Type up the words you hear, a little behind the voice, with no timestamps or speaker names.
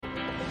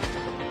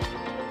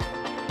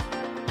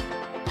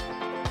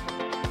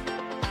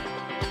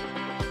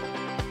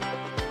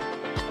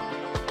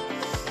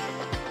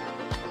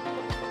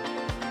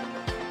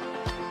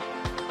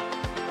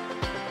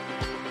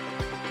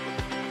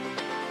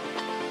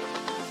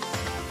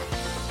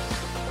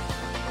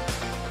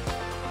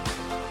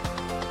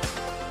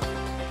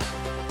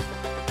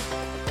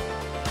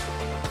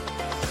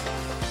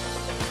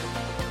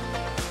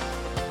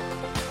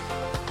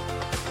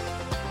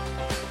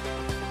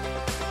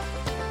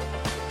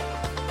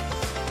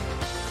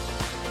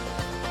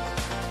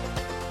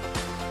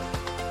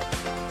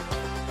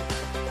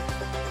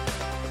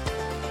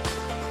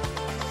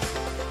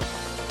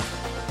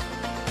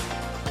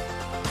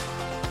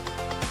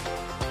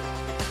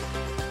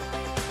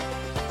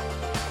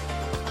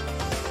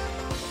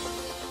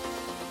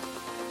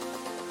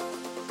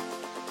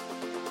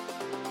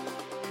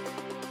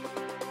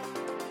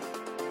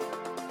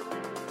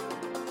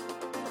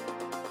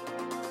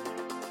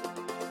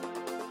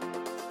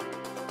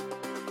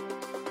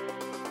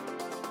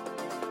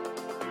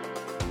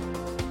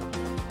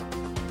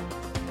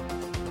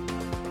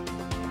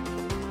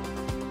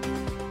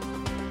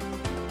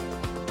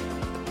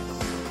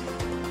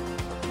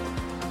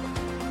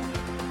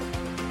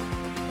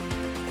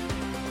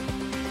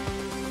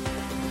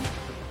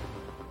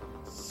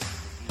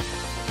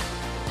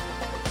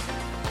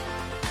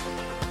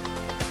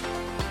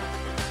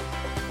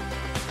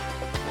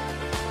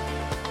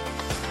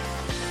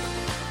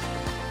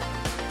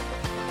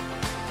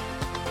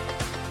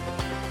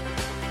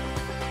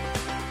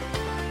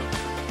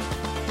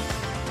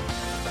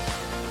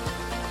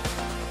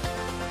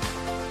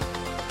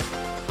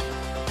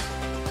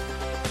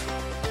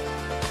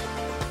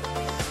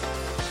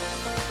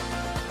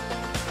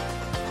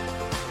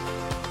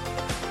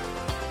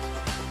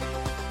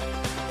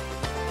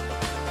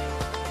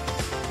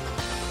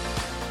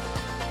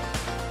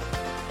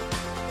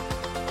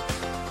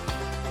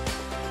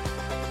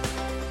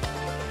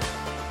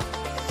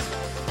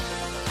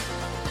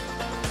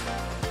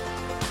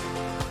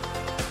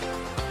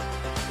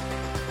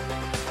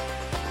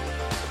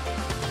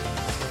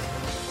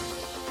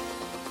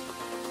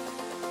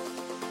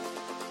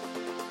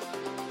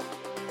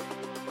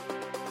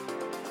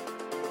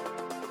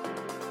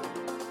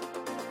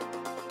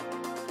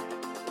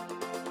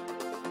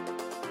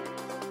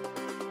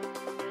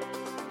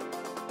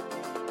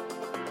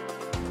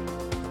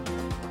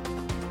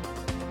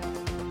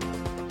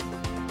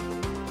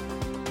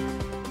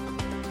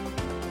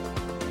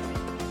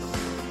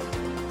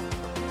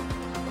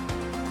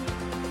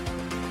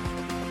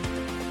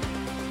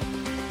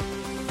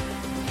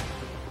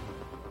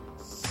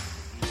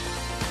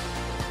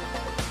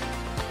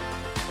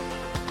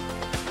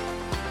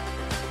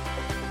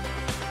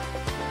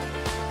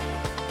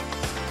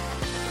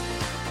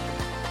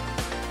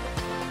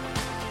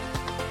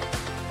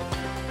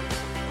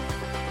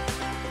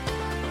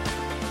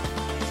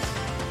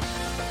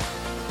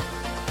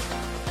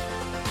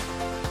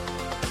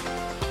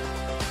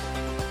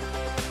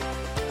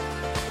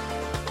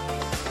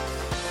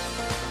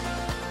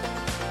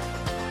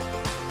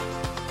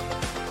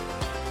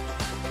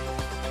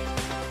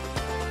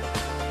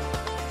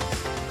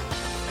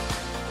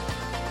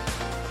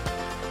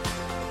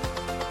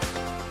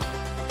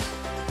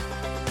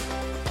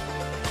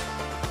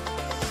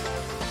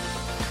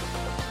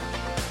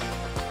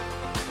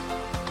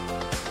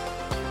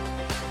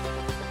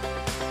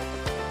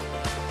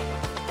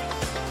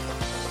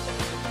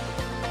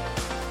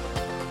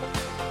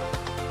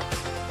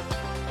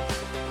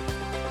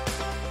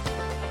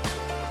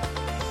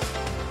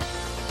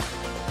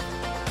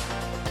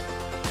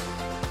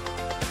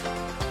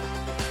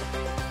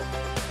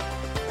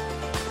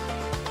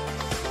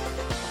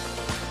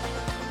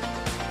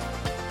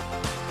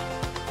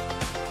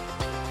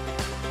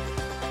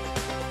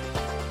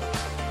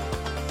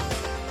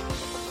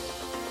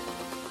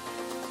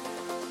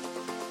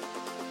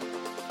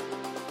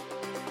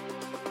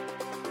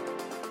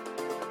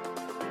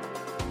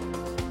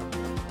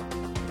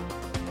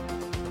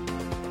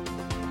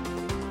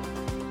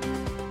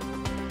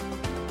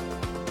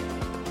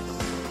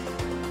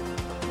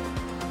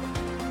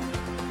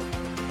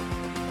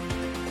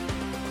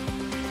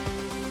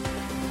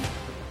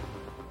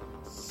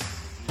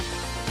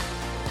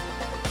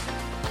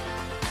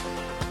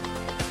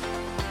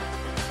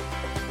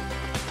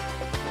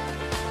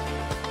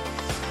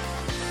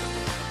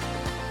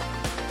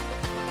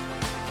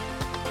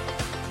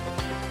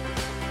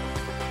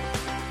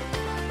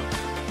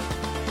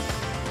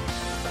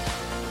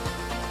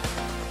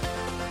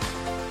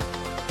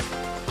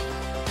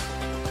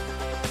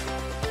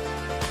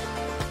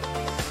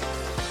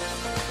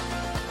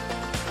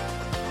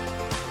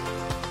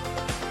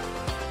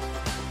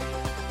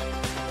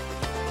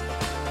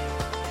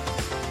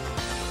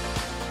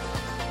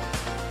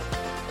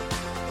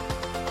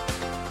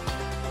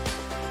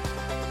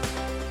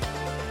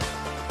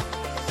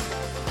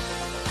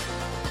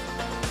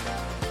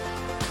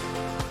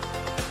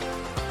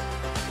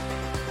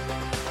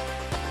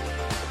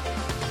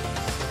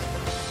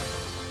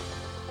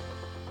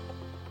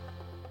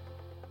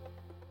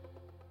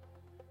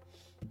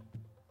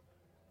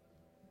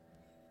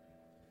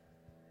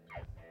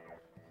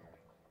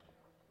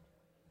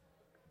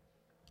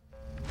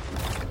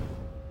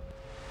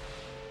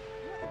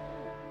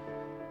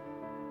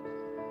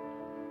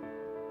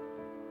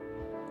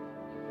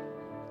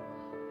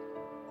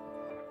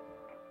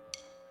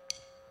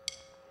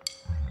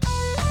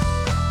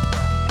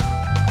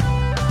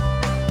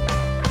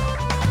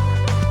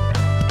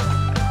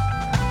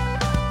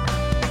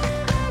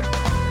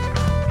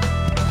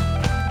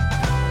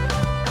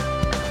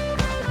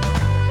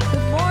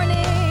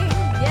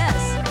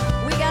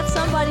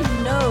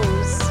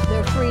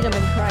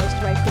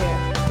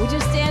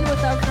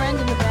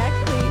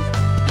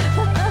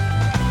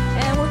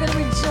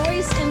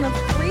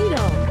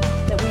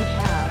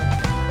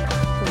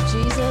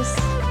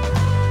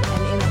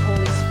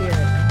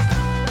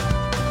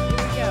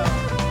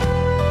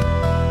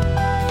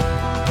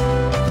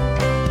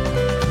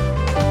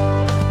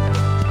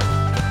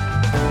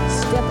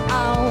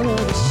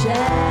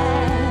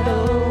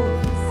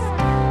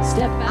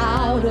Step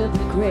out of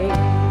the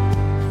grave,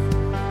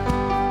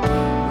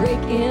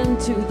 break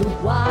into the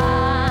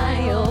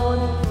wild,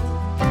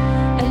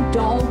 and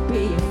don't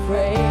be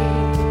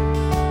afraid.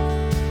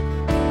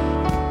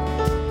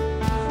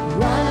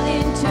 Run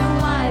into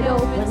wide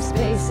open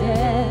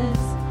spaces.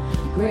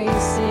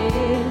 Grace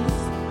is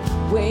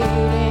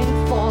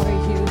waiting for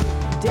you.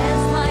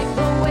 Dance like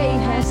the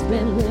weight has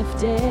been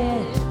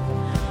lifted.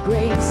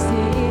 Grace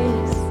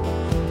is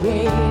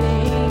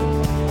waiting.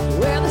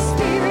 Where the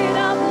Spirit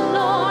of the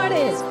Lord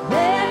is,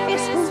 there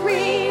is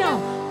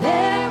freedom.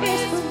 There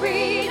is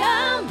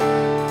freedom.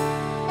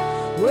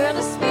 Where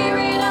the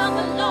Spirit of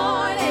the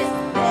Lord is,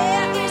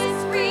 there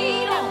is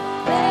freedom.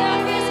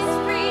 There is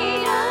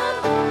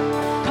freedom.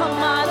 Come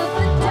out of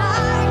the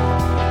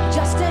dark,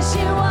 just as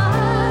you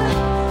are,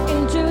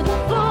 into the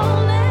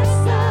fullness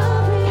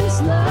of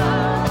His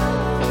love.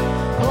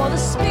 For the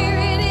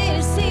Spirit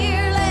is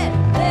here, let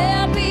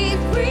there be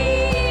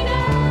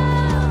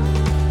freedom.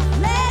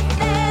 Let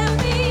there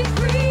be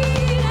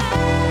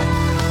freedom.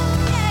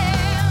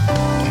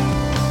 Yeah.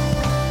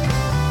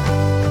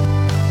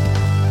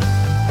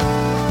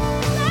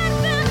 Let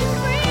there be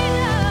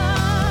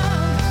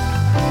freedom.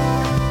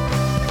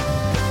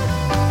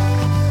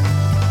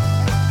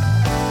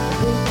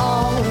 Bring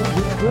all of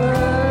your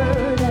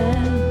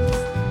burdens,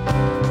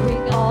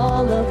 bring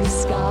all of your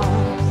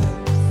scars.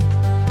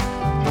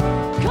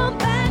 Come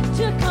back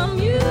to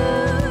communion.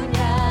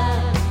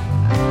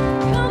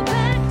 Come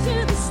back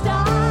to the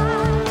start.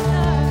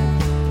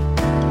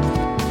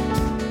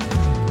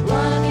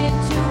 Run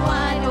into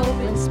wide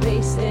open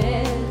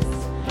spaces.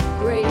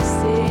 Grace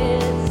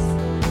is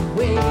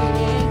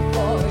waiting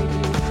for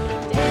you.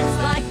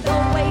 Dance like the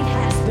weight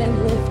has been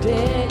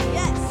lifted.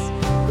 Yes,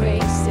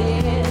 grace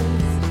is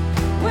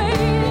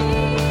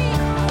waiting.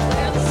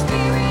 Where the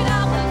Spirit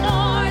of the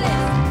Lord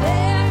is,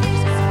 there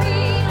is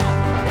freedom.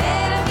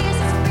 There is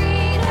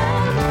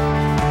freedom.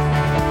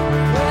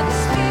 Where the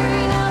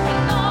Spirit of the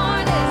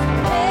Lord is,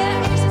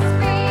 there is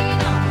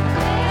freedom.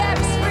 There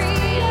is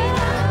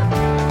freedom.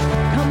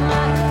 Come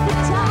out of the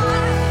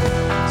dark,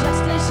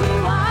 just as you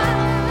are,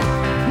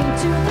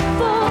 into the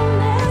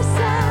fullness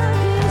of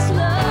His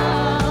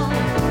love.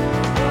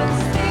 For the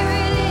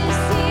Spirit is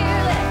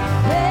here, let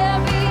there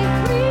be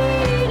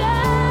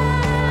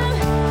freedom.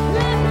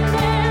 Let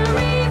there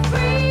be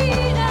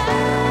freedom.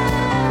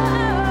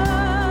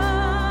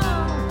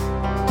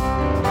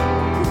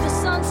 Who the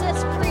Son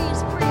sets free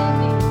is free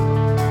indeed.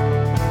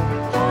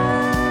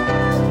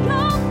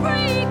 Go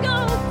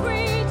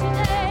free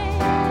today.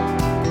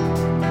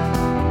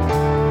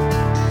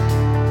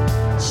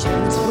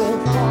 Chains will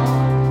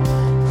fall,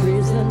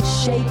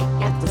 prisons shake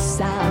at the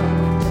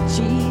sound of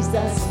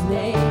Jesus'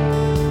 name.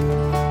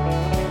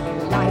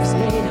 Life's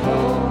made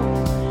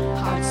whole,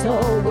 hearts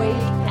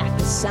awake at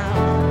the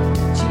sound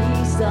of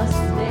Jesus'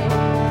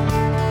 name.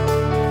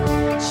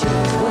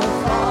 Chains will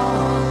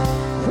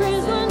fall,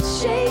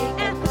 prisons shake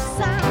at the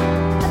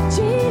sound of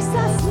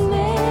Jesus'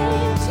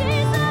 name.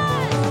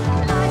 Jesus,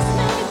 life's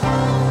made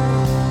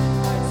whole,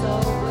 hearts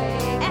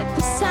awake at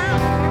the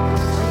sound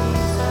of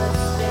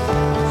Jesus'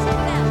 name. Sing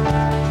it out.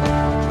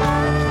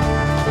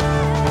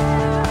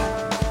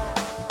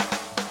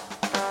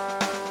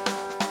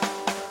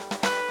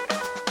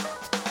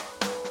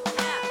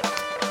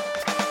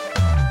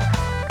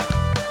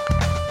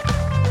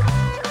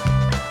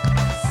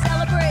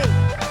 Celebrate.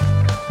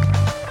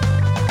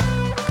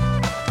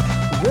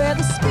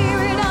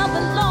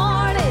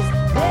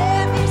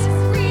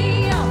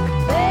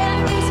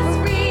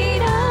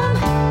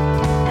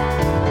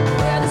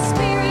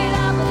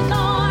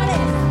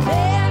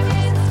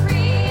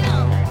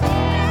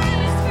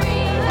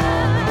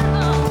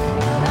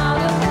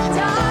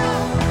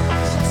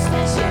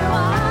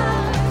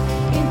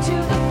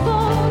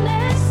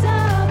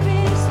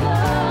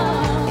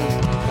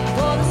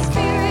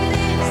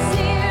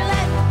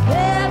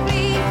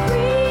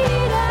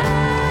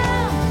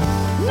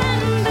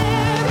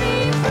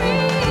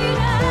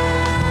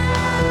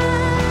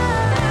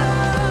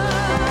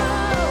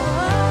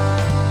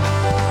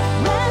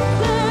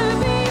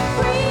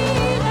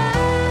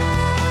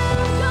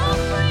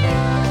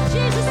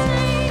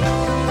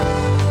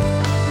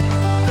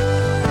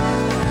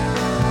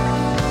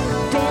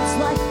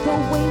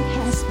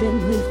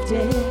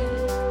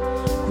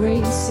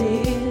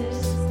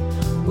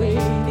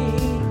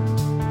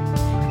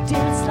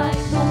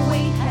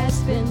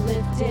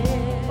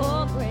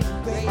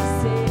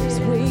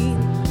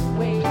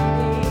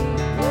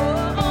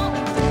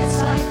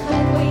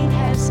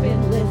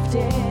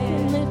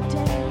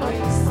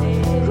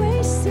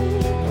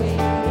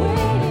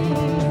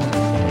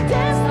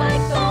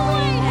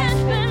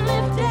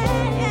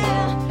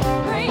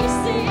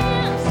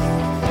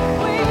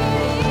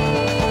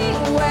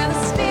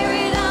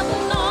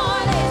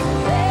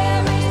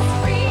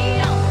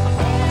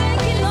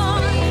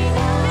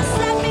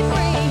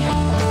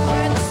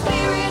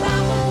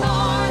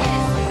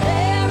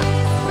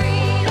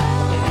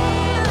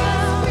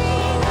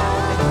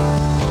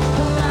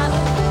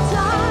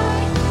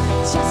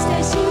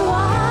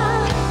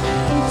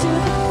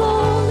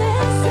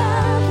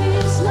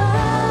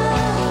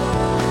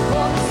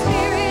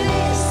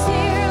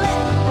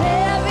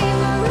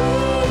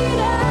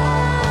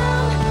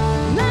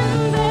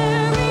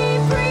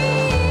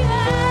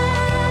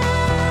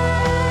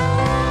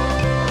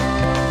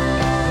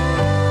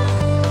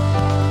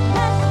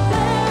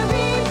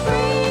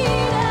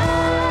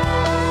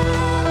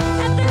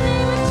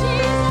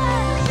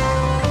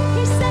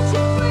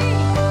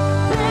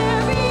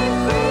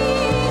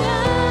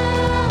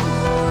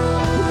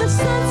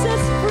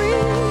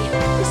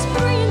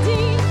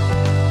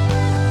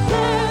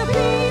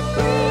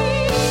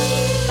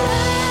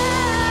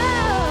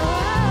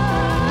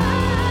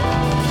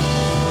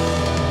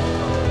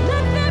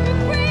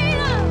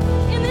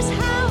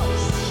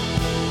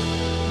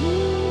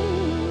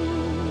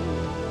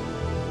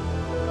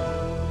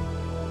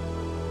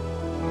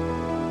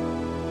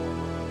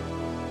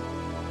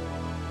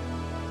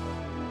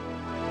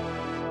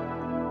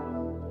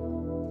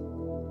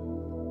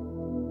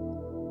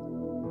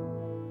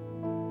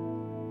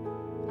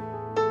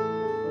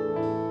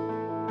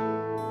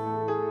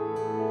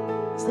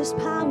 There's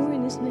power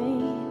in His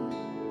name.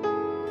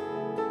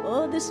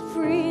 Oh, there's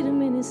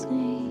freedom in His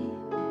name.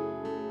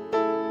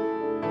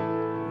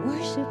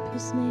 Worship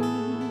His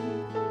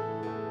name,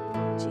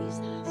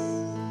 Jesus.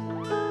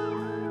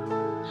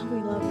 How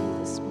we love You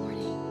this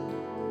morning.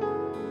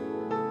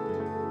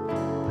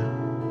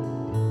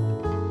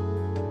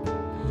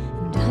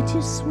 And I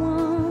just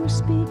want to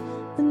speak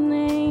the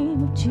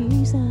name of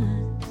Jesus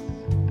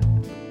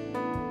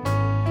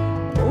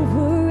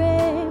over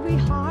every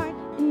heart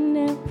and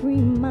every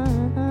mind.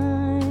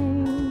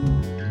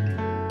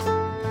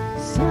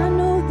 'Cause I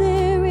know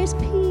there is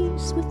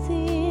peace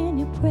within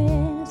Your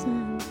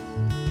presence.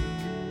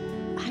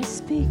 I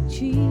speak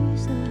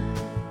Jesus.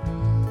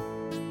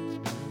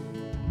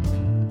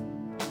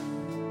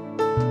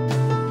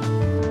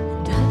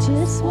 And I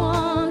just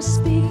want to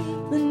speak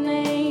the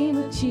name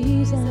of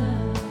Jesus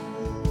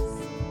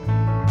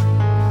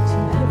to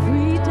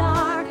every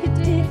dark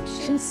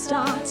addiction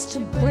starts to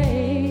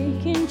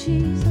break in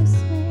Jesus'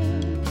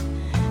 name,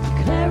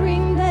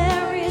 declaring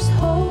there is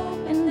hope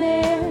and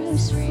there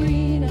is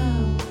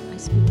freedom. I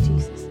speak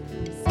Jesus.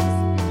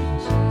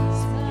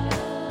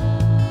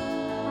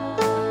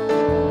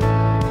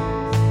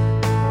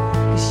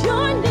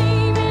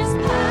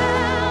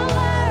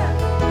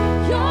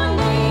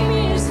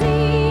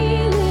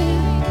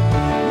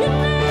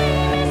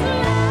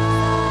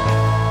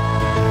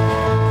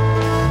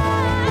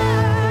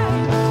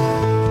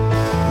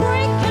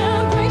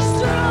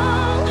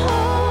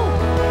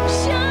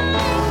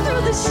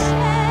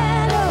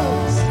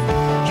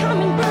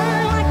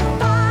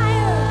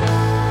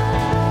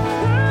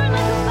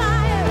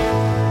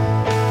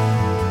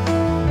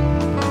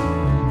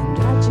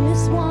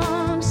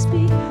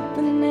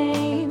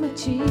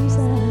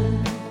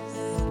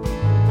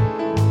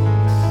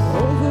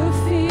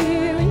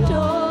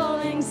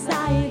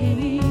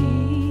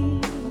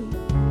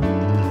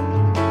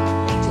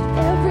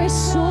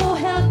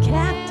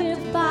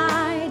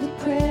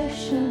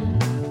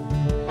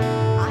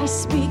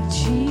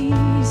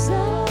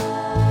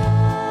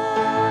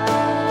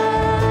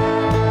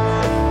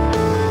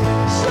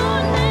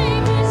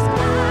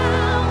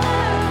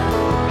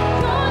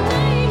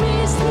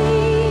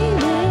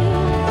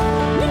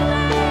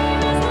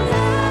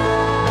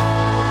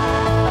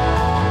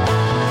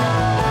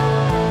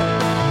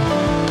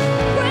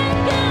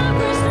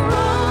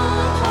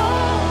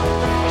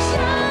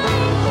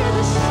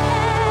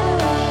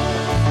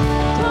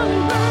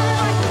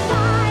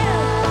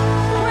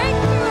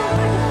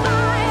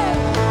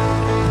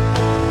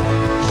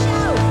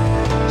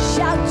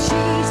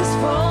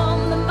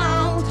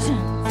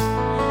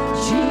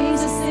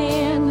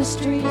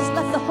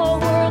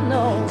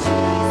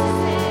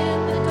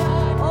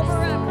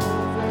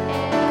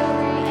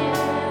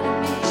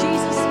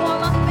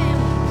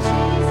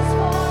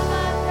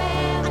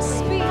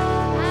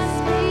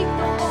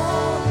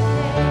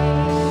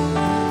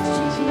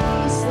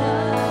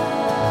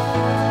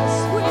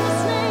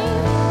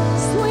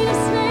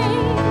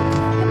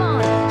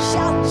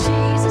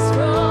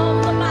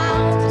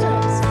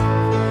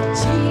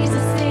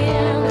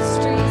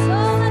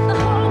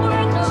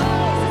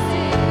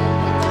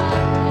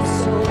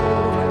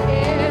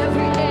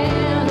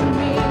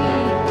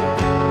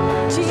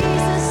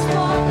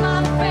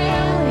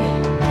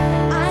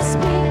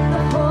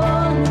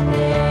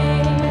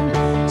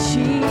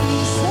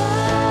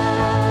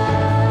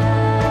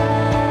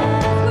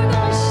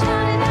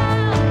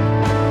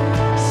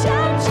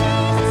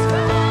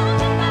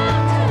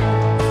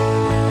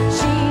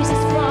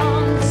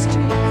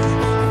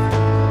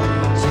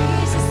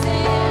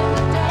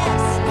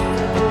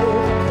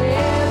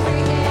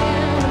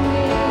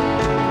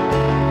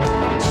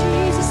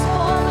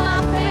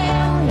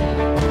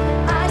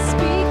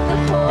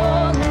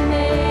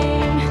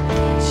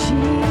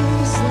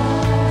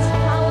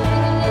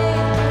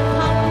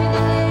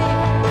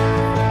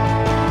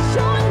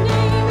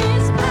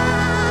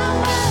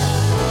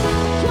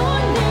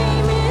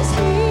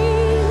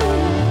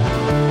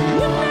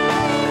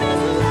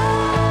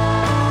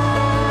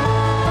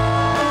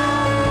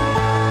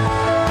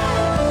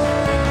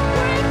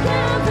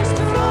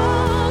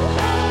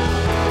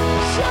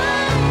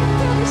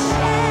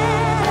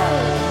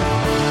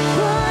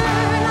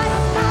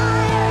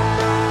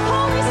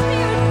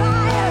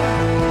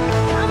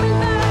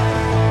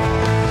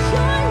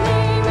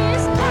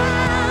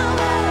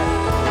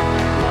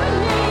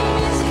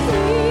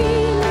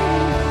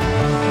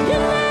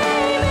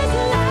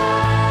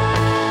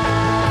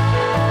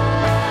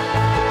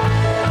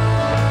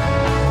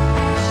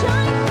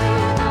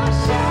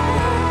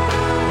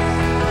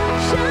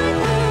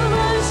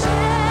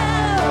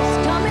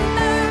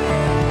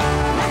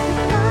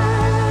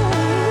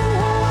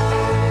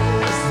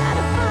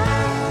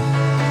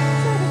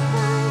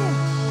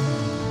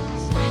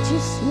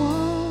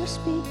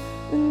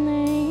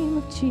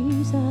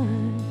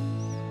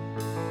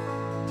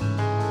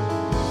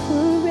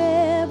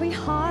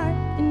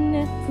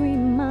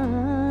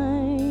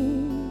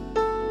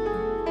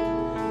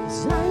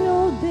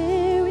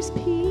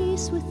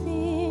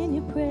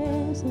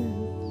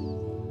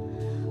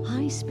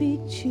 speak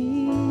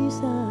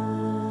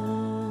Jesus.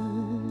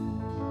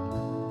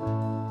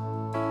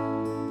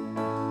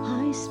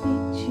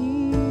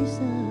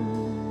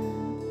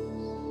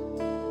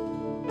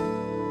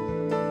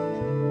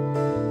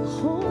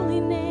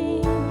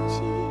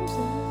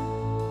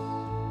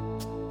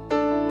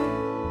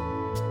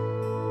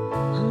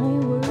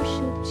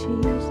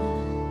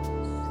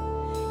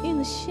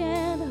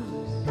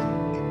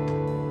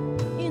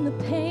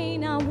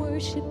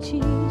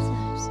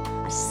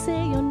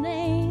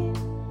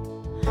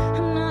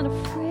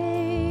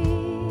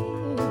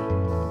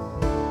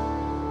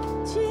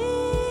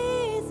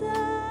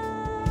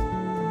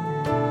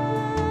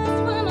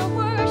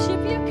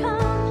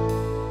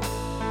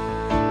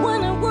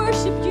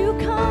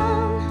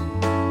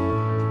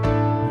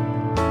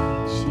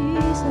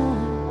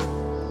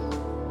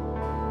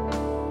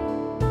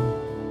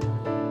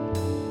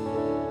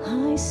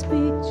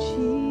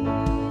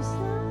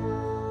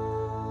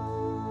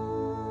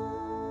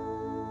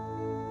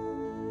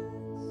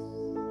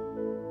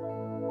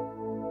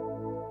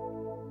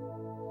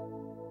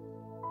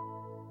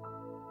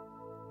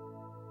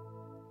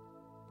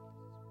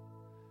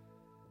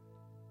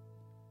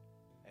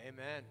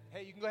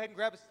 can go ahead and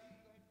grab a seat.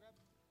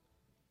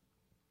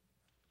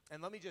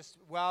 And let me just,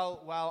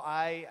 while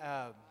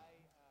I,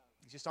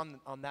 just on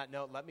that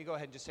note, let me go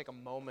ahead and just take a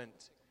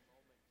moment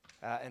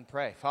and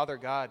pray. Father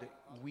God,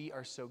 we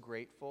are so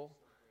grateful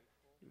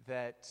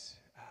that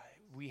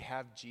we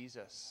have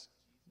Jesus.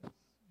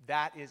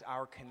 That is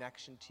our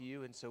connection to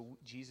you. And so,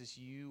 Jesus,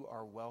 you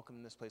are welcome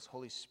in this place.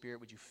 Holy Spirit,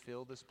 would you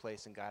fill this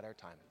place and guide our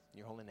time? In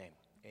your holy name,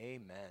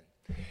 amen.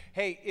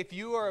 Hey, if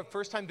you are a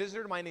first-time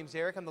visitor, my name's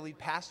Eric. I'm the lead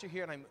pastor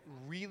here, and I'm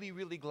really,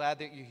 really glad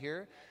that you're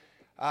here.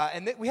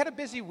 We had a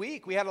busy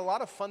week. We had a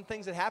lot of fun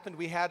things that happened.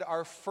 We had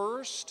our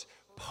first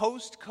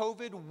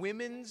post-COVID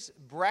women's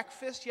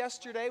breakfast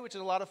yesterday, which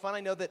is a lot of fun.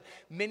 I know that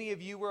many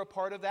of you were a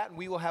part of that, and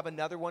we will have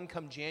another one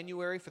come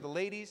January for the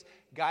ladies.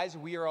 Guys,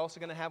 we are also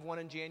going to have one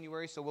in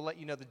January, so we'll let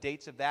you know the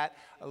dates of that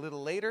a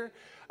little later.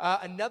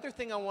 Another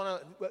thing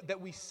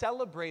that we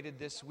celebrated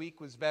this week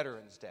was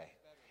Veterans Day.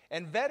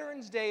 And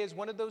Veterans Day is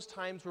one of those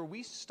times where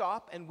we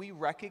stop and we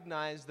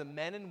recognize the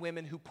men and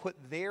women who put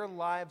their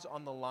lives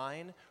on the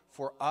line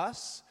for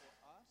us,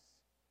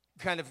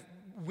 kind of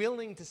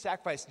willing to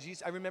sacrifice.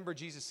 I remember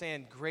Jesus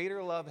saying,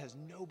 greater love has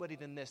nobody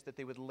than this, that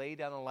they would lay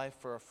down a life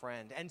for a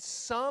friend. And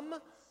some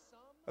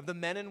of the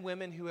men and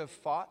women who have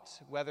fought,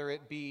 whether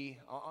it be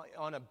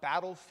on a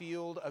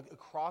battlefield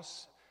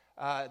across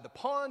the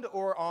pond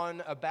or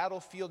on a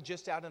battlefield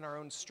just out in our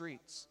own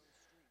streets,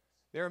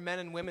 there are men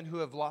and women who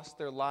have lost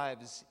their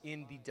lives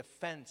in the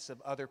defense of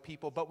other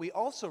people. But we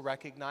also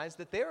recognize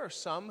that there are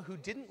some who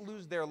didn't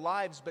lose their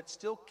lives but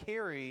still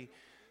carry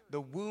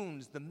the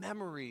wounds, the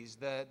memories,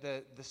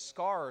 the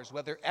scars,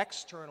 whether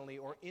externally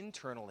or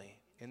internally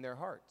in their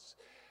hearts.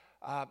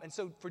 And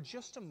so for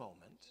just a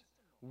moment,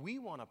 we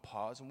want to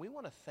pause and we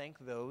want to thank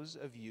those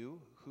of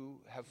you who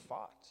have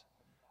fought.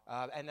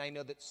 And I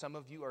know that some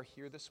of you are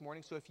here this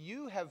morning. So if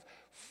you have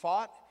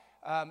fought,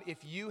 if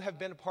you have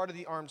been a part of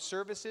the armed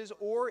services,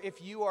 or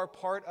if you are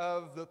part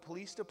of the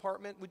police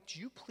department, would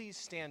you please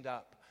stand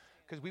up?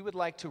 Because we would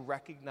like to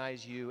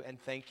recognize you and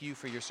thank you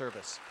for your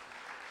service.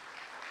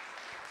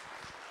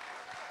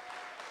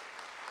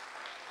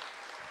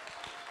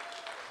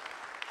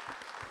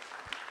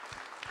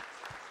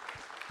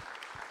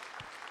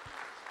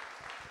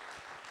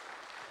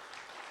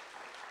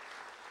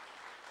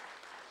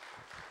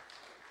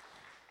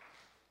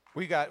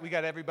 We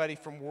got everybody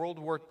from World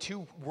War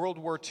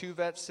II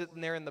vets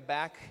sitting there in the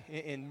back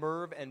in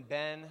Merv and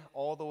Ben,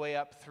 all the way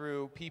up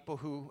through people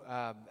who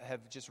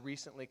have just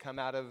recently come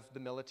out of the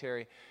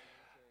military.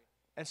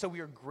 And so we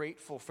are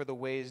grateful for the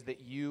ways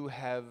that you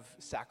have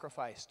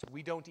sacrificed.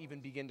 We don't even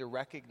begin to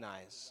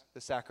recognize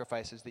the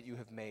sacrifices that you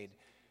have made.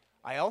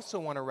 I also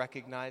want to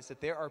recognize that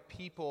there are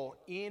people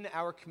in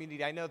our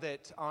community. I know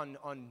that on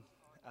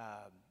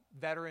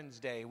Veterans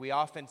Day, we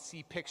often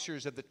see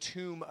pictures of the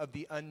tomb of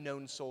the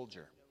unknown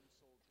soldier.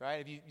 Right?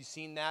 Have you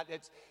seen that?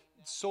 It's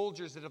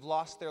soldiers that have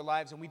lost their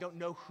lives, and we don't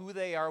know who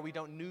they are. We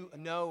don't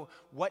know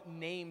what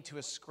name to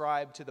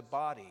ascribe to the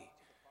body,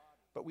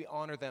 but we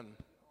honor them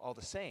all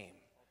the same.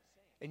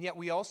 And yet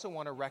we also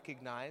want to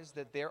recognize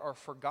that there are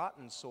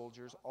forgotten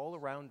soldiers all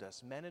around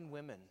us, men and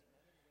women,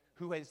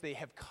 who as they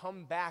have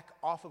come back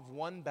off of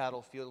one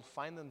battlefield,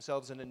 find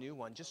themselves in a new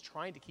one, just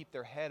trying to keep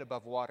their head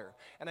above water.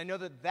 And I know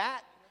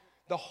that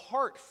the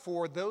heart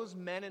for those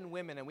men and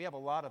women, and we have a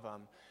lot of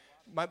them.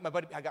 My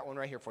buddy, I got one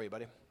right here for you,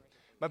 buddy.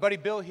 My buddy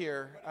Bill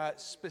here,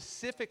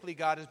 specifically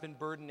God has been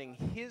burdening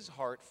his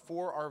heart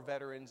for our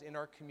veterans in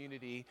our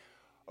community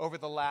over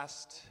the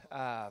last,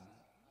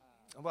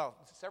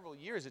 several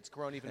years. It's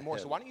grown even more.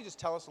 So why don't you just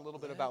tell us a little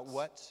bit about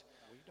what?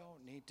 We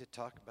don't need to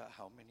talk about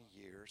how many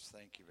years.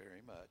 Thank you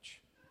very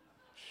much.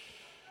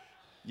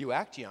 You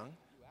act young.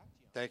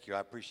 Thank you. I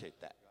appreciate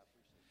that.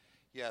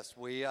 Yes,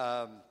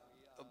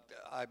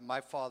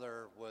 my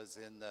father was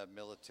in the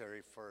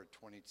military for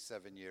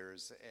 27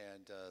 years,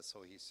 and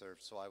so he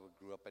served. So I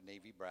grew up a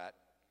Navy brat.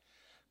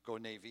 Go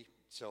Navy.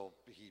 So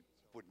he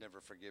would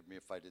never forgive me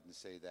if I didn't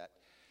say that.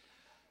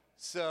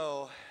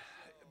 So,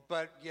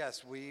 but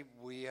yes, we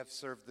have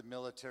served the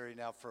military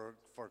now for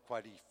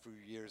quite a few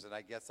years, and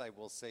I guess I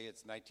will say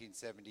it's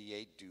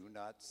 1978. Do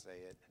not say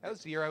it. That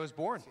was the year I was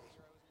born.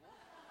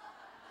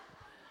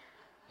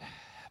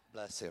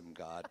 Bless him,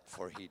 God,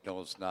 for he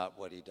knows not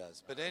what he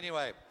does. But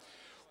anyway,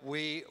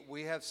 we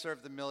have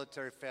served the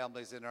military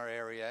families in our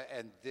area,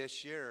 and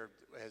this year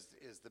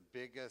is the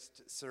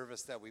biggest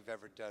service that we've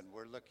ever done.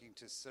 We're looking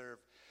to serve.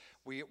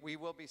 We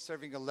will be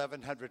serving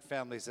 1,100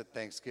 families at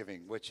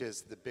Thanksgiving, which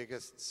is the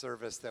biggest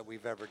service that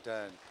we've ever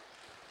done.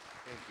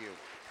 Thank you.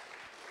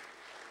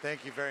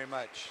 Thank you very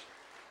much.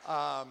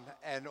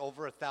 And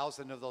over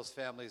 1,000 of those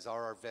families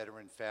are our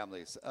veteran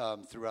families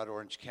throughout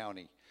Orange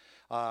County.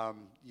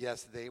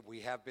 Yes,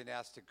 we have been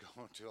asked to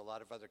go to a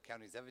lot of other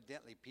counties.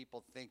 Evidently,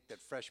 people think that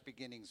Fresh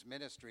Beginnings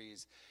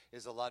Ministries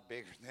is a lot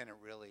bigger than it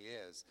really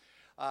is.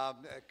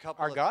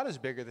 Our God is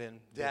bigger than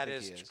that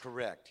is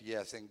correct,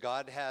 yes. And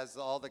God has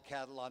all the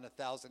cattle on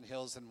 1,000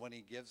 hills, and when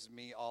he gives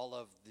me all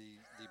of the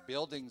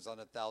buildings on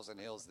 1,000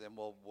 hills, then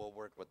we'll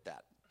work with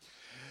that.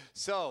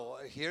 So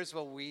here's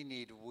what we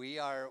need.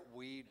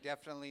 We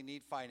definitely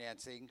need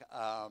financing.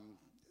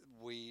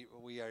 we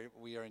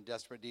are in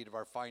desperate need of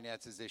our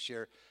finances this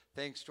year.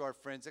 Thanks to our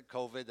friends at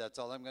COVID. That's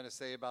all I'm going to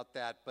say about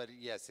that. But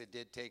yes, it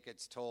did take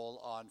its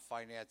toll on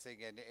financing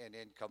and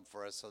income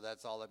for us. So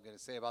that's all I'm going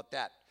to say about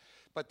that.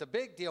 But the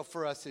big deal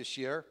for us this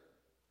year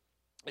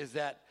is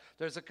that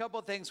there's a couple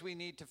things we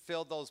need to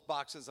fill those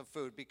boxes of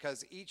food,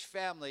 because each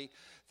family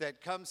that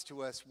comes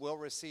to us will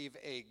receive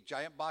a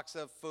giant box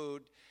of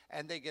food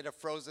and they get a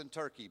frozen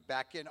turkey.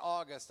 Back in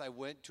August, I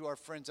went to our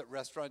friends at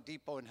Restaurant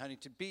Depot in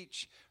Huntington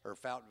Beach,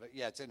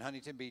 it's in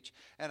Huntington Beach,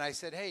 and I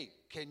said, hey,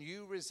 can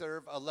you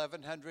reserve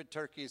 1,100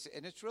 turkeys?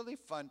 And it's really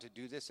fun to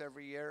do this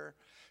every year,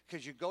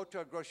 because you go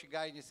to a grocery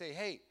guy and you say,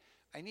 hey,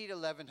 I need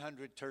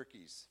 1,100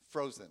 turkeys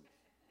frozen.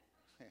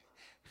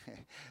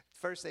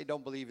 First, they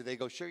don't believe it. They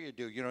go, sure you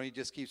do. You know, he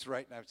just keeps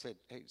writing. I said,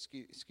 hey,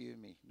 excuse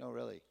me. No,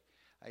 really.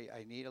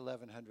 I need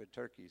 1,100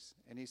 turkeys.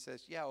 And he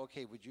says, yeah,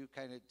 okay, would you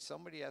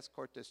somebody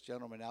escort this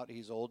gentleman out?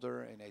 He's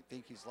older, and I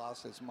think he's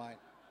lost his mind.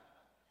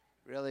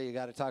 Really? You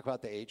got to talk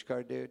about the age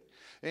card, dude?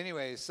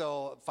 Anyway,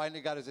 so finally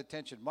got his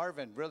attention.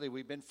 Marvin, really,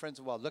 we've been friends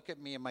a while. Look at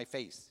me in my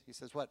face. He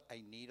says, what?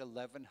 I need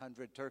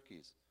 1,100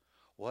 turkeys.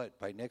 What,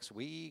 by next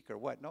week or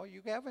what? No,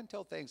 you have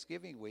until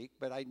Thanksgiving week,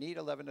 but I need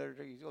 1,100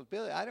 turkeys. He goes,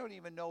 Billy, I don't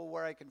even know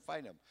where I can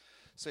find them.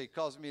 So he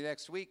calls me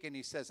next week and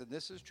he says, and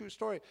this is a true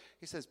story,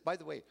 he says, by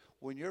the way,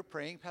 when you're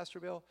praying, Pastor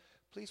Bill,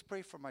 please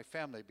pray for my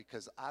family,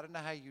 because I don't know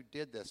how you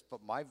did this, but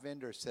my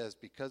vendor says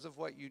because of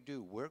what you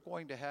do, we're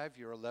going to have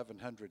your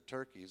 1,100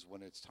 turkeys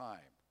when it's time.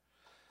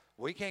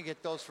 We can't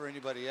get those for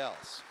anybody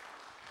else.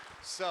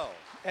 So,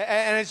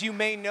 and as you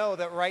may know,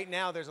 that right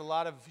now there's a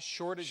lot of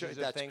shortages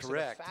of things.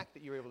 Correct. So the fact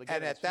that you were able to get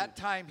and it at that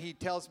time, he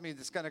tells me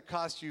it's going to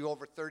cost you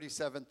over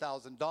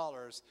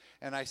 $37,000.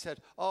 And I said,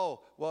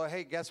 oh, well,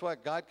 hey, guess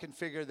what? God can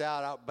figure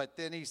that out. But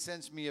then he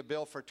sends me a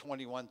bill for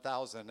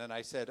 $21,000. And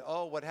I said,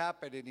 oh, what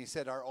happened? And he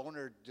said, our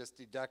owner just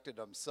deducted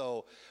them.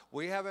 So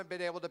we haven't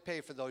been able to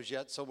pay for those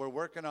yet. So we're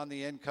working on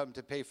the income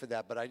to pay for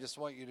that. But I just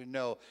want you to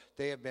know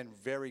they have been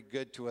very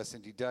good to us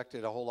and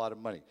deducted a whole lot of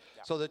money.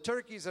 Yeah. So the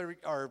turkeys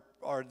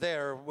are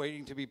there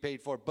waiting to be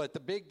paid for. But the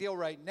big deal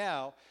right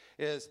now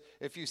is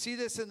if you see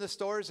this in the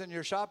stores and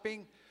you're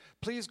shopping,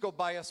 please go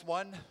buy us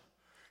one.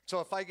 So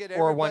if I get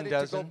everybody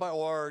to go buy,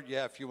 or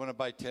if you want to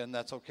buy 10,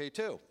 that's okay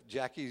too.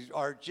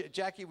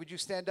 Jackie, would you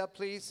stand up,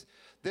 please?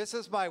 This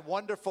is my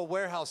wonderful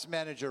warehouse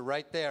manager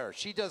right there.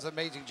 She does an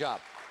amazing job.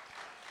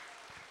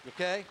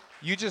 Okay?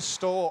 You just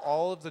stole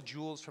all of the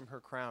jewels from her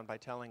crown by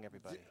telling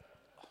everybody.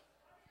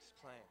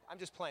 I'm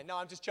just playing. No,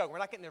 I'm just joking. We're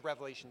not getting to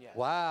Revelation yet.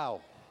 Wow.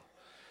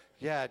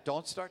 Yeah,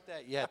 don't start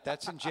that yet.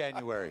 That's in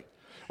January.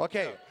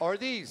 Okay, or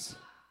these.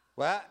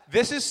 What?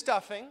 This is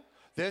stuffing.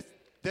 This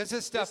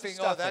is stuffing.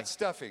 Oh, that's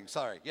stuffing.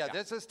 Sorry. Yeah,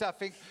 this is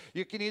stuffing.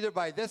 You can either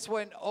buy this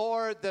one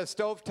or the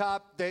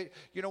stovetop.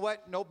 You know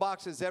what? No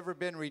box has ever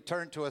been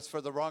returned to us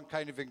for the wrong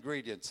kind of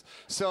ingredients.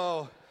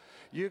 So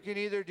you can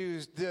either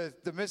do the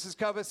Mrs.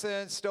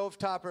 Covison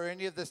stovetop or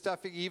any of the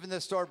stuffing, even the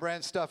store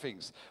brand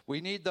stuffings.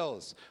 We need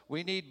those.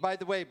 We need, by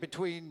the way,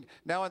 between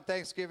now and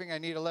Thanksgiving, I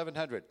need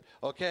 1,100.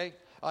 Okay?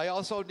 I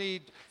also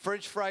need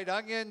French fried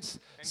onions.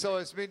 So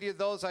as many of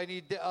those, I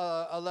need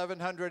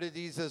 1,100 of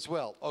these as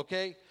well.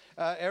 Okay?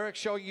 Eric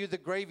showing you the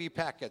gravy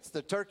packets,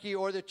 the turkey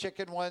or the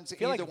chicken ones,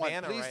 either like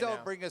one. Please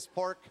don't bring us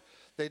pork.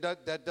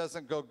 That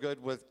doesn't go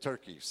good with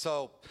turkey.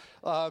 So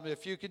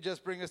if you could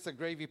just bring us the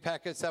gravy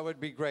packets, that would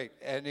be great.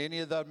 And any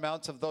of the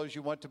amounts of those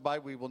you want to buy,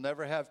 we will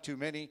never have too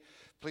many.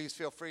 Please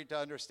feel free to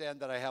understand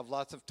that I have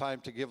lots of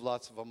time to give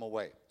lots of them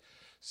away.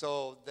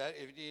 So that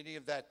if any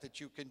of that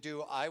you can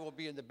do, I will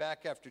be in the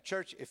back after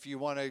church. If you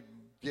want to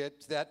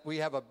get that, we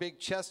have a big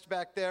chest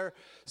back there.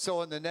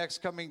 So in the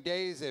next coming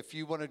days, if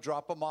you want to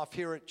drop them off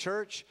here at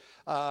church,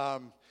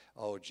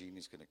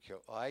 Jeannie's going to kill.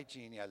 Hi,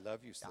 Jeannie, I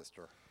love you,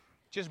 sister.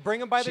 Just bring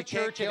them by the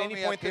church at any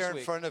point this week.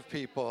 In front of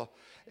people.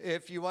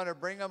 If you want to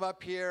bring them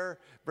up here,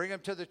 bring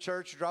them to the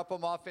church, drop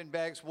them off in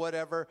bags,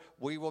 whatever.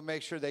 We will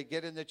make sure they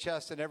get in the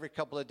chest, and every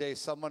couple of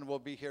days someone will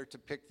be here to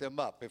pick them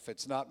up. If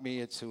it's not me,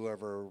 it's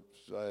whoever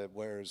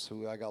wears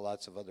who. I got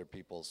lots of other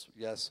people's.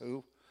 Yes,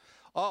 who?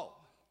 Oh,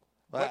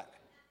 what?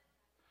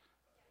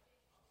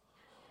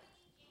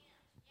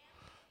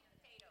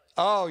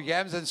 Oh,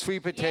 yams and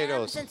sweet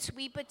potatoes. Yams and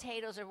sweet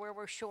potatoes are where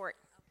we're short.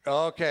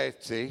 Okay,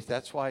 see,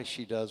 that's why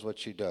she does what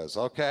she does.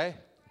 Okay.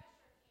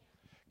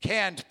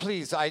 Canned,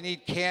 please. I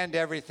need canned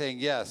everything,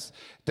 yes.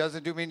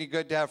 Doesn't do me any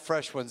good to have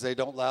fresh ones. They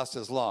don't last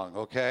as long,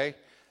 okay?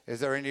 Is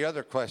there any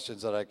other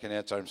questions that I can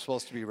answer? I'm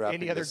supposed to be wrapping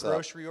this up. Any other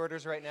grocery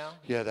orders right now?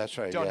 Yeah, that's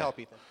right. Don't help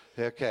Ethan.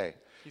 Okay.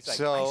 He's like,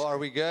 so are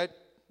we good?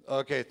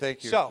 Okay,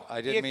 thank you. So,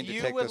 I didn't mean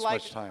to take this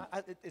much time.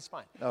 It's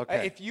fine.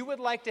 Okay. If you would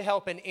like to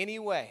help in any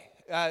way,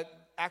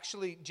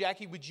 actually,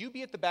 Jackie, would you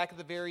be at the back at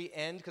the very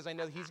end? Because I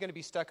know he's going to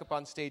be stuck up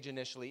on stage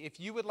initially. If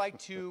you would like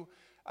to,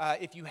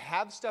 if you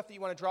have stuff that you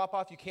want to drop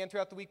off, you can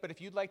throughout the week. But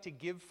if you'd like to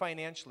give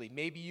financially,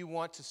 maybe you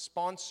want to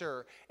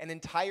sponsor an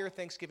entire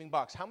Thanksgiving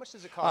box. How much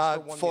does it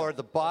cost for one For meal?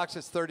 the box,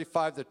 it's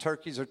 $35. The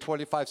turkeys are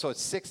 $25. So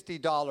it's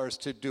 $60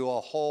 to do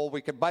a whole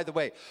weekend. By the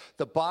way,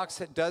 the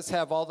box does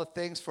have all the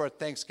things for a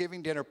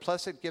Thanksgiving dinner.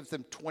 Plus, it gives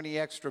them 20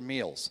 extra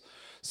meals.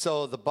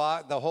 So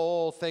the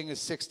whole thing is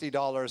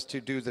 $60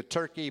 to do the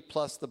turkey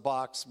plus the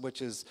box,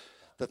 which is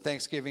the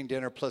Thanksgiving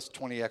dinner plus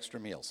 20 extra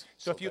meals.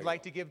 So if you'd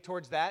like to give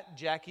towards that,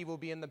 Jackie will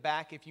be in the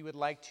back. If you would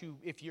like to,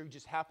 if you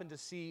just happen to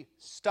see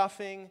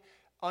stuffing,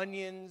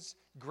 onions,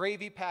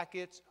 gravy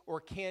packets,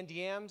 or canned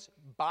yams,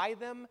 buy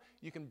them.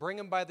 You can bring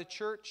them by the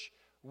church.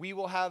 We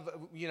will have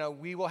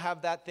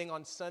that thing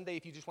on Sunday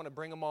if you just want to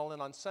bring them all in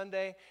on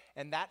Sunday.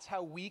 And that's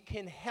how we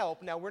can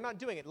help. Now, we're not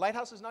doing it.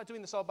 Lighthouse is not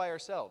doing this all by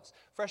ourselves.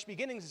 Fresh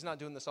Beginnings is not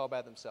doing this all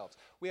by themselves.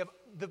 We have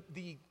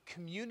the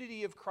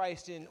community of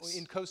Christ in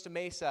Costa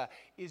Mesa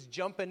is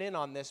jumping in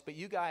on this, but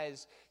you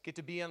guys get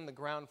to be on the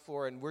ground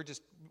floor, and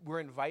we're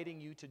inviting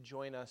you to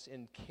join us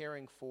in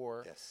caring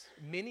for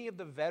many of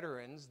the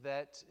veterans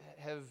that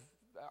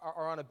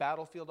are on a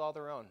battlefield all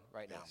their own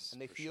right now,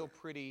 and they feel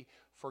pretty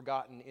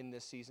forgotten in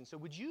this season. So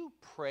would you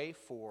pray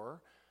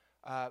for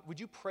our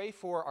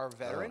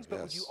veterans,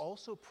 but would you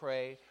also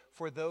pray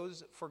for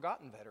those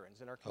forgotten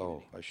veterans in our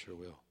community? Oh, I sure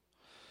will.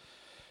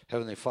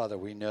 Heavenly Father,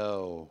 we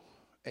know,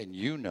 and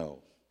you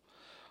know,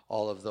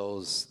 all of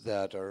those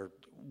that are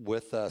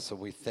with us, and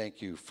we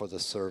thank you for the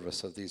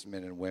service of these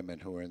men and women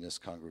who are in this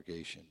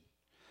congregation.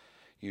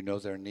 You know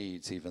their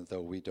needs, even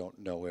though we don't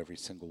know every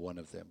single one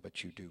of them,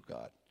 but you do,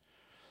 God.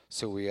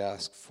 So we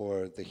ask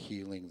for the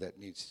healing that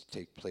needs to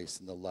take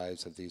place in the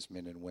lives of these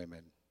men and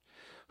women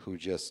who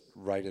just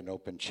write an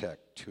open check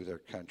to their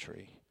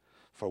country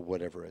for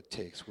whatever it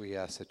takes. We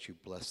ask that you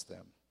bless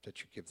them,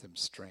 that you give them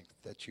strength,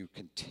 that you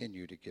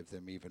continue to give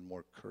them even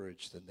more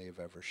courage than they've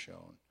ever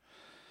shown,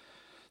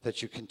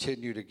 that you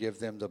continue to give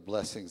them the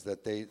blessings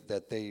that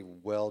they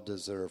well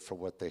deserve for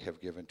what they have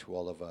given to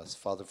all of us.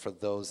 Father, for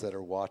those that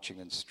are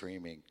watching and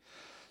streaming,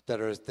 that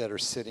are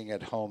sitting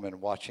at home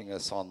and watching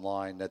us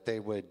online, that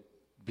they would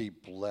be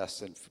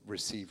blessed and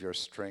receive your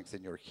strength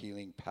and your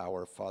healing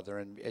power, Father,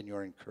 and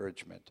your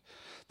encouragement,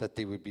 that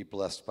they would be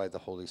blessed by the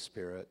Holy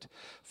Spirit.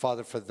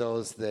 Father, for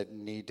those that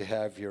need to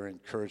have your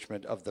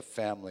encouragement of the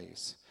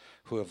families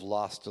who have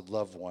lost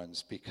loved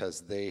ones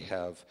because they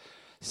have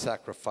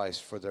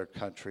sacrificed for their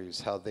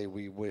countries,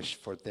 we wish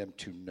for them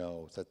to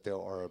know that there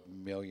are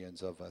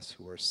millions of us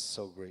who are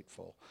so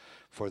grateful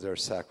for their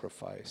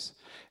sacrifice.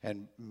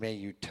 And may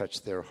you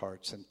touch their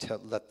hearts and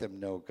let them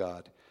know,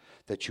 God,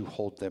 that you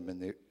hold them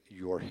in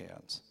your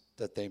hands,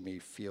 that they may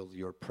feel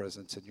your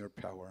presence and your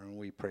power. And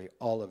we pray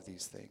all of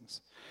these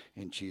things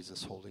in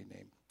Jesus' holy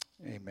name.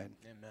 Amen.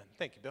 Amen.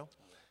 Thank you, Bill.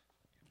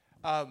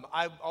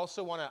 I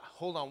also want to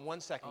hold on one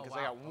second because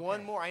I got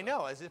one more. I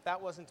know, as if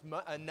that wasn't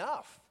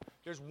enough.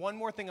 There's one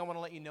more thing I want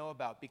to let you know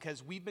about,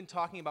 because we've been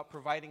talking about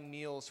providing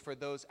meals for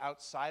those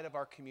outside of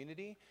our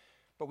community,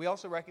 but we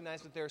also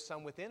recognize that there are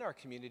some within our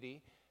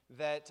community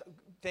that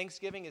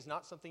Thanksgiving is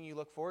not something you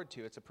look forward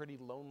to. It's a pretty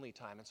lonely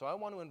time. And so I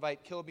want to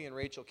invite Kilby and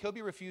Rachel.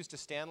 Kilby refused to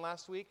stand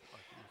last week,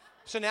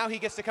 so now he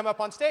gets to come up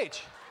on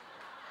stage.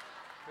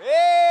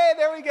 Hey,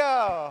 there we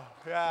go.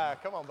 Yeah,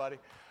 come on, buddy.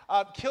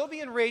 Kilby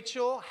and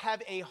Rachel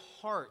have a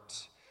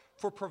heart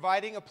for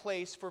providing a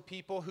place for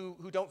people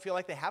who don't feel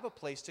like they have a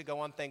place to go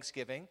on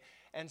Thanksgiving.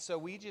 And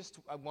so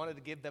I wanted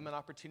to give them an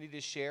opportunity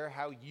to share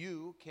how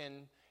you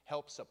can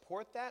help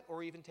support that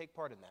or even take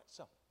part in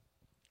that.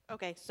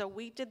 Okay, so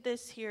we did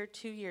this here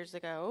 2 years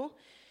ago,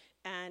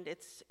 and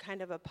it's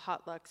kind of a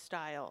potluck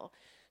style.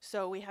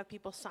 So we have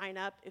people sign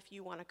up if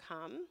you want to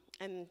come,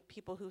 and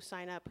people who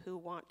sign up who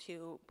want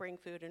to bring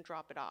food and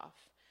drop it off.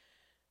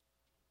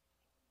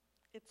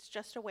 It's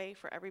just a way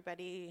for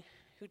everybody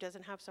who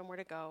doesn't have somewhere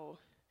to go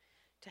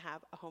to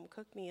have a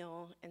home-cooked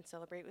meal and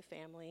celebrate with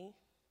family.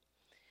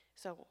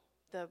 So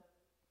the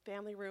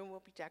family room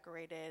will be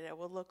decorated. It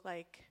will look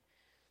like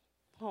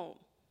home.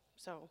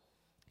 So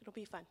it'll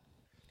be fun.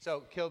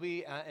 So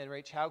Kilby and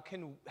Rach,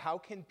 how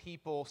can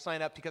people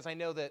sign up? Because I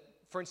know that,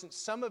 for instance,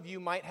 some of you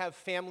might have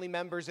family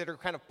members that are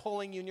kind of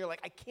pulling you, and you're like,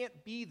 I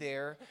can't be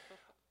there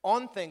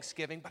on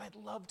Thanksgiving, but I'd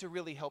love to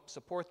really help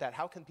support that.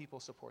 How can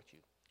people support you?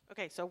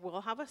 Okay, so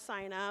we'll have a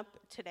sign up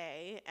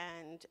today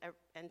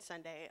and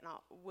Sunday, and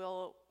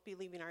we'll be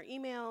leaving our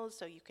emails,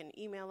 so you can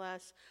email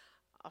us.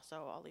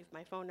 Also, I'll leave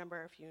my phone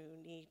number if you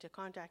need to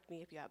contact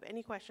me. If you have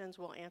any questions,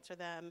 we'll answer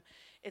them.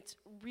 It's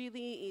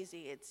really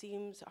easy. It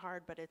seems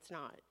hard, but it's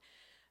not.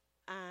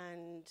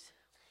 And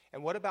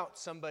what about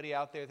somebody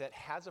out there that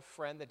has a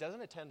friend that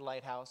doesn't attend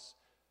Lighthouse,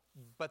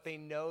 but they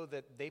know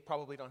that they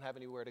probably don't have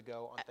anywhere to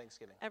go on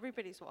Thanksgiving?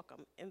 Everybody's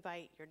welcome.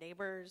 Invite your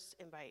neighbors,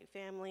 invite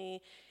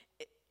family.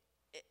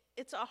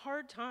 It's a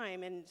hard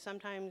time, and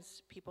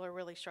sometimes people are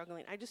really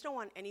struggling. I just don't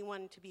want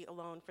anyone to be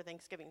alone for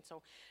Thanksgiving,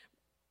 so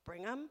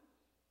bring them,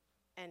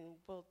 and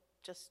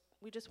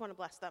we just want to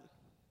bless them.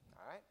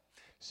 All right.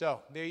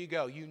 So there you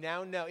go. You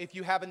now know if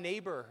you have a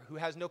neighbor who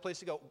has no place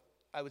to go.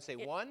 I would say,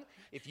 one,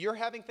 if you're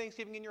having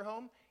Thanksgiving in your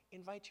home,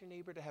 invite your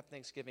neighbor to have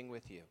Thanksgiving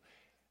with you.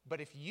 But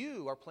if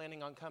you are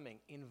planning on coming,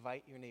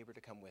 invite your neighbor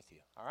to come with you.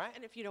 All right?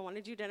 And if you don't want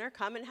to do dinner,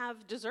 come and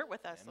have dessert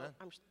with us. Amen.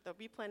 There'll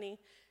be plenty.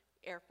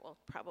 Eric will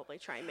probably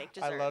try and make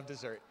dessert. I love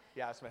dessert.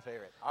 Yeah, it's my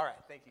favorite. All right.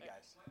 Thank you,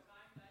 guys.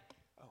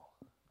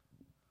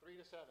 3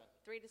 to 7.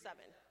 3 to 7.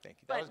 Thank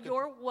you. That was But good.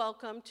 you're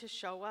welcome to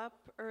show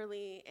up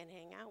early and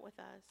hang out with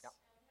us. Yep.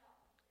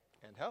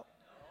 And help.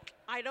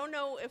 I don't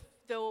know if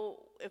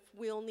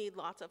we'll need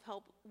lots of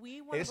help.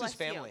 We want Hey, to this bless is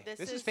family. you.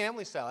 This is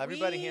family style.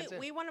 Everybody hands in.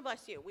 We want to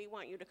bless you. We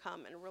want you to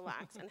come and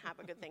relax and have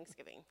a good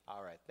Thanksgiving.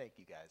 All right. Thank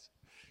you, guys.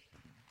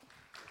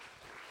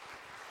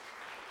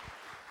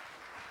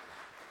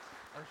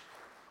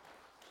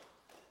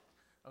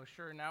 Oh,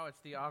 sure. Now it's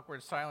the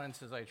awkward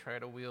silence as I try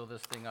to wheel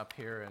this thing up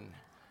here, and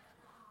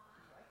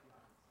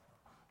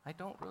I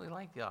don't really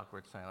like the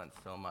awkward silence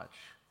so much.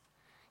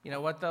 You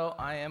know what, though?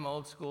 I am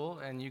old school,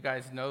 and you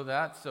guys know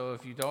that. So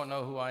if you don't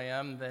know who I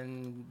am,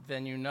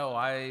 then you know.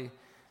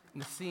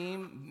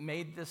 Nassim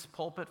made this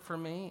pulpit for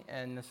me,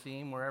 and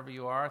Nassim, wherever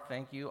you are,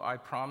 thank you. I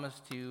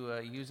promise to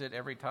use it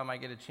every time I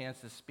get a chance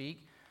to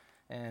speak.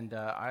 And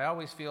I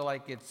always feel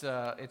like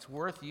it's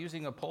worth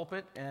using a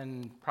pulpit,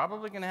 and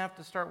probably going to have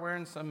to start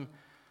wearing some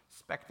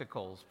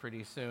spectacles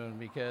pretty soon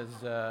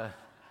because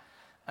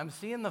I'm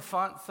seeing the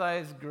font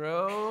size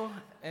grow,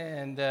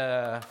 and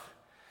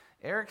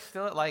Eric's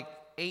still at like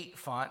 8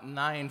 font,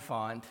 9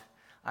 font.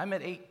 I'm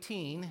at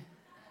 18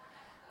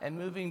 and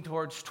moving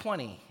towards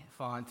 20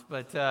 font,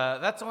 but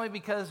that's only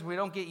because we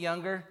don't get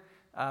younger.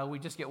 We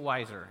just get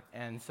wiser,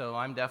 and so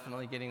I'm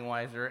definitely getting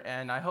wiser,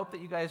 and I hope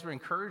that you guys were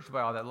encouraged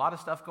by all that. A lot of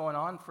stuff going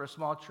on for a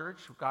small church.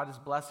 God is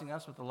blessing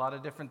us with a lot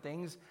of different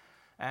things,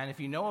 and if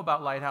you know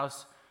about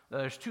Lighthouse,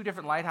 there's 2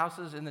 different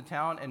lighthouses in the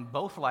town, and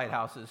both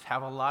lighthouses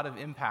have a lot of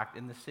impact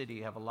in the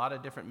city, have a lot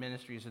of different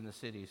ministries in the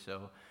city,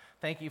 so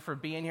thank you for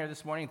being here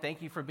this morning.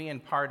 Thank you for being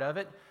part of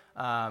it.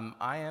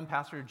 I am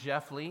Pastor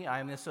Jeff Lee.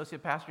 I'm the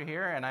associate pastor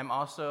here, and I'm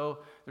also,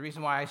 the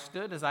reason why I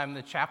stood is I'm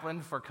the chaplain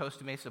for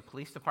Costa Mesa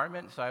Police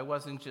Department, so I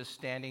wasn't just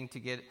standing to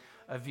get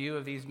a view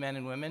of these men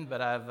and women,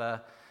 but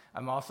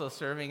I'm also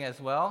serving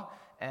as well,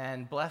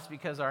 and blessed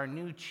because our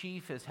new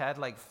chief has had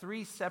like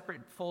 3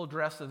 separate full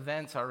dress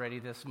events already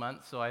this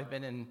month, so I've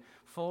been in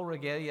full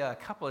regalia a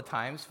couple of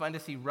times. Fun to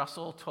see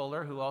Russell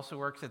Toller, who also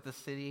works at the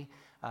city,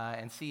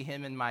 and see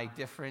him in my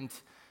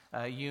different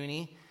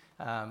uni.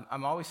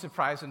 I'm always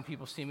surprised when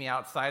people see me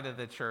outside of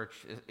the church,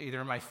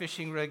 either my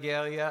fishing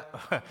regalia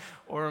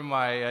or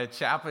my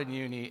chaplain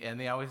uni, and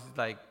they always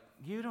like,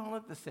 you don't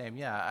look the same.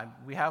 Yeah,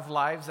 we have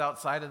lives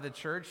outside of the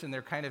church, and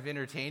they're kind of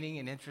entertaining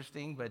and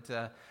interesting,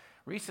 but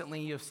recently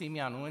you've seen me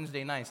on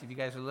Wednesday nights. If you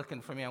guys are looking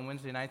for me on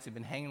Wednesday nights, I've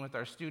been hanging with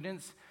our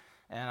students,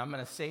 and I'm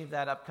going to save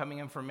that upcoming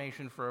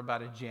information for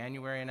about a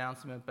January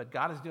announcement, but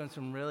God is doing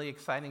some really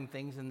exciting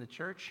things in the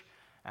church,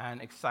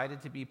 and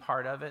excited to be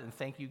part of it, and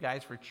thank you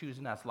guys for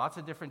choosing us. Lots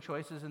of different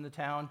choices in the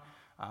town,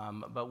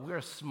 but we're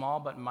a small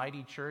but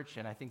mighty church,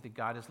 and I think that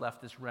God has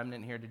left this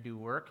remnant here to do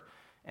work,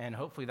 and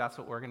hopefully that's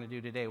what we're going to do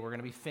today. We're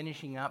going to be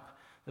finishing up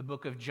the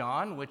book of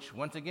John, which,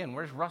 once again,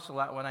 where's Russell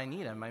at when I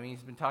need him? I mean,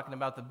 he's been talking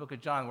about the book of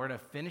John. We're going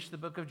to finish the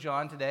book of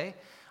John today.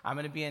 I'm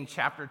going to be in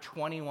chapter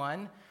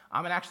 21.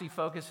 I'm going to actually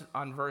focus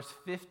on verse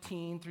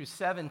 15 through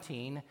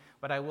 17,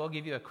 but I will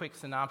give you a quick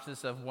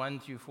synopsis of 1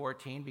 through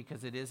 14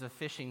 because it is a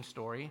fishing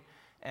story,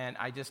 and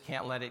I just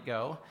can't let it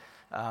go.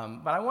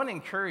 But I want to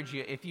encourage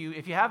you, if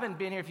you haven't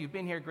been here, if you've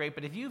been here, great,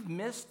 but if you've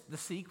missed the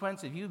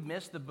sequence, if you've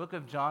missed the book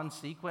of John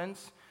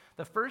sequence,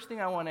 the first thing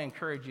I want to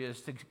encourage you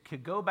is to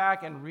go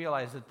back and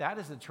realize that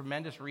is a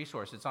tremendous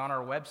resource. It's on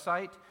our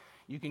website.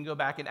 You can go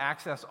back and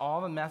access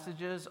all the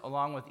messages.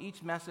 Along with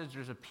each message,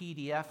 there's a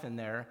PDF in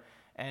there.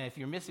 And if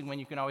you're missing one,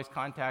 you can always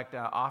contact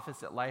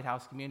office at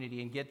Lighthouse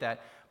Community and get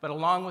that. But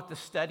along with the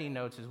study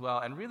notes as well.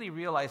 And really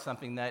realize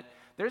something, that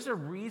there's a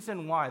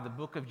reason why the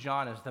book of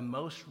John is the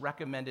most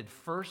recommended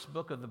first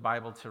book of the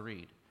Bible to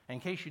read. In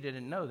case you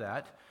didn't know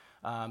that,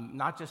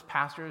 not just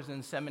pastors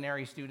and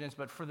seminary students,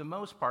 but for the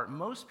most part,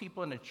 most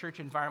people in a church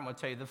environment will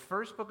tell you the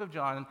first book of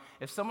John,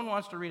 if someone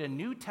wants to read a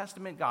New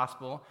Testament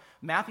gospel,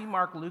 Matthew,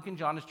 Mark, Luke, and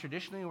John is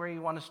traditionally where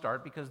you want to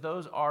start because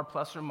those are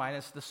plus or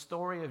minus the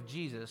story of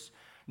Jesus.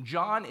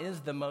 John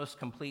is the most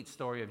complete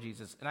story of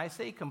Jesus. And I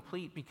say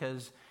complete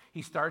because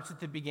he starts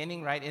at the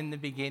beginning, right? In the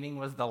beginning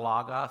was the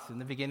Logos, in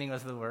the beginning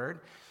was the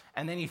Word.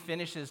 And then he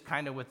finishes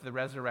kind of with the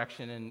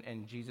resurrection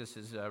and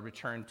Jesus'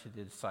 return to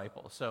the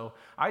disciples. So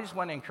I just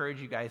want to encourage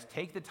you guys,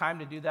 take the time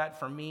to do that.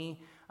 For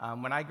me,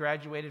 when I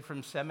graduated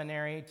from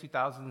seminary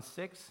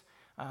 2006,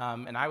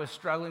 and I was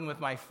struggling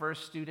with my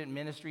first student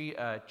ministry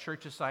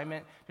church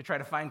assignment to try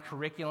to find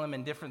curriculum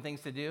and different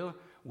things to do,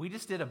 we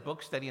just did a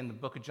book study in the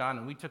book of John,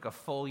 and we took a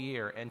full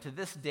year. And to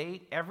this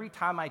date, every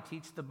time I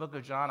teach the book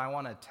of John, I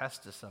want to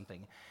attest to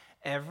something.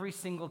 Every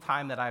single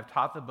time that I've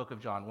taught the book of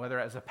John, whether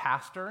as a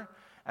pastor,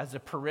 as a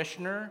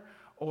parishioner,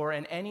 or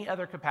in any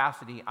other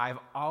capacity, I've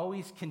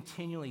always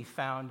continually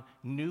found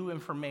new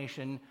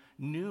information,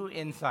 new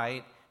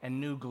insight, and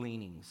new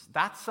gleanings.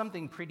 That's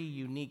something pretty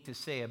unique to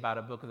say about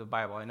a book of the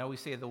Bible. I know we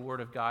say the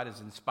Word of God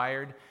is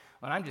inspired,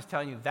 but I'm just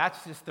telling you,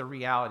 that's just the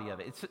reality of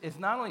it. It's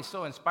not only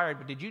so inspired,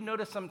 but did you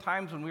notice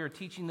sometimes when we were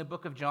teaching the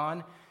book of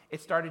John, it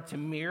started to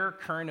mirror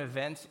current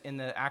events in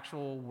the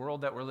actual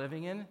world that we're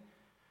living in?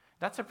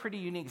 That's a pretty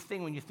unique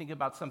thing when you think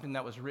about something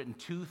that was written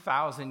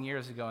 2,000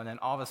 years ago, and then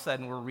all of a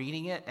sudden we're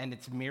reading it, and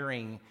it's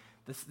mirroring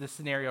this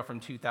scenario from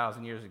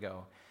 2,000 years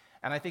ago.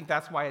 And I think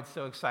that's why it's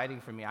so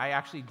exciting for me. I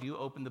actually do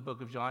open the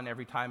book of John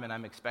every time, and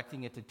I'm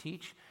expecting it to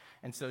teach.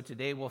 And so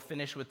today we'll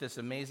finish with this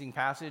amazing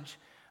passage.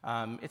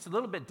 It's a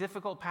little bit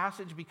difficult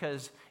passage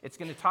because it's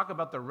going to talk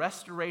about the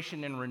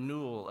restoration and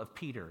renewal of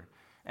Peter.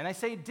 And I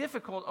say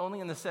difficult only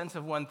in the sense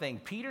of one thing.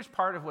 Peter's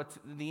part of what's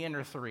the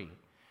inner three.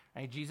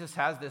 Right? Jesus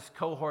has this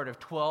cohort of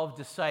 12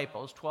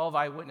 disciples, 12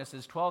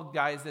 eyewitnesses, 12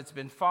 guys that's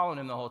been following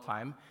him the whole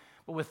time.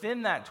 But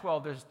within that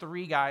 12, there's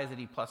 3 guys that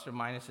he plus or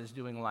minus is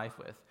doing life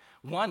with.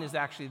 One is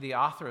actually the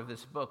author of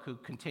this book who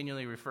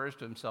continually refers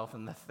to himself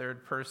in the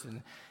third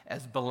person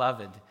as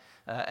beloved.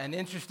 An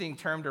interesting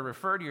term to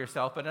refer to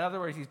yourself, but in other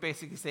words, he's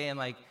basically saying,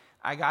 like,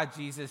 I got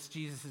Jesus,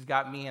 Jesus has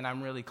got me, and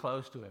I'm really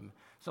close to him.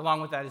 So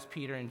along with that is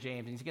Peter and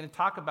James. And he's going to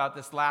talk about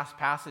this last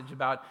passage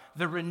about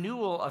the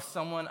renewal of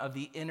someone of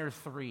the inner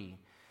three.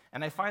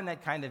 And I find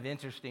that kind of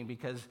interesting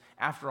because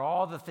after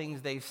all the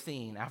things they've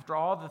seen, after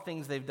all the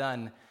things they've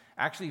done,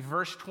 actually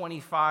verse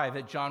 25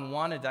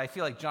 that I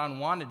feel like John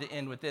wanted to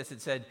end with this.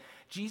 It said,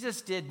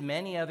 Jesus did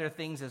many other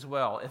things as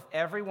well. If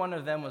every one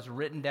of them was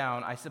written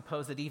down, I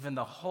suppose that even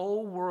the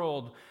whole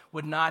world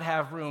would not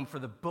have room for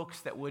the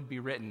books that would be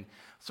written.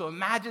 So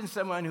imagine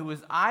someone who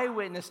was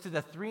eyewitness to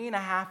the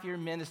 3.5-year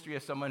ministry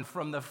of someone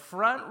from the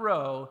front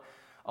row,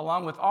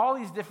 along with all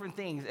these different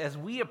things. As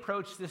we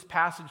approach this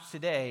passage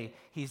today,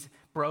 he's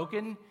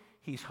broken,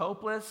 he's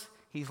hopeless,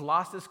 he's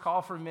lost his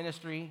call for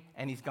ministry,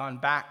 and he's gone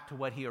back to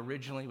what he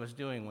originally was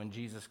doing when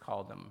Jesus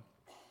called him.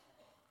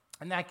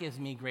 And that gives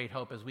me great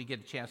hope as we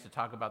get a chance to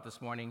talk about this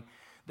morning,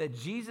 that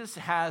Jesus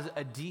has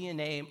a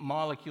DNA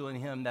molecule in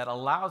him that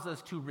allows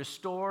us to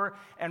restore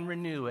and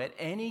renew at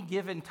any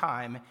given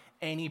time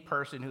any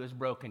person who is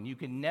broken. You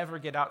can never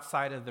get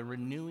outside of the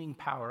renewing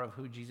power of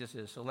who Jesus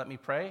is. So let me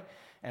pray,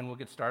 and we'll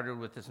get started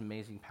with this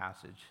amazing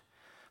passage.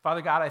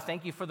 Father God, I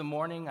thank you for the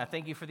morning. I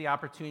thank you for the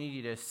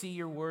opportunity to see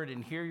your word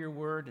and hear your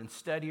word and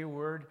study your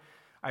word.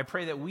 I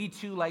pray that we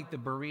too, like the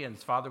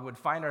Bereans, Father, would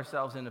find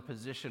ourselves in a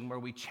position where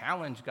we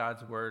challenge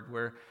God's word,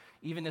 where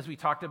even as we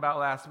talked about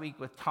last week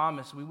with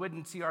Thomas, we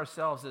wouldn't see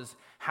ourselves as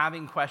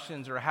having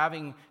questions or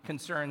having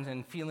concerns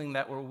and feeling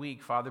that we're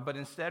weak, Father, but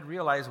instead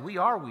realize we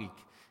are weak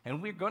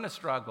and we're going to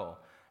struggle.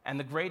 And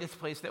the greatest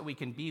place that we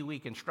can be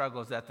weak and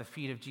struggle is at the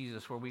feet of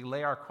Jesus, where we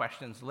lay our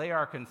questions, lay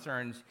our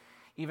concerns,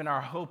 even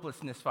our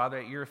hopelessness, Father,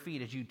 at your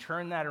feet as you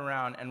turn that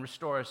around and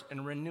restore us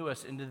and renew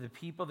us into the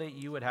people that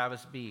you would have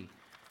us be.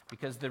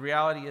 Because the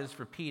reality is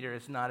for Peter,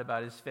 it's not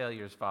about his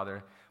failures,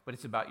 Father, but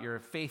it's about your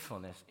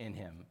faithfulness in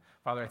him.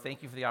 Father, I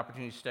thank you for the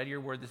opportunity to study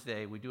your word this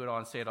day. We do it all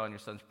and say it all in your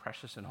son's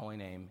precious and holy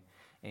name.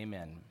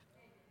 Amen.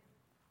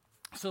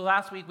 So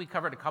last week we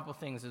covered a couple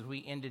things as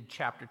we ended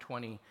chapter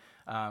 20.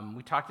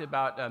 We talked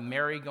about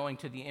Mary going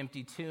to the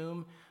empty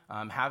tomb,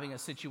 having a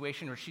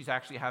situation where she's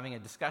actually having a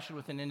discussion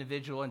with an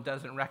individual and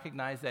doesn't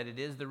recognize that it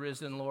is the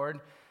risen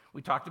Lord.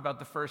 We talked about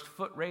the first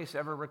foot race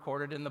ever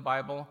recorded in the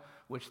Bible,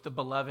 which the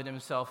beloved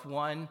himself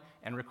won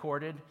and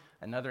recorded,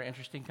 another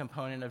interesting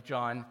component of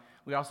John.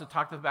 We also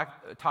talked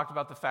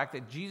about the fact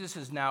that Jesus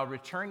is now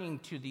returning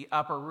to the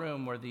upper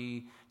room where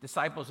the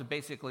disciples have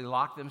basically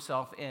locked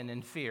themselves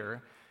in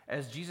fear,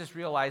 as Jesus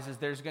realizes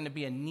there's going to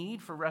be a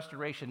need for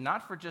restoration,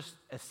 not for just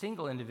a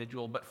single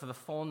individual, but for the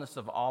fullness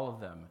of all of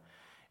them.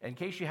 In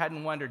case you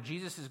hadn't wondered,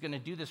 Jesus is going to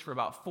do this for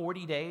about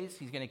 40 days.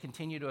 He's going to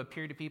continue to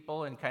appear to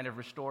people and kind of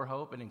restore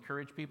hope and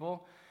encourage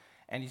people.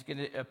 And he's going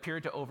to appear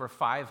to over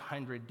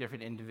 500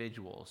 different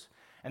individuals.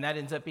 And that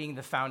ends up being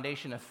the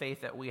foundation of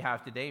faith that we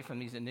have today from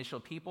these initial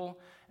people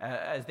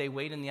as they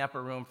wait in the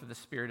upper room for the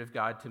Spirit of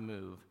God to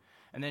move.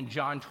 And then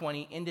John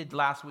 20 ended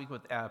last week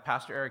with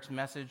Pastor Eric's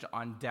message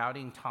on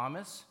doubting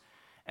Thomas.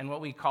 And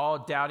what we call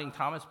doubting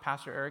Thomas,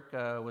 Pastor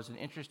Eric was an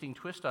interesting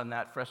twist on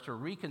that for us to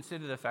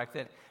reconsider the fact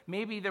that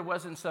maybe there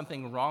wasn't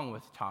something wrong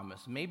with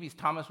Thomas. Maybe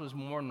Thomas was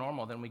more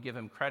normal than we give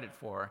him credit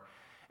for.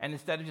 And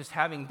instead of just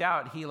having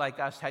doubt, he, like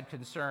us, had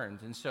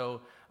concerns. And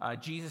so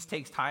Jesus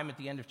takes time at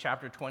the end of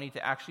chapter 20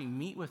 to actually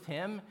meet with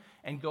him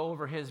and go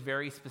over his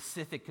very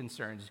specific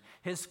concerns.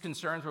 His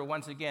concerns were,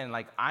 once again,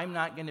 like, I'm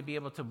not going to be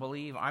able to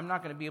believe. I'm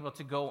not going to be able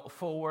to go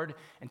forward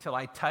until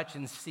I touch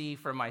and see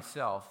for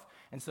myself.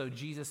 And so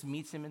Jesus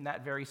meets him in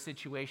that very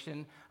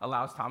situation,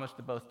 allows Thomas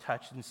to both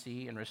touch and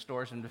see, and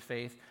restores him to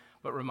faith,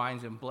 but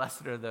reminds him,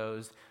 blessed are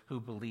those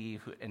who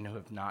believe and who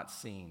have not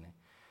seen.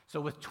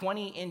 So with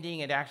 20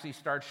 ending, it actually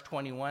starts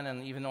 21,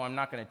 and even though I'm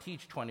not going to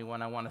teach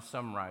 21, I want to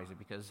summarize it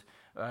because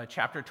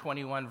chapter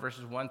 21,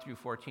 verses 1 through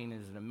 14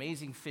 is an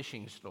amazing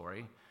fishing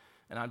story.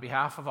 And on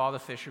behalf of all the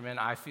fishermen,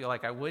 I feel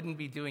like I wouldn't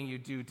be doing you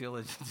due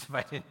diligence if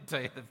I didn't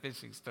tell you the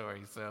fishing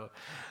story. So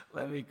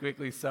let me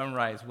quickly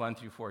summarize 1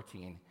 through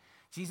 14.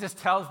 Jesus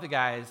tells the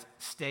guys,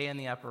 stay in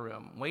the upper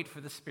room, wait for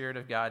the Spirit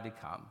of God to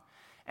come.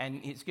 And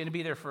it's going to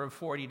be there for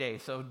 40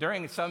 days. So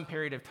during some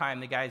period of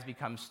time, the guys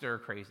become stir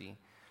crazy.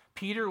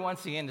 Peter,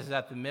 once again, is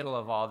at the middle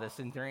of all this,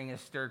 and during a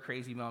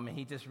stir-crazy moment,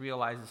 he just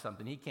realizes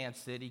something. He can't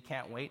sit. He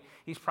can't wait.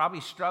 He's probably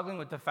struggling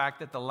with the fact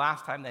that the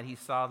last time that he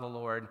saw the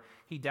Lord,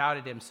 he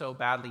doubted him so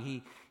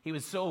badly. He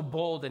was so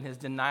bold in his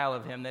denial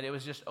of him that it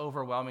was just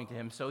overwhelming to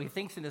him. So he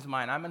thinks in his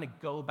mind, I'm going to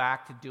go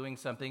back to doing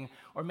something,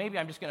 or maybe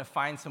I'm just going to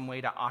find some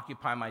way to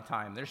occupy my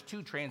time. There's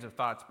two trains of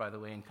thoughts, by the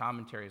way, and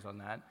commentaries on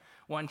that.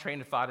 One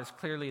train of thought is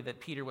clearly that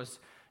Peter was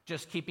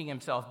just keeping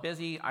himself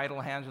busy. Idle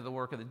hands are the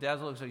work of the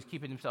devil, so he's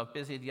keeping himself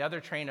busy. The other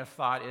train of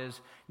thought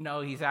is, no,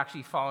 he's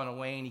actually fallen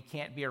away and he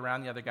can't be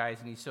around the other guys,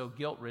 and he's so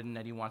guilt-ridden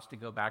that he wants to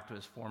go back to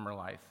his former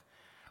life.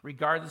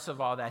 Regardless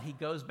of all that, he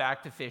goes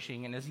back to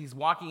fishing, and as he's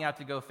walking out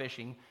to go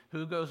fishing,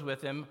 who goes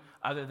with him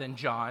other than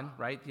John,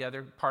 right, the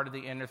other part of the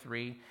inner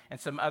three, and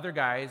some other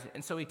guys,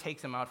 and so he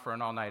takes them out for an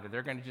all-nighter.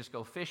 They're going to just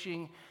go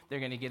fishing. They're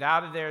going to get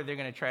out of there. They're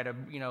going to try to,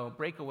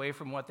 break away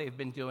from what they've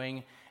been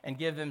doing and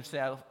give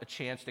themselves a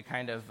chance to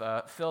kind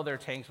of fill their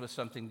tanks with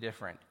something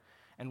different.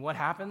 And what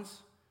happens?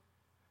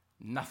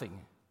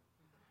 Nothing.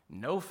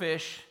 No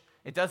fish.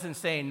 It doesn't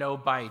say no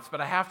bites,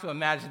 but I have to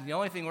imagine the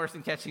only thing worse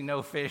than catching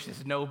no fish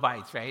is no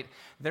bites, right?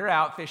 They're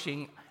out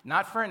fishing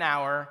not for an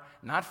hour,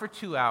 not for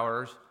 2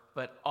 hours,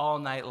 but all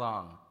night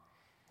long.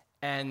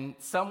 And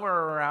somewhere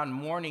around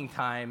morning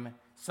time,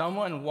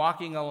 someone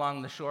walking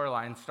along the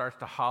shoreline starts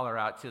to holler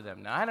out to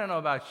them. Now, I don't know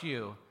about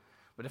you,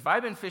 but if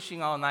I've been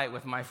fishing all night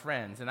with my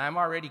friends, and I'm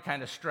already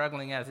kind of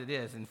struggling as it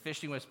is, and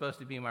fishing was supposed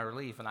to be my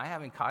relief, and I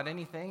haven't caught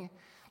anything,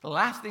 the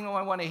last thing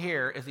I want to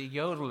hear is a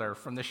yodeler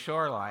from the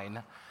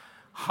shoreline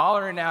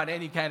hollering out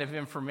any kind of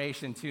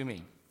information to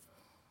me.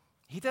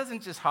 He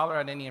doesn't just holler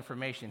out any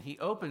information. He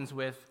opens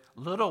with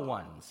little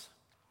ones.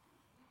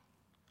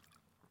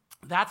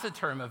 That's a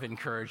term of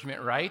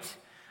encouragement, right?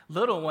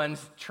 Little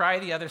ones, try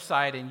the other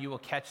side and you will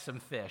catch some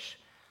fish.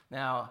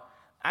 Now,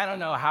 I don't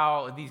know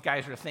how these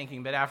guys are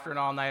thinking, but after an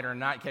all-nighter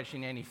not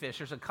catching any fish,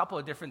 there's a couple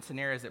of different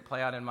scenarios that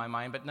play out in my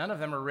mind, but none of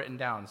them are written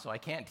down, so I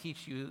can't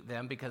teach you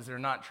them because they're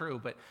not true.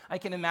 But I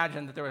can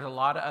imagine that there was a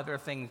lot of other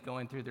things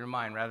going through their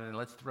mind rather than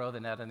let's throw the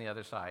net on the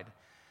other side.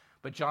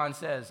 But John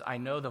says, I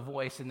know the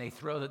voice, and they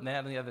throw the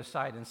net on the other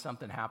side, and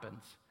something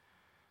happens.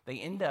 They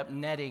end up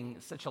netting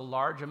such a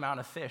large amount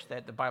of fish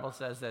that the Bible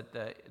says that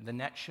the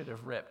net should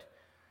have ripped.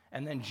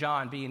 And then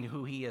John, being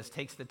who he is,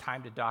 takes the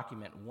time to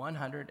document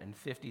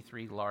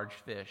 153 large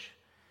fish.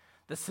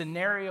 The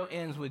scenario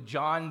ends with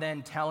John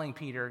then telling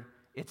Peter,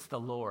 it's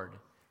the Lord,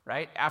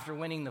 right? After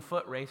winning the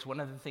foot race, one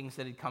of the things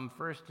that had come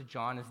first to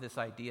John is this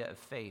idea of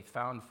faith,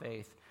 found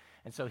faith.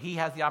 And so he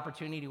has the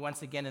opportunity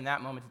once again in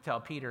that moment to tell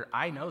Peter,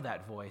 I know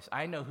that voice.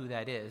 I know who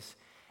that is.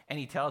 And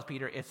he tells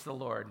Peter, it's the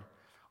Lord.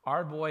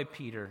 Our boy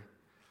Peter.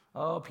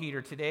 Oh,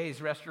 Peter,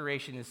 today's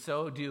restoration is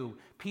so due.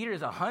 Peter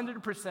is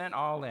 100%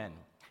 all in.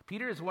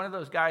 Peter is one of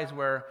those guys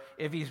where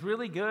if he's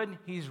really good,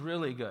 he's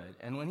really good.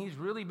 And when he's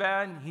really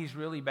bad, he's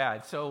really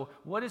bad. So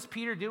what does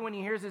Peter do when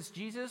he hears it's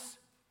Jesus?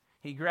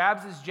 He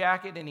grabs his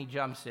jacket and he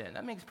jumps in.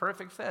 That makes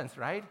perfect sense,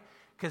 right?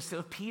 Because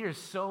Peter's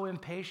so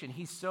impatient.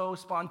 He's so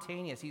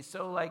spontaneous. He's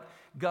so like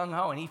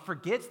gung-ho. And he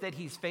forgets that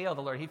he's failed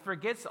the Lord. He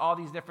forgets all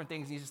these different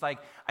things. He's just like,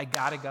 I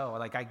got to go.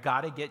 Like, I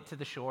got to get to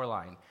the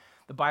shoreline.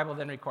 The Bible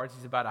then records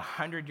he's about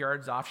 100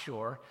 yards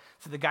offshore.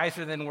 So the guys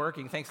are then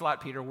working, thanks a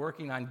lot, Peter,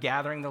 working on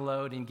gathering the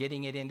load and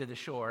getting it into the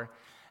shore.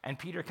 And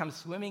Peter comes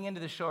swimming into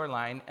the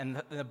shoreline,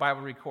 and the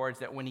Bible records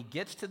that when he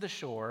gets to the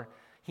shore,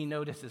 he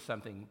notices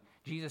something.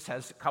 Jesus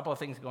has a couple of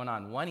things going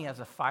on. One, he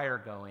has a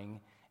fire going,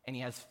 and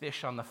he has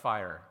fish on the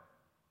fire.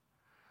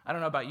 I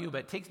don't know about you, but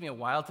it takes me a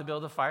while to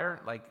build a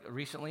fire. Like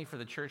recently for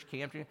the church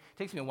camp, it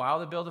takes me a while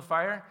to build a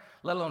fire,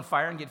 let alone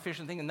fire and get fish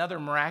and things. Another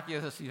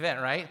miraculous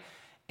event, right?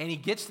 And he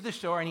gets to the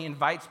shore and he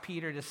invites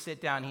Peter to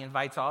sit down. He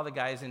invites all the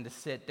guys in to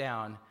sit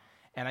down.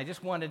 And I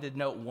just wanted to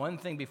note one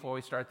thing before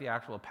we start the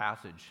actual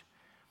passage.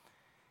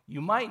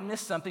 You might miss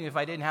something if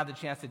I didn't have the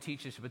chance to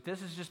teach this, but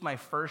this is just my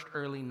first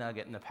early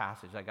nugget in the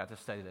passage. I got to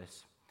study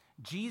this.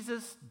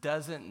 Jesus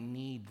doesn't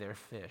need their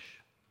fish.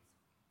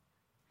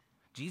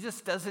 Jesus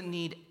doesn't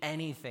need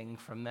anything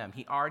from them.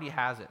 He already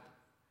has it.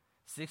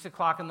 6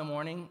 o'clock in the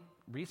morning,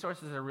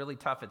 resources are really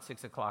tough at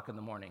 6 o'clock in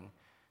the morning.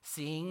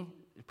 Seeing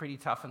is pretty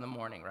tough in the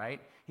morning, right?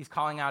 He's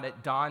calling out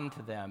at dawn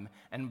to them.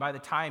 And by the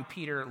time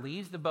Peter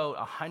leaves the boat,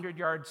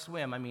 100-yard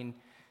swim, I mean,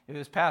 if it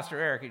was Pastor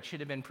Eric, it should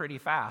have been pretty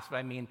fast. But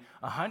I mean,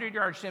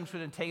 100-yard swim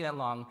shouldn't take that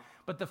long.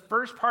 But the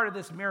first part of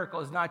this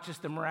miracle is not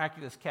just the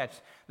miraculous catch.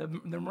 The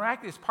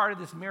miraculous part of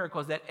this miracle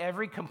is that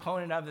every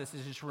component of this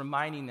is just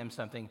reminding them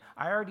something.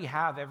 I already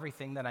have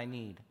everything that I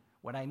need.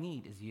 What I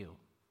need is you.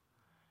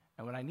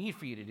 And what I need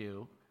for you to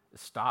do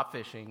is stop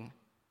fishing,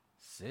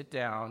 sit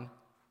down,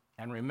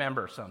 and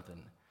remember something.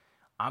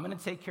 I'm going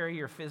to take care of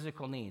your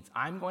physical needs.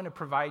 I'm going to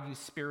provide you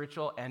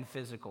spiritual and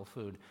physical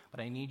food. But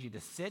I need you to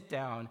sit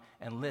down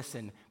and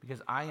listen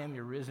because I am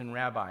your risen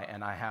rabbi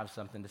and I have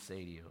something to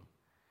say to you.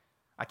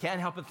 I can't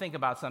help but think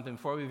about something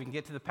before we even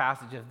get to the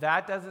passage. If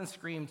that doesn't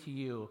scream to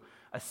you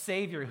a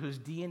Savior whose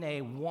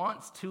DNA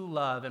wants to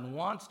love and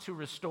wants to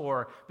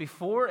restore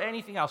before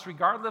anything else,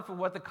 regardless of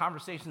what the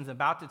conversation is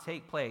about to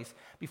take place.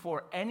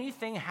 Before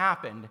anything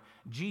happened,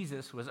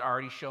 Jesus was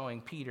already showing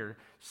Peter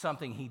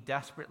something he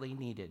desperately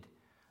needed.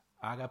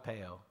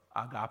 Agapeo,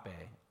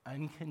 agape,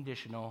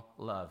 unconditional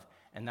love.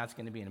 And that's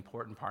going to be an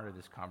important part of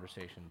this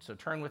conversation. So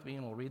turn with me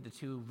and we'll read the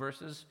 2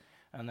 verses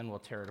and then we'll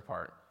tear it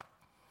apart.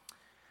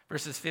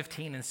 Verses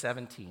 15 and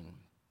 17.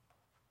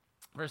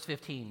 Verse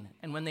 15,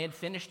 and when they had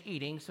finished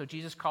eating, so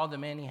Jesus called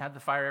them in, he had the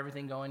fire,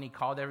 everything going, he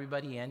called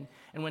everybody in,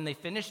 and when they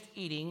finished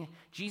eating,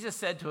 Jesus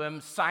said to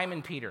him,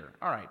 Simon Peter.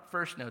 All right,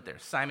 first note there,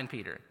 Simon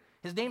Peter.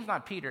 His name's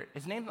not Peter,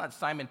 his name's not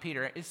Simon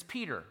Peter, it's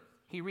Peter.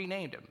 He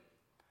renamed him.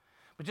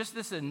 But just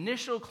this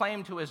initial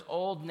claim to his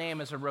old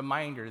name is a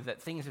reminder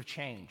that things have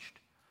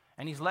changed.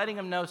 And he's letting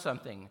him know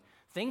something.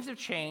 Things have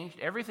changed,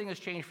 everything has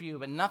changed for you,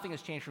 but nothing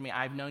has changed for me.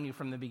 I've known you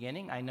from the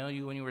beginning, I know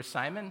you when you were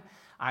Simon,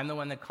 I'm the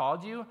one that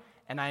called you,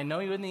 and I know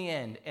you in the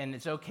end, and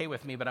it's okay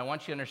with me, but I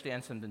want you to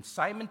understand something.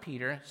 Simon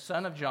Peter,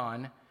 son of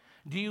John,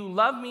 do you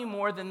love me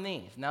more than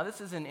these? Now, this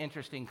is an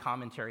interesting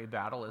commentary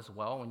battle as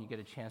well when you get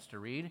a chance to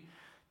read.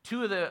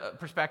 2 of the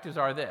perspectives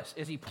are this.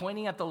 Is he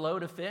pointing at the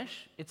load of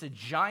fish? It's a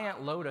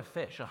giant load of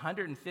fish,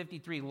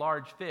 153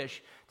 large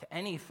fish. To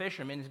any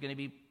fisherman is going to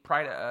be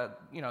pride.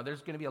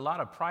 There's going to be a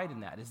lot of pride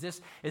in that.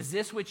 Is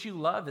this what you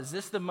love? Is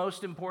this the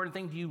most important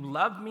thing? Do you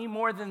love me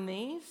more than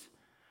these?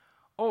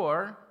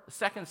 Or the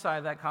second side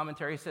of that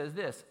commentary says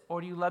this,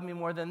 or do you love me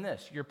more than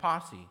this? Your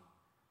posse,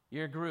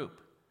 your group,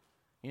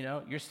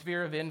 your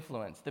sphere of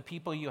influence, the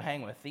people you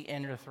hang with, the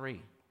inner 3.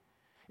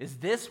 Is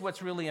this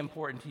what's really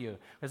important to you?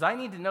 Because I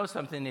need to know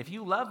something. If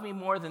you love me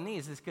more than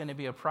these, it's going to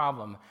be a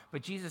problem.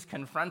 But Jesus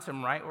confronts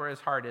him right where his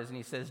heart is, and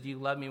he says, do you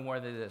love me more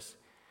than this?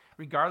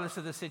 Regardless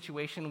of the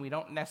situation, we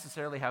don't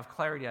necessarily have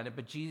clarity on it,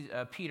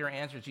 but Peter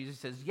answers. Jesus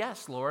says,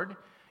 yes, Lord,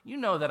 you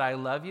know that I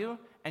love you.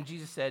 And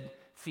Jesus said,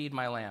 feed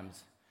my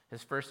lambs.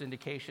 His first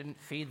indication,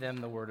 feed them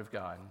the word of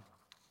God.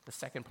 The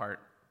second part,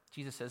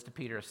 Jesus says to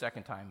Peter a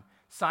second time,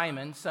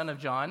 Simon, son of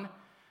John,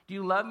 do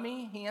you love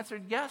me? He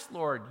answered, yes,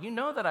 Lord, you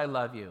know that I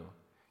love you.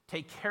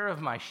 Take care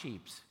of my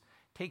sheep.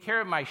 Take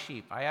care of my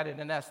sheep. I added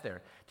an S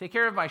there. Take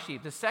care of my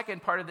sheep. The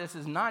second part of this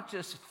is not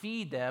just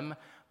feed them,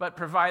 but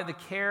provide the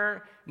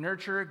care,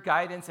 nurture,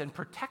 guidance, and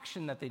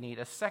protection that they need.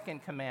 A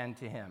second command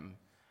to him.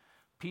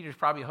 Peter's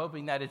probably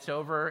hoping that it's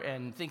over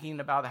and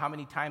thinking about how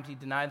many times he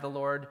denied the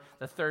Lord.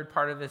 The third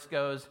part of this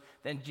goes,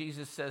 then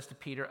Jesus says to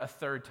Peter a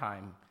third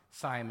time,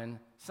 Simon,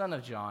 son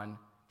of John,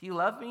 do you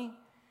love me?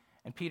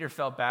 And Peter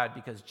felt bad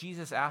because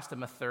Jesus asked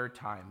him a third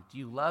time, do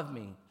you love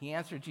me? He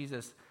answered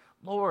Jesus,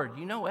 Lord,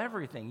 you know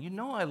everything. You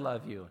know I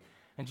love you.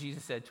 And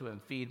Jesus said to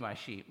him, feed my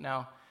sheep.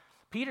 Now,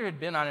 Peter had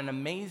been on an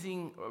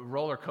amazing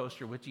roller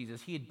coaster with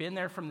Jesus. He had been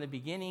there from the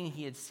beginning.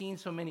 He had seen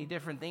so many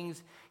different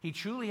things. He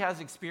truly has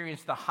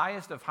experienced the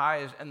highest of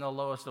highs and the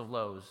lowest of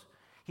lows.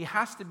 He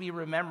has to be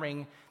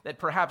remembering that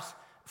perhaps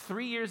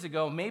 3 years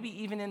ago,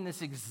 maybe even in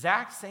this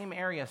exact same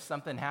area,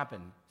 something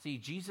happened. See,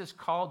 Jesus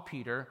called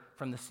Peter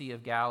from the Sea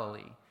of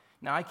Galilee.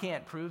 Now, I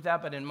can't prove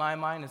that, but in my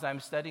mind, as I'm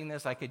studying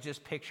this, I could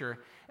just picture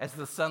as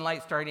the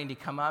sunlight starting to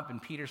come up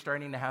and Peter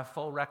starting to have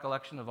full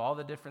recollection of all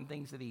the different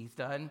things that he's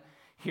done.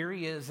 Here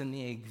he is in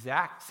the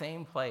exact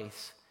same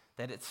place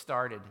that it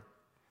started.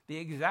 The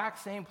exact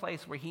same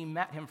place where he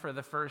met him for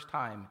the first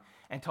time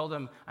and told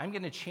him, I'm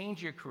going to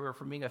change your career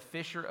from being a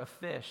fisher of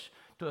fish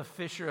to a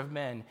fisher of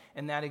men.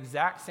 In that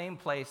exact same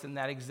place, in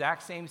that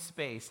exact same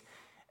space.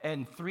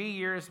 And 3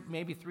 years,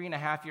 maybe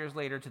 3.5 years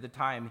later to the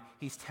time,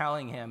 he's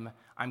telling him,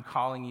 I'm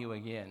calling you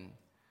again.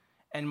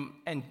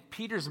 And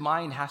Peter's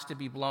mind has to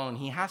be blown.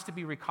 He has to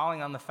be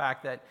recalling on the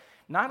fact that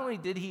not only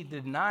did he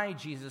deny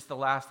Jesus the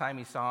last time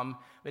he saw him,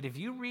 but if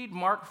you read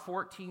Mark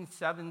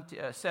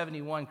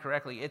 14:71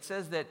 correctly, it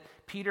says that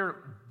Peter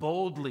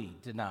boldly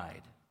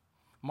denied.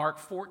 Mark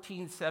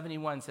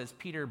 14:71 says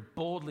Peter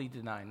boldly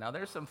denied. Now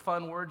there's some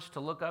fun words to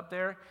look up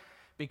there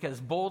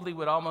because boldly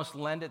would almost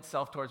lend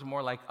itself towards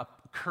more like a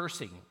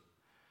cursing.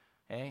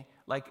 Okay?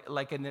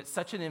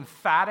 Such an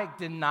emphatic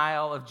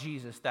denial of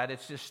Jesus that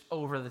it's just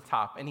over the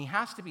top. And he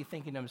has to be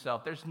thinking to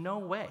himself, there's no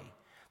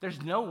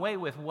way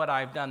with what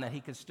I've done that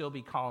he could still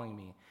be calling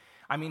me.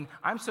 I mean,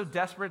 I'm so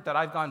desperate that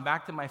I've gone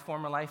back to my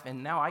former life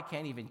and now I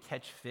can't even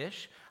catch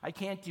fish. I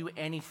can't do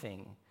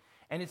anything.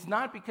 And it's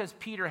not because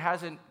Peter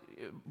hasn't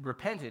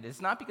repented. It's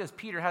not because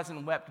Peter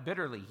hasn't wept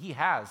bitterly. He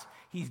has.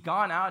 He's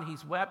gone out,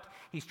 he's wept,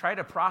 he's tried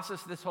to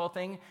process this whole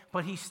thing,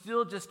 but he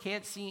still just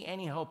can't see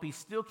any hope. He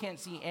still can't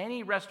see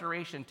any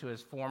restoration to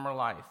his former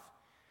life.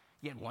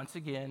 Yet once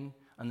again,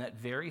 on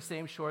that very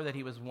same shore that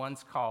he was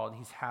once called,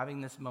 he's having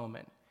this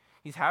moment.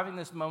 He's having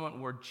this moment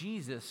where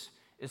Jesus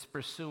is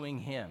pursuing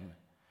him.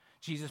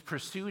 Jesus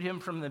pursued him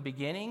from the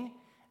beginning,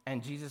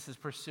 and Jesus is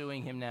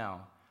pursuing him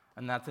now.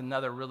 And that's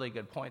another really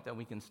good point that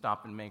we can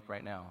stop and make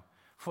right now.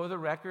 For the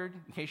record,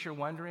 in case you're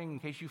wondering, in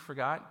case you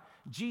forgot,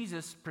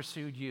 Jesus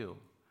pursued you.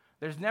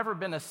 There's never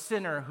been a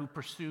sinner who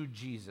pursued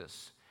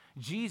Jesus.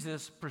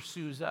 Jesus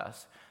pursues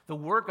us. The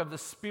work of the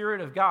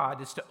Spirit of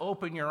God is to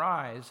open your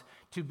eyes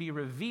to be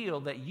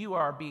revealed that you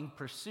are being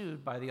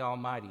pursued by the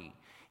Almighty.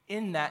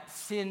 In that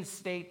sin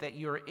state that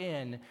you're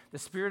in, the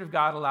Spirit of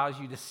God allows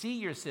you to see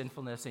your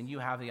sinfulness, and you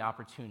have the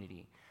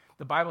opportunity.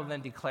 The Bible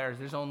then declares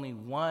there's only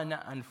one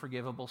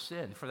unforgivable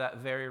sin for that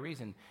very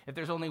reason. If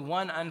there's only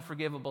one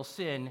unforgivable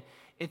sin,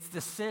 it's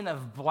the sin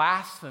of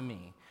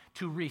blasphemy,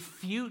 to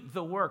refute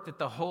the work that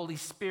the Holy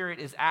Spirit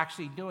is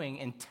actually doing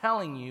and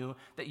telling you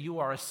that you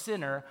are a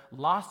sinner,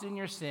 lost in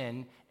your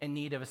sin, in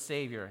need of a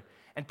Savior.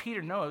 And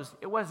Peter knows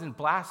it wasn't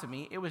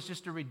blasphemy. It was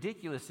just a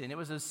ridiculous sin. It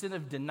was a sin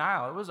of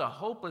denial. It was a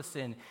hopeless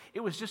sin.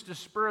 It was just a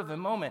spur of the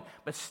moment,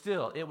 but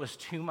still, it was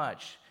too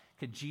much.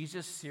 Could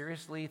Jesus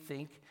seriously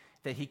think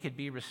that he could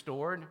be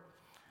restored?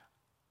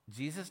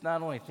 Jesus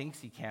not only thinks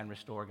he can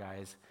restore,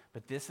 guys,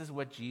 but this is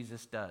what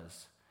Jesus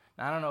does.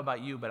 Now, I don't know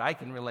about you, but I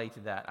can relate to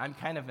that. I'm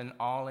kind of an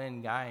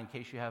all-in guy, in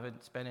case you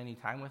haven't spent any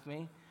time with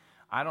me.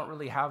 I don't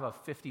really have a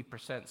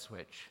 50%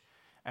 switch.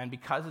 And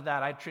because of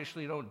that, I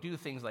traditionally don't do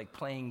things like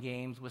playing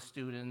games with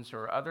students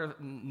or other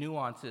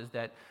nuances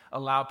that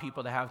allow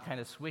people to have kind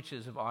of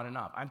switches of on and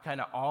off. I'm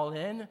kind of all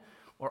in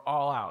or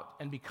all out.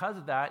 And because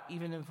of that,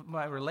 even in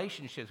my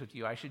relationships with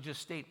you, I should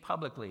just state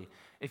publicly,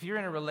 if you're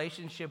in a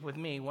relationship with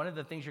me, one of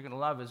the things you're going to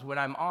love is when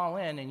I'm all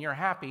in and you're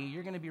happy,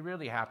 you're going to be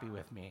really happy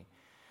with me.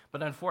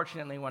 But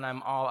unfortunately, when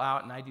I'm all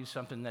out and I do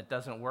something that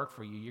doesn't work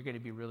for you, you're going to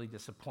be really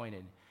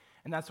disappointed.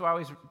 And that's why I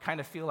always kind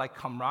of feel like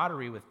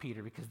camaraderie with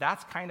Peter, because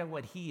that's kind of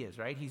what he is,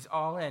 right? He's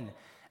all in.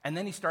 And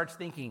then he starts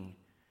thinking,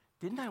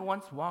 didn't I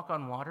once walk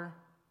on water?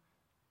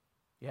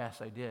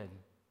 Yes, I did.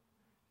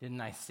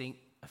 Didn't I sink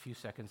a few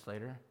seconds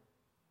later?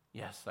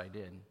 Yes, I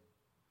did.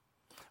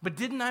 But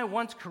didn't I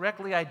once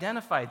correctly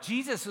identify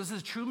Jesus as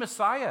the true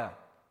Messiah?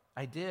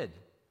 I did.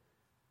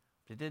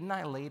 But didn't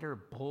I later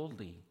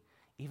boldly,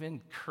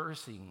 even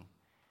cursing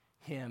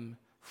him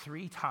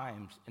 3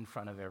 times in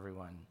front of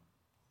everyone?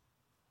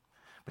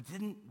 But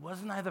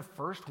wasn't I the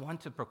first one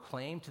to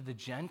proclaim to the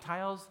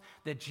Gentiles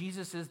that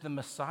Jesus is the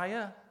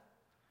Messiah?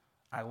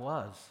 I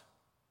was.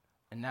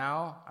 And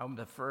now I'm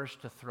the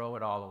first to throw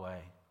it all away.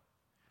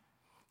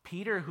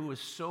 Peter, who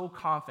was so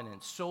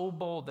confident, so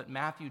bold that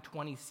Matthew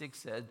 26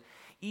 said,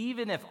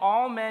 even if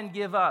all men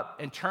give up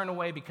and turn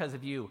away because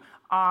of you,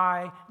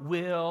 I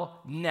will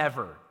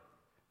never.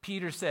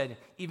 Peter said,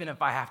 even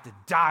if I have to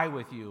die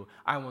with you,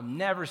 I will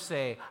never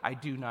say, I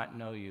do not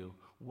know you.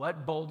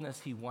 What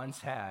boldness he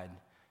once had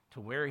to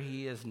where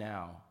he is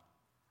now.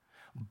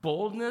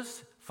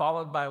 Boldness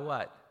followed by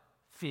what?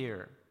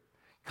 Fear.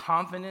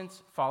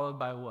 Confidence followed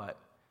by what?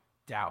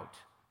 Doubt.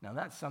 Now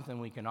that's something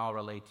we can all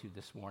relate to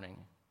this morning.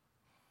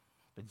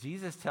 But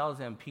Jesus tells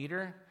him,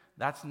 Peter,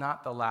 that's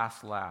not the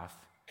last laugh.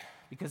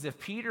 Because if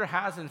Peter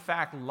has in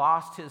fact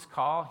lost his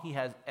call, he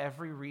has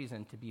every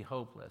reason to be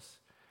hopeless.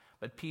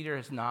 But Peter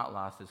has not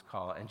lost his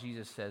call. And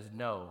Jesus says,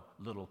 no,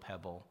 little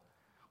pebble.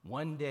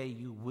 One day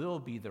you will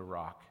be the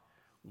rock.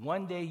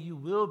 One day you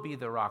will be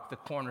the rock, the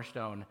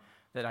cornerstone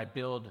that I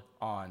build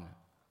on.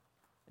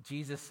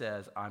 Jesus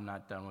says, I'm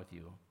not done with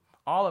you.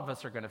 All of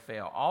us are going to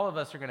fail. All of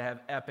us are going to have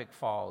epic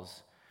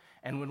falls.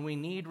 And when we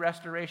need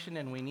restoration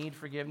and we need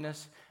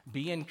forgiveness,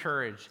 be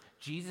encouraged.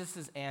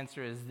 Jesus'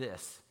 answer is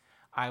this: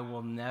 I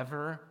will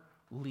never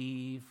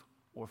leave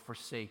or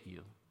forsake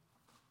you.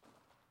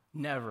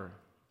 Never.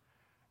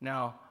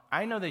 Now,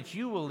 I know that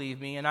you will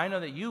leave me and I know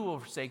that you will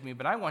forsake me,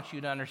 but I want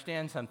you to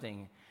understand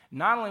something.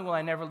 Not only will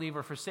I never leave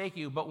or forsake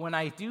you, but when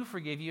I do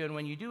forgive you and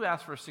when you do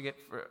ask for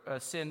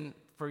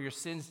your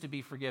sins to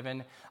be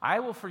forgiven, I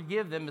will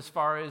forgive them as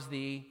far as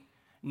the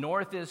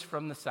north is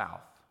from the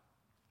south.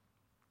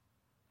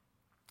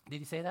 Did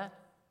he say that?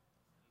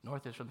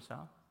 North is from the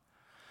south?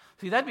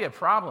 See, that'd be a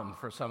problem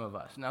for some of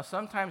us. Now,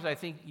 sometimes I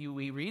think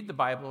we read the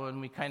Bible and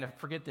we kind of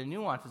forget the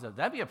nuances of it.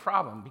 That'd be a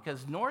problem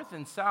because north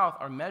and south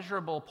are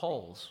measurable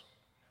poles,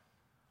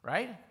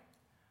 right?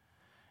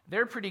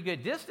 They're a pretty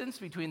good distance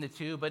between the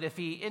two, but if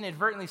he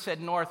inadvertently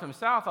said north from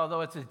south,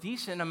 although it's a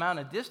decent amount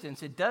of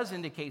distance, it does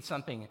indicate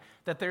something,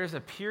 that there is a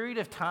period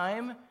of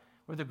time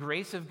where the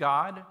grace of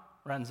God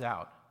runs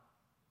out.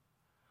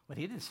 But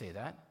he didn't say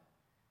that.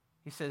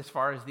 He said as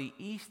far as the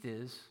east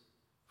is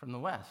from the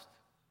west.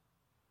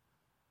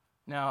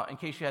 Now, in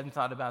case you hadn't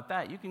thought about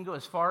that, you can go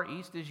as far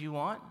east as you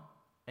want,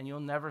 and you'll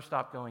never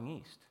stop going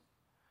east.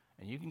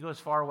 And you can go as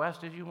far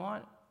west as you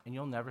want, and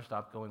you'll never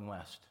stop going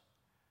west.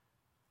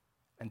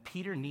 And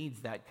Peter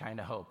needs that kind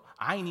of hope.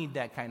 I need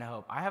that kind of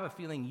hope. I have a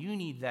feeling you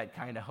need that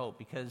kind of hope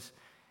because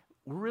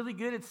we're really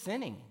good at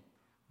sinning.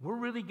 We're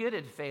really good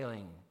at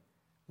failing.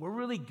 We're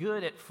really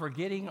good at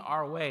forgetting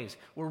our ways.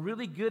 We're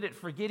really good at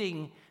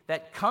forgetting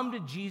that come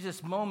to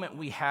Jesus moment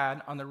we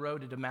had on the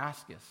road to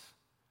Damascus,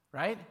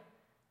 right?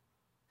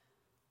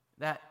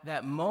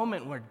 That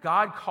moment where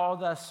God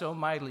called us so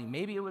mightily.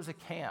 Maybe it was a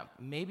camp.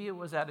 Maybe it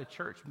was at a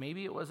church.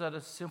 Maybe it was at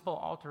a simple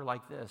altar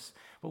like this.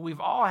 But we've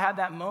all had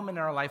that moment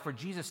in our life where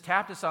Jesus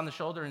tapped us on the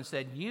shoulder and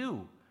said,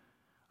 I'm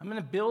going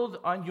to build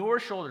on your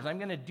shoulders. I'm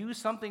going to do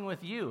something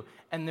with you.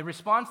 And the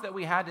response that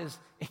we had is,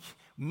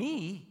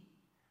 me?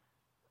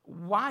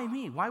 Why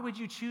me? Why would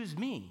you choose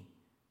me?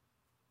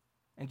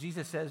 And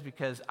Jesus says,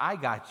 because I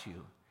got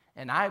you,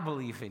 and I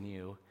believe in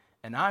you,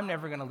 and I'm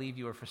never going to leave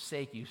you or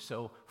forsake you.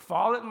 So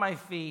fall at my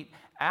feet,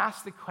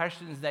 ask the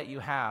questions that you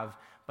have,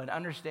 but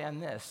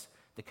understand this,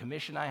 the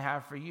commission I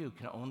have for you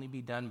can only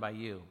be done by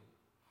you.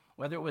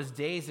 Whether it was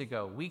days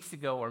ago, weeks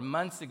ago, or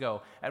months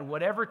ago, at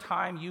whatever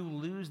time you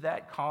lose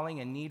that calling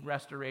and need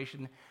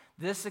restoration,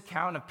 this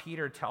account of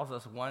Peter tells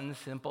us one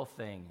simple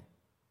thing.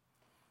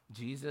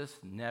 Jesus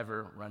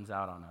never runs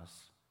out on us.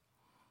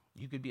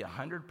 You could be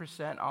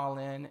 100% all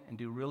in and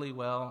do really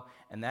well,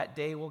 and that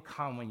day will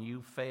come when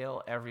you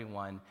fail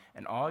everyone,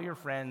 and all your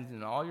friends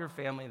and all your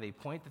family, they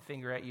point the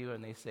finger at you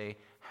and they say,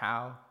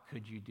 how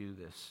could you do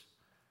this?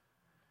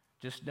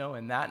 Just know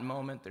in that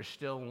moment, there's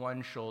still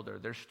one shoulder.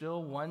 There's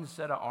still one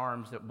set of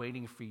arms that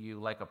waiting for you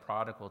like a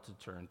prodigal to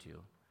turn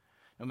to.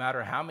 No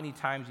matter how many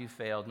times you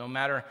failed, no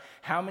matter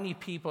how many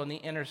people in the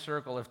inner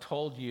circle have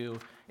told you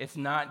it's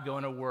not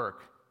going to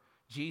work,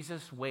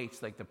 Jesus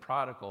waits like the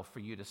prodigal for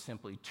you to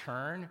simply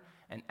turn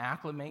and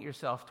acclimate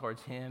yourself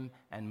towards him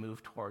and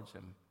move towards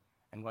him.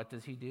 And what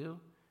does he do?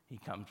 He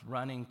comes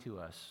running to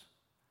us.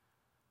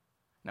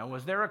 Now,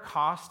 was there a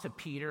cost to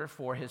Peter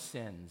for his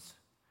sins?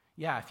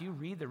 Yeah, if you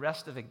read the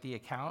rest of the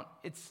account,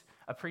 it's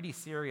a pretty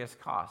serious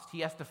cost. He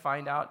has to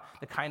find out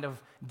the kind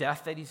of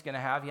death that he's going to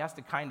have. He has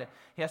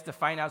to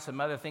find out some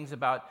other things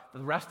about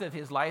the rest of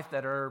his life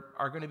that are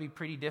going to be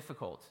pretty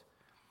difficult.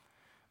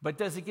 But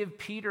does it give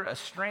Peter a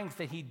strength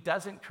that he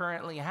doesn't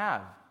currently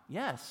have?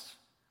 Yes.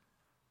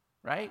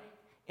 Right?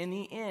 In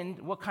the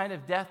end, what kind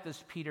of death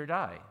does Peter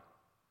die?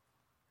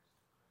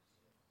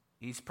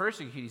 He's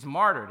persecuted, he's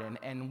martyred.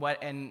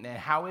 And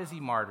how is he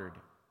martyred?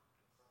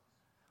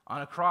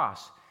 On a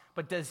cross.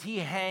 But does he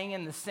hang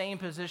in the same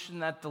position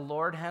that the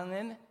Lord hung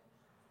in?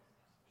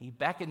 He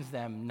beckons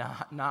them,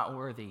 not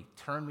worthy.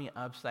 Turn me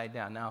upside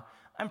down. Now,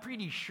 I'm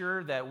pretty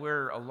sure that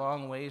we're a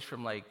long ways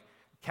from like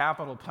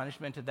capital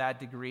punishment to that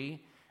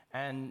degree.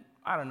 And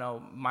I don't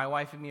know, my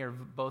wife and me are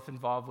both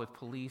involved with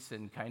police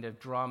and kind of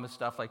drama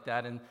stuff like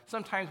that. And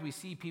sometimes we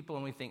see people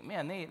and we think,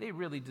 man, they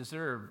really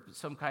deserve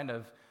some kind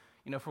of,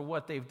 for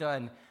what they've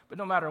done. But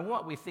no matter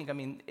what we think,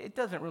 it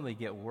doesn't really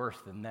get worse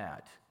than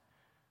that.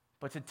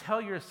 But to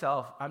tell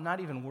yourself, I'm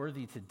not even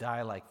worthy to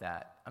die like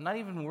that. I'm not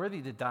even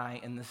worthy to die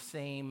in the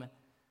same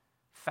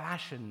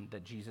fashion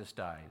that Jesus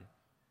died.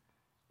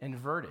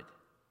 Inverted.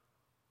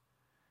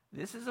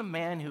 This is a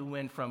man who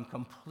went from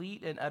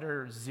complete and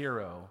utter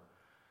zero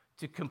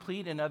to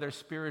complete and utter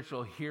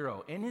spiritual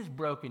hero in his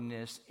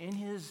brokenness, in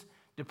his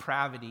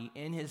depravity,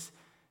 in his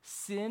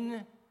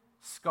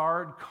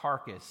sin-scarred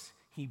carcass.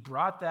 He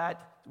brought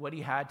what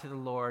he had to the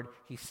Lord.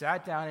 He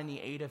sat down and he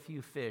ate a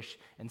few fish.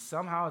 And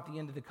somehow at the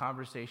end of the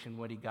conversation,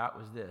 what he got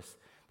was this,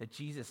 that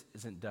Jesus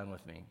isn't done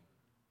with me.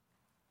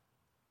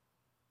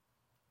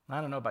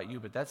 I don't know about you,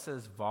 but that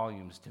says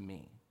volumes to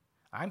me.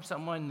 I'm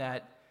someone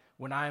that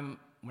when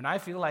I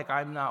feel like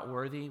I'm not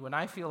worthy, when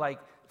I feel like,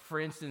 for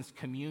instance,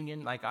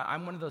 communion, like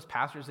I'm one of those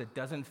pastors that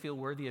doesn't feel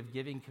worthy of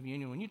giving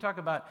communion. When you talk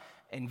about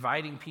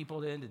inviting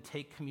people in to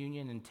take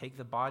communion and take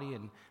the body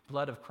and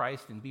blood of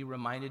Christ and be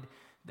reminded,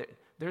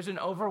 there's an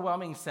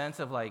overwhelming sense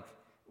of like,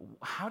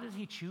 how did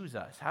he choose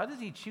us? How does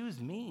he choose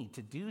me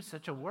to do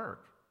such a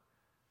work?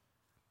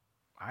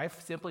 I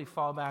simply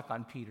fall back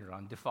on Peter,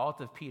 on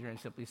default of Peter, and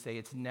simply say,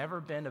 it's never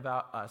been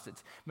about us.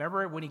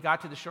 Remember when he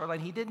got to the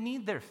shoreline, he didn't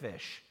need their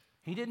fish.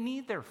 He didn't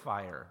need their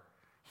fire.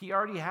 He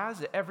already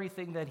has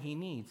everything that he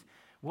needs.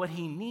 What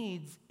he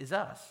needs is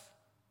us.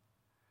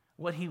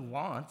 What he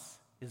wants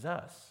is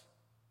us.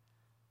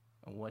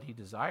 And what he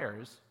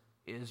desires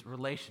is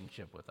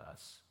relationship with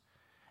us.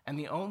 And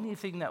the only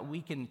thing that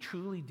we can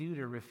truly do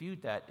to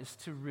refute that is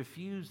to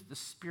refuse the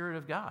Spirit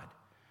of God.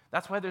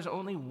 That's why there's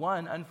only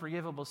one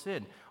unforgivable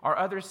sin. Are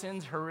other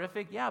sins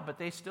horrific? Yeah, but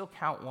they still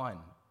count one.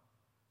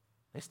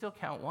 They still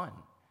count one.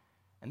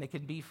 And they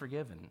can be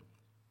forgiven.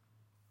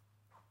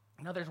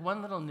 Now, there's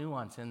one little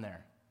nuance in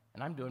there.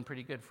 And I'm doing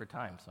pretty good for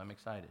time, so I'm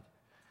excited.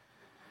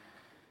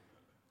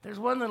 There's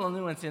one little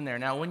nuance in there.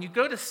 Now, when you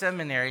go to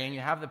seminary and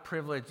you have the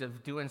privilege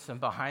of doing some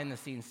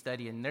behind-the-scenes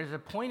study, and there's a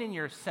point in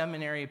your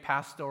seminary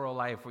pastoral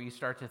life where you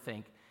start to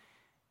think,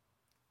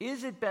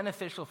 is it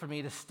beneficial for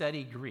me to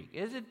study Greek?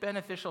 Is it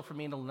beneficial for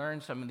me to learn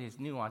some of these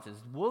nuances?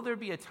 Will there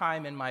be a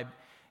time in my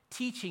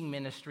teaching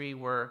ministry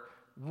where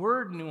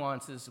word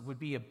nuances would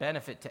be a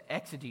benefit to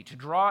exegete, to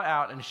draw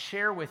out and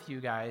share with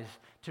you guys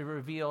to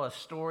reveal a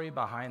story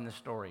behind the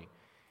story?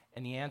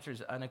 And the answer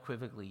is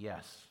unequivocally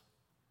yes.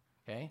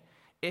 Okay?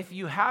 If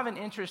you have an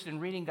interest in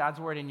reading God's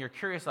Word and you're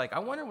curious, like, I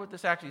wonder what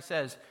this actually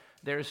says,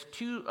 there's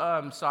two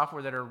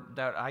software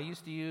that I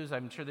used to use.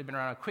 I'm sure they've been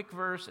around.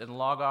 QuickVerse and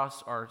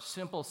Logos are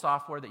simple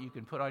software that you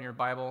can put on your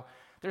Bible.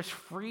 There's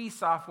free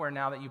software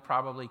now that you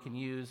probably can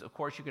use. Of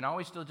course, you can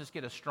always still just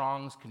get a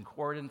Strong's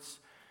Concordance.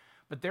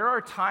 But there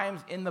are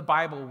times in the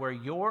Bible where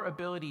your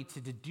ability to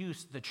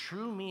deduce the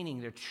true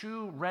meaning, the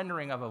true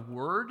rendering of a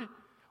word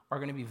are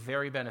going to be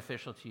very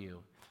beneficial to you.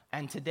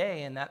 And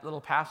today, in that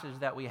little passage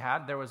that we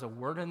had, there was a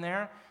word in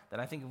there that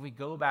I think if we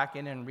go back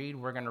in and read,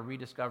 we're going to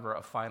rediscover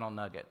a final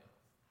nugget.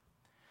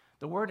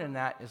 The word in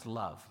that is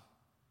love.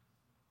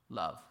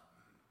 Love.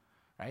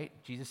 right?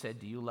 Jesus said,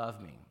 do you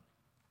love me?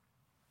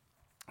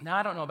 Now,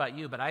 I don't know about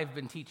you, but I've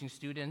been teaching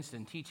students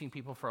and teaching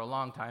people for a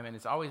long time, and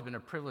it's always been a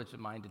privilege of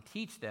mine to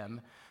teach them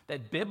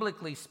that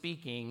biblically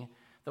speaking,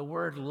 the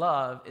word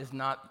love is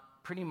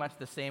not pretty much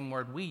the same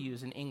word we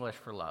use in English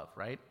for love,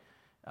 right?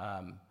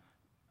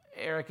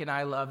 Eric and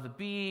I love the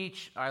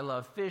beach. I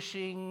love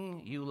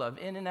fishing. You love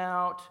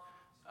In-N-Out.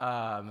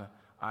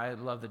 I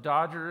love the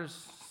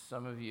Dodgers.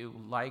 Some of you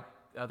like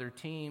other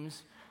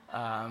teams.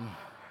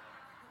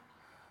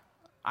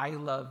 I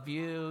love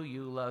you,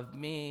 you love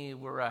me,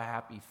 we're a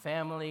happy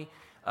family.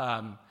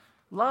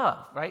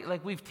 Love, right?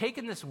 Like we've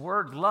taken this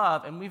word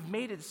love and we've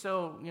made it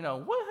so,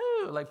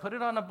 woohoo, like put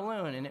it on a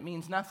balloon and it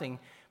means nothing.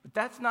 But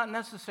that's not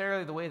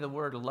necessarily the way the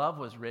word love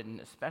was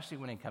written, especially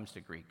when it comes to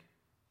Greek.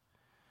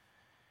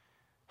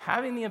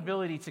 Having the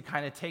ability to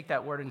kind of take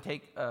that word and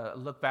take a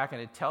look back,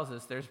 and it tells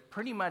us there's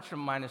pretty much from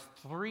minus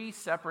 3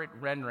 separate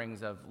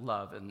renderings of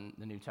love in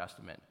the New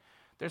Testament.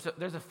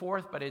 There's a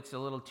fourth, but it's a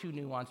little too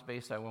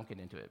nuance-based, so I won't get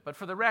into it. But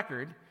for the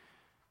record,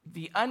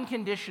 the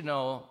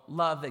unconditional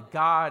love that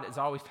God is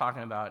always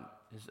talking about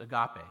is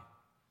agape,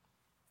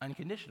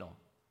 unconditional.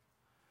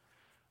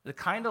 The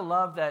kind of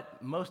love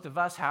that most of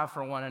us have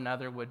for one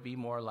another would be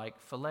more like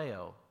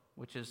phileo,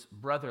 which is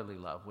brotherly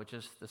love, which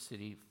is the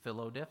city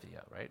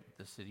Philadelphia, right?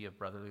 The city of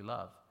brotherly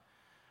love.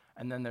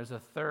 And then there's a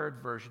third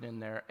version in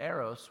there,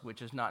 eros,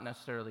 which is not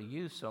necessarily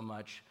used so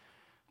much,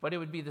 but it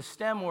would be the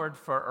stem word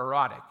for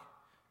erotic.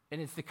 And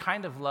it's the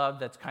kind of love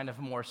that's kind of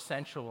more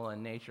sensual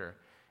in nature.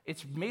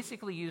 It's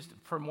basically used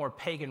for more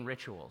pagan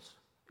rituals.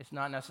 It's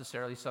not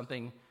necessarily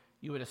something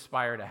you would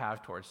aspire to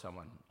have towards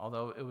someone,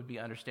 although it would be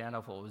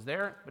understandable if it was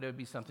there, but it would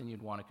be something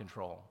you'd want to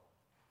control.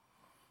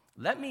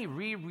 Let me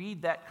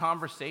reread that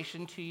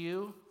conversation to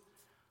you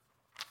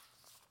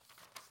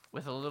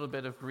with a little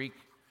bit of Greek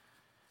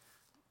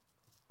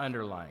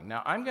underlying.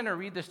 Now, I'm going to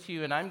read this to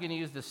you, and I'm going to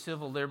use the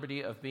civil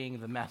liberty of being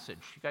the Message.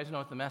 You guys know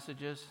what the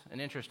Message is? An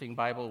interesting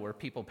Bible where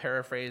people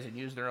paraphrase and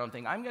use their own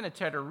thing. I'm going to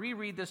try to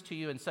reread this to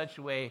you in such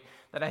a way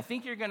that I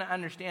think you're going to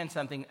understand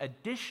something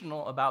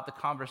additional about the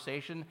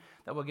conversation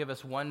that will give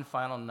us one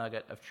final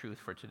nugget of truth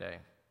for today.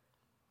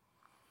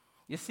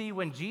 You see,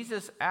 when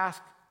Jesus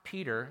asked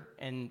Peter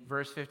in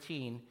verse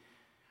 15,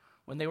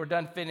 when they were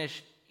done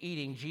finished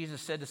eating,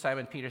 Jesus said to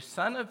Simon Peter,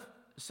 son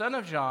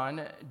of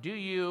John, do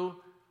you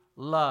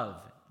love?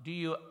 Do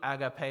you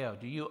agapeo?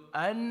 Do you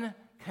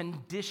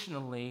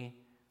unconditionally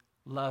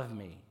love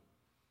me?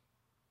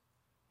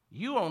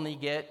 You only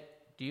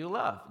get, do you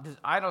love?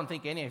 I don't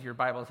think any of your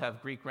Bibles have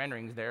Greek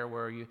renderings there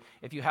where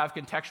if you have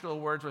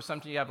contextual words where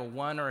something you have a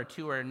 1 or a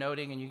 2 or a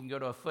noting and you can go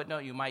to a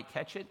footnote, you might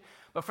catch it.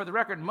 But for the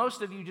record,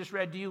 most of you just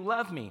read, do you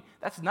love me?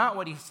 That's not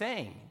what he's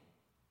saying.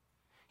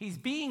 He's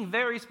being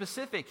very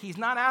specific. He's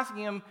not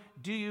asking him,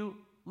 do you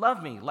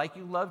love me like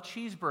you love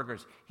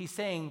cheeseburgers? He's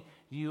saying,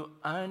 do you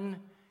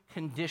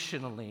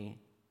unconditionally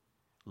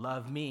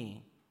love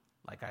me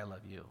like I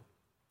love you?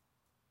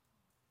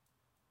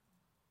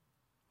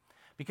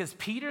 Because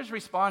Peter's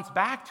response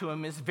back to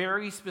him is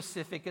very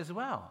specific as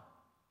well.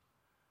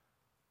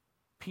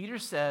 Peter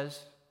says,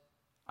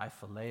 I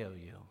phileo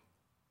you.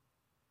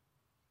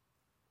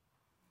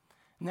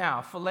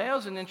 Now, phileo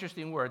is an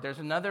interesting word. There's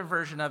another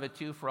version of it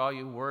too for all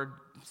you word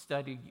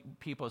study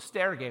people,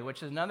 sterge,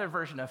 which is another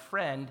version of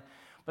friend.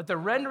 But the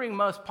rendering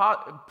most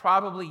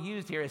probably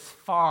used here is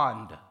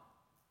fond.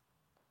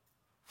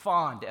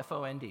 Fond,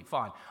 F-O-N-D,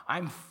 fond.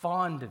 I'm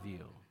fond of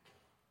you.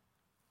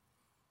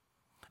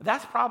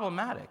 That's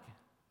problematic,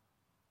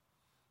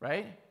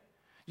 right?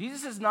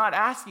 Jesus is not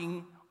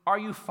asking, are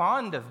you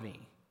fond of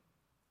me?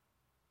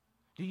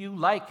 Do you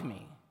like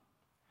me?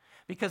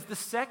 Because the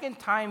second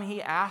time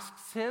he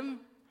asks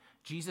him,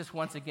 Jesus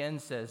once again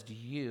says, do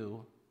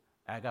you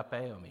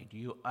agapeo me? Do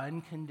you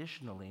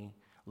unconditionally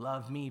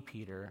love me,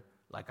 Peter,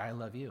 like I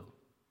love you?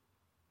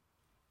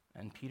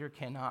 And Peter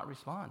cannot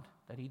respond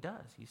that he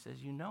does. He says,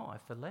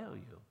 I phileo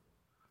you.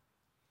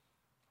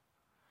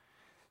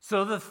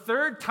 So the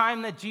third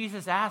time that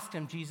Jesus asked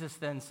him, Jesus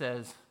then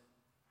says,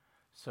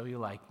 so you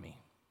like me?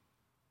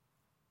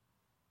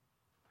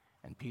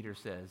 And Peter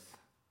says,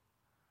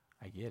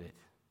 I get it.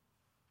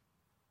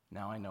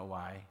 Now I know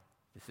why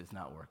this is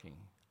not working.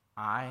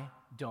 I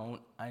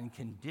don't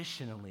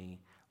unconditionally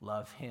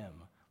love him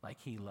like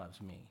he loves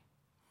me.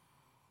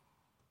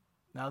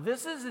 Now,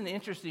 this is an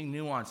interesting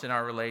nuance in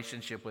our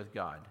relationship with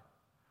God.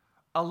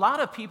 A lot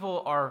of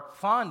people are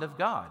fond of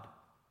God.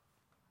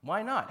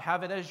 Why not?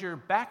 Have it as your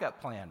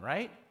backup plan,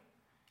 right?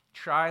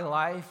 Try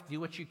life, do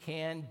what you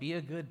can, be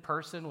a good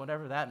person,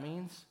 whatever that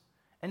means,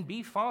 and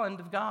be fond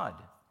of God.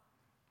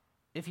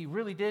 If he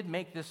really did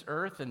make this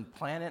earth and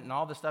planet and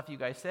all the stuff you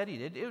guys said he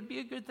did, it would be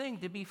a good thing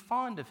to be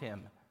fond of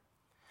him.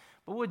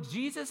 But what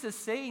Jesus is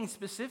saying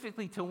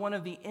specifically to one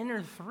of the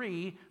inner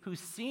three who's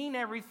seen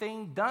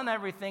everything, done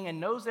everything, and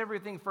knows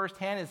everything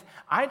firsthand is,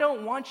 I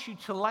don't want you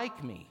to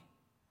like me.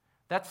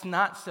 That's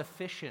not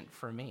sufficient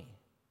for me.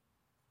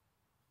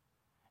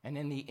 And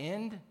in the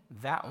end,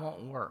 that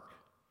won't work.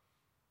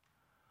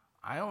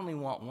 I only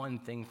want one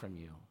thing from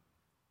you: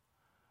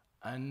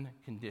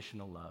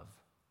 unconditional love.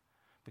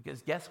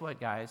 Because guess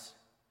what, guys?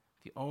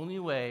 The only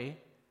way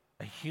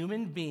a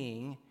human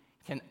being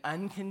can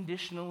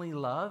unconditionally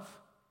love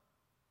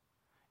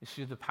is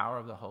through the power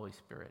of the Holy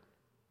Spirit.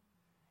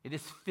 It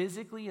is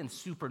physically and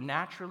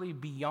supernaturally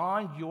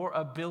beyond your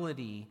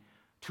ability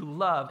to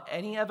love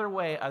any other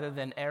way other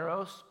than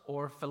eros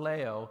or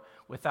phileo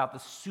without the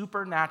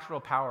supernatural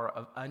power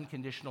of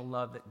unconditional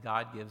love that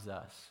God gives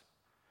us.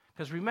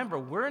 Because remember,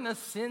 we're in a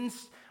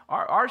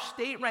our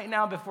state right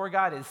now before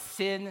God is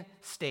sin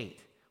state.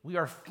 We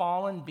are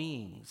fallen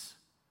beings.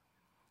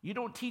 You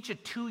don't teach a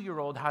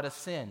 2-year-old how to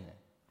sin.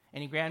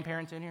 Any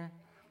grandparents in here?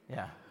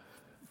 Yeah.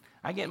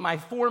 I get my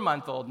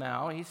 4-month-old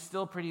now. He's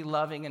still pretty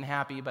loving and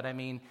happy, but I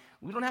mean,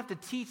 we don't have to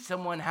teach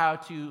someone how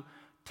to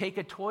take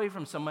a toy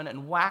from someone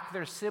and whack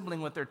their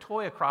sibling with their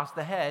toy across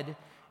the head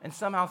and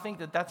somehow think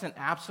that that's an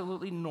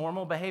absolutely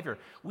normal behavior.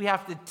 We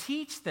have to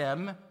teach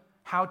them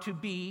how to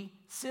be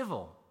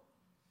civil,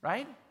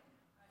 right?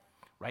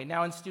 Right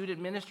now in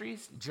student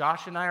ministries,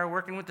 Josh and I are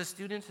working with the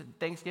students at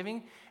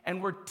Thanksgiving,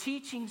 and we're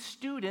teaching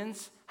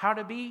students how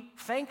to be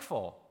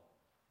thankful.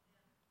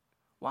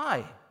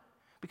 Why?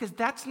 Because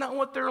that's not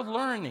what they're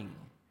learning.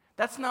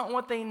 That's not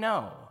what they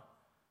know.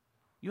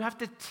 You have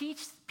to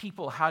teach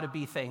people how to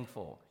be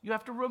thankful. You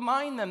have to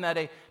remind them that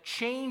a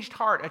changed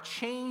heart, a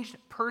changed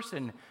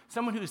person,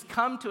 someone who's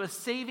come to a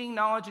saving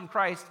knowledge in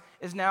Christ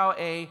is now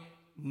a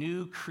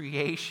new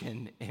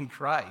creation in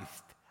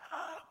Christ.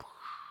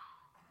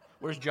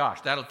 Where's Josh?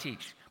 That'll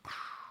teach.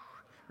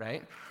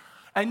 Right?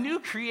 A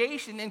new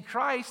creation in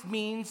Christ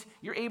means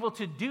you're able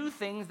to do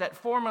things that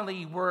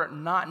formerly were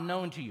not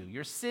known to you.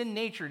 Your sin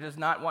nature does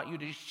not want you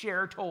to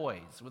share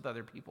toys with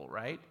other people,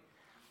 right?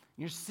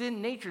 Your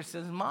sin nature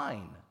says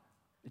mine.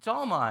 It's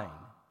all mine.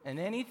 And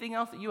anything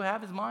else that you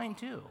have is mine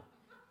too.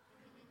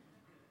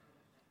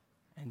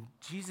 And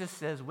Jesus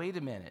says, wait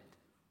a minute.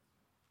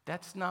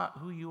 That's not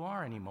who you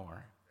are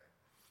anymore.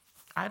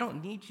 I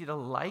don't need you to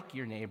like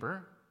your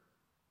neighbor.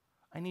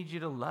 I need you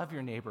to love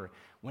your neighbor.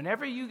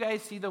 Whenever you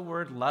guys see the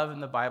word love in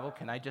the Bible,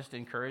 can I just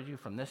encourage you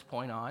from this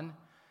point on,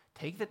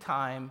 take the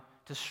time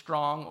to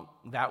strong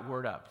that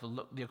word up, to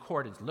look, the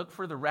accordance. Look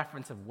for the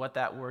reference of what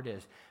that word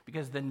is,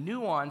 because the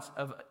nuance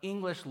of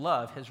English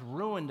love has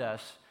ruined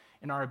us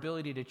in our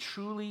ability to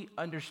truly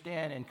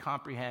understand and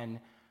comprehend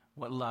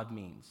what love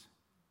means.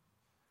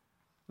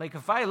 Like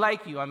if I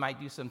like you, I might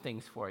do some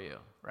things for you,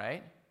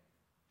 right?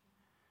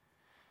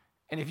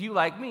 And if you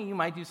like me, you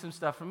might do some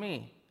stuff for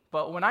me.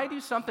 But when I do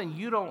something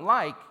you don't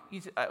like,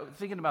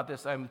 thinking about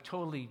this, I'm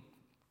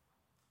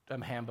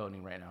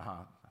ham-boning right now,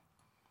 huh?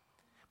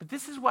 But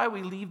this is why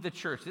we leave the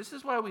church. This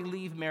is why we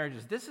leave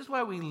marriages. This is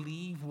why we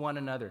leave one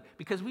another.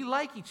 Because we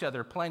like each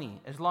other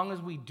plenty, as long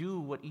as we do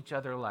what each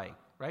other like.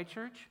 Right,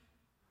 church?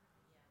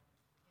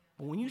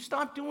 But when you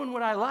stop doing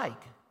what I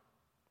like,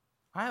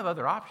 I have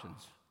other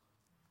options.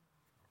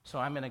 So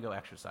I'm going to go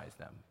exercise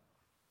them.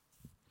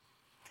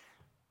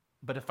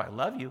 But if I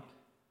love you,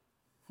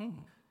 I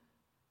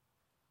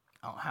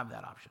don't have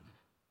that option.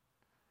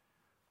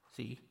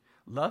 See,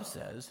 love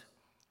says,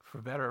 for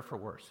better or for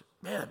worse.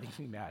 Man, it makes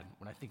me mad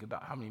when I think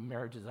about how many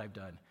marriages I've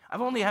done. I've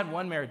only had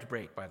one marriage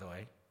break, by the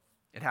way.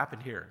 It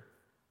happened here.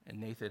 And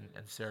Nathan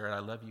and Sarah, I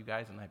love you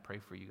guys, and I pray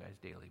for you guys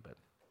daily. But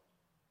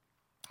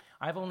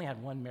I've only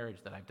had one marriage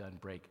that I've done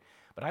break.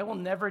 But I will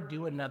never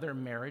do another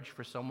marriage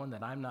for someone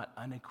that I'm not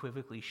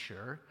unequivocally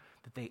sure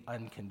that they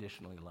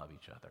unconditionally love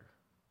each other.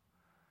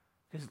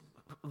 Because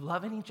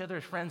loving each other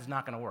as friends is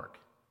not going to work.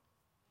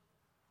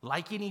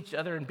 Liking each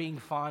other and being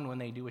fond when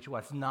they do what you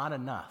want is not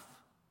enough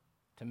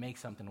to make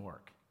something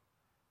work.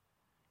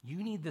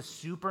 You need the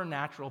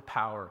supernatural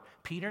power.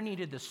 Peter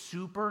needed the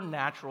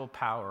supernatural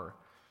power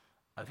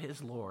of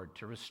his Lord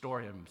to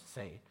restore him, to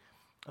say,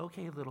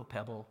 okay, little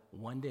pebble,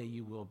 one day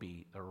you will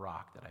be the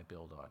rock that I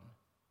build on.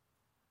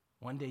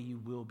 One day you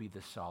will be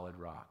the solid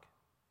rock.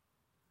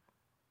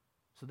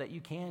 So that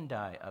you can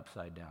die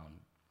upside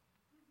down.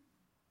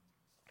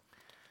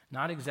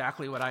 Not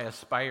exactly what I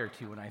aspire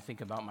to when I think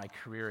about my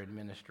career in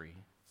ministry.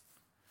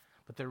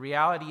 But the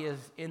reality is,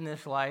 in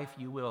this life,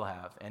 you will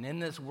have. And in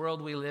this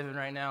world we live in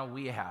right now,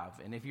 we have.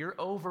 And if you're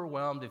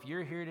overwhelmed, if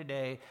you're here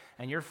today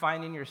and you're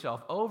finding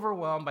yourself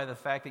overwhelmed by the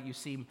fact that you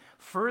seem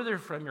further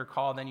from your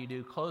call than you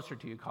do closer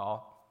to your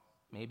call,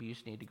 maybe you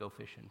just need to go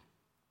fishing.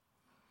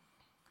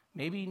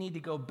 Maybe you need to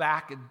go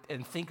back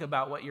and think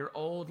about what your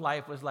old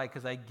life was like,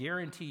 because I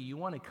guarantee you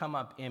want to come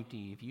up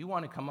empty. If you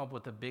want to come up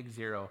with a big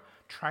zero,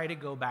 try to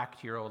go back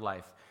to your old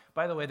life.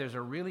 By the way, there's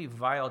a really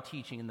vile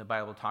teaching in the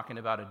Bible talking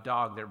about a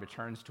dog that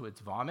returns to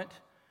its vomit,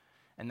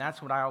 and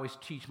that's what I always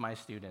teach my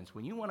students.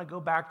 When you want to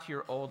go back to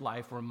your old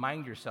life,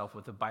 remind yourself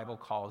what the Bible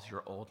calls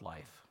your old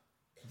life.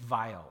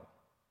 Vile.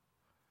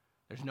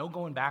 There's no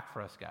going back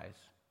for us, guys.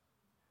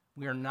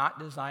 We are not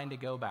designed to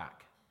go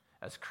back.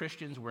 As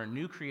Christians, we're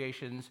new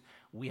creations.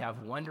 We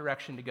have one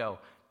direction to go.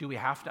 Do we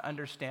have to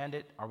understand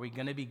it? Are we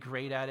going to be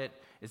great at it?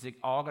 Is it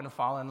all going to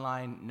fall in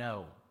line?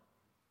 No.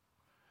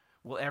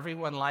 Will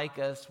everyone like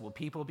us? Will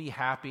people be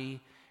happy?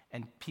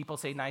 And people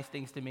say nice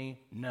things to me?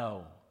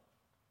 No.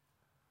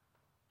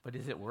 But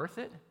is it worth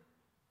it?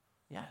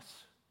 Yes.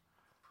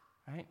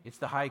 Right? It's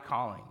the high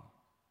calling.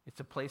 It's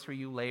a place where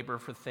you labor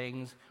for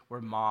things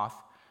where moth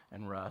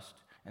and rust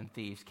and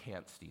thieves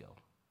can't steal.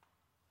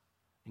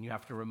 And you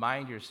have to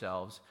remind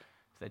yourselves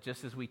that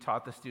just as we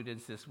taught the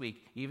students this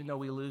week, even though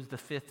we lose the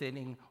 5th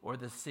inning or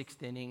the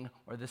 6th inning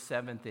or the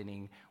 7th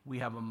inning, we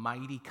have a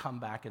mighty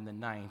comeback in the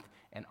 9th,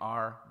 and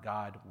our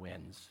God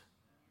wins.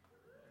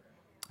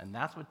 And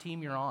that's what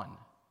team you're on.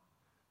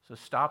 So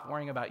stop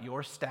worrying about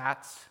your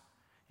stats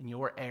and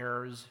your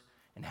errors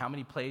and how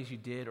many plays you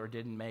did or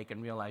didn't make,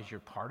 and realize you're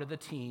part of the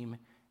team,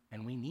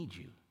 and we need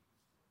you.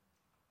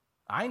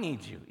 I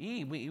need you.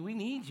 We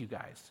need you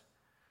guys.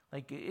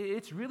 Like,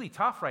 it's really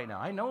tough right now.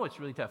 I know it's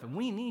really tough, and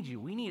we need you.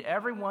 We need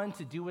everyone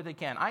to do what they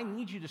can. I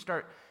need you to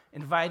start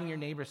inviting your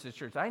neighbors to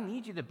church. I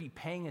need you to be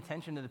paying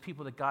attention to the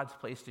people that God's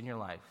placed in your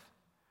life.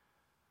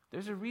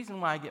 There's a reason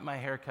why I get my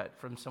hair cut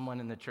from someone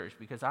in the church,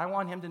 because I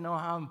want him to know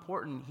how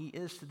important he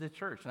is to the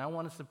church, and I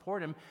want to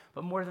support him.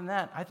 But more than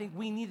that, I think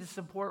we need to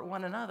support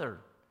one another.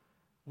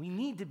 We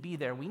need to be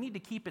there. We need to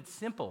keep it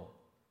simple.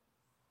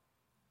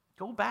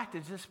 Go back to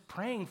just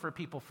praying for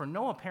people for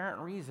no apparent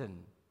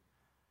reason,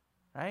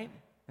 right?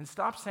 And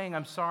stop saying,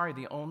 I'm sorry,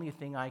 the only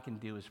thing I can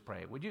do is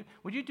pray. Would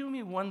you do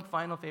me one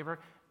final favor?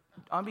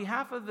 On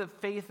behalf of the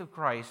faith of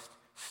Christ,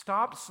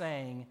 stop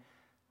saying,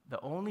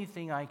 the only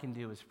thing I can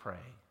do is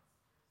pray.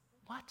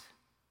 What?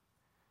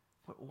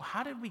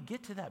 How did we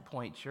get to that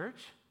point,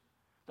 church?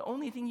 The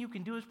only thing you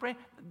can do is pray.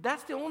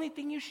 That's the only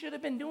thing you should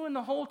have been doing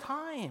the whole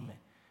time.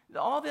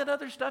 All that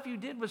other stuff you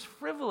did was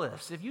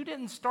frivolous. If you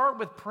didn't start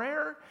with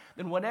prayer,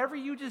 then whatever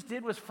you just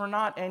did was for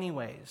naught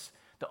anyways.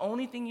 The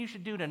only thing you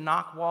should do to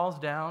knock walls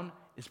down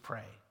is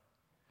pray.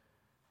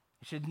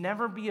 It should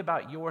never be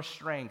about your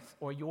strength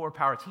or your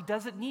powers. He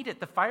doesn't need it.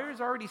 The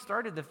fire's already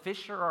started. The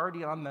fish are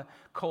already on the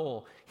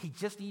coal. He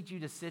just needs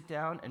you to sit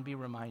down and be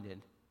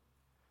reminded.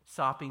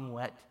 Sopping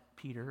wet,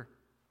 Peter.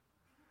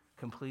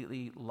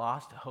 Completely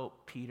lost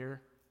hope,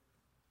 Peter.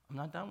 I'm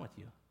not done with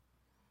you.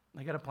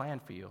 I got a plan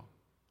for you.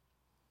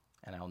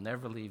 And I'll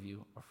never leave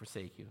you or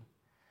forsake you.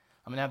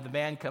 I'm going to have the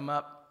band come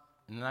up,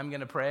 and then I'm going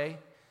to pray.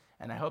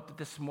 And I hope that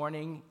this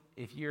morning,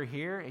 if you're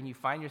here and you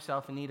find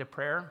yourself in need of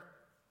prayer,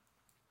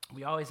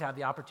 we always have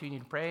the opportunity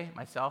to pray.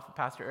 Myself and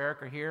Pastor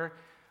Eric are here.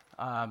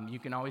 You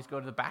can always go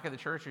to the back of the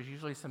church. There's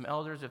usually some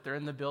elders. If they're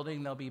in the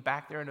building, they'll be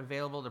back there and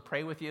available to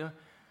pray with you.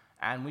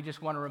 And we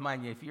just want to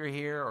remind you, if you're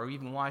here or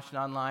even watching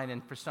online,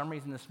 and for some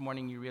reason this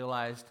morning you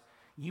realized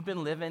you've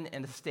been living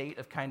in a state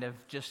of kind of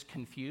just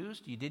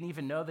confused, you didn't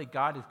even know that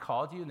God has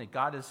called you and that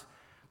God has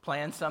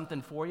planned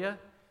something for you,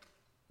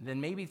 then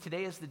maybe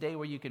today is the day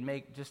where you can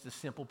make just a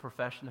simple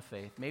profession of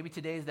faith. Maybe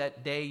today is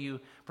that day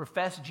you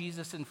profess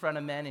Jesus in front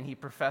of men and he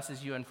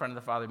professes you in front of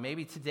the Father.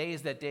 Maybe today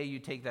is that day you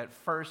take that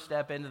first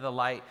step into the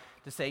light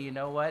to say, you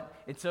know what,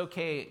 it's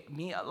okay.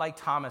 Me, like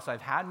Thomas,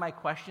 I've had my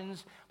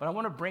questions, but I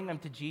want to bring them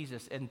to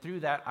Jesus. And through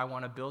that, I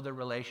want to build a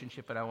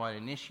relationship and I want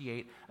to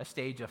initiate a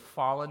stage of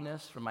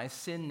fallenness from my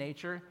sin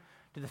nature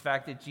to the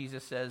fact that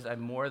Jesus says, I'm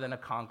more than a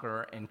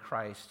conqueror in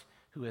Christ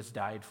who has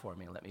died for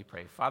me. Let me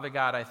pray. Father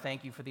God, I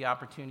thank you for the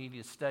opportunity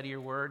to study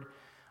your word.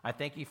 I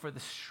thank you for the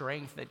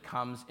strength that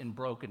comes in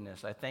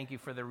brokenness. I thank you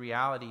for the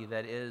reality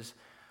that is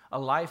a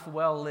life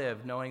well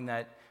lived, knowing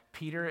that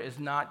Peter is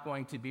not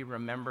going to be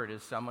remembered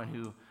as someone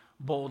who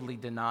boldly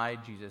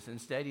denied Jesus.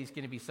 Instead, he's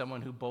going to be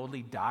someone who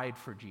boldly died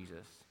for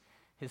Jesus.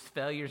 His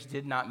failures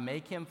did not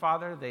make him,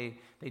 Father. They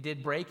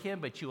did break him,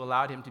 but you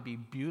allowed him to be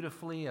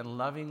beautifully and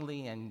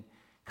lovingly and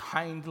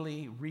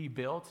kindly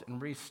rebuilt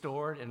and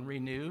restored and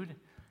renewed.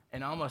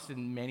 And almost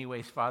in many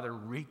ways, Father,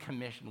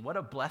 recommissioned. What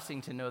a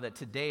blessing to know that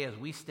today as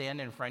we stand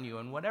in front of you,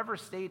 in whatever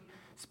state,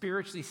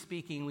 spiritually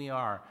speaking, we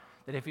are,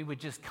 that if we would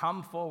just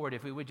come forward,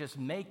 if we would just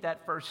make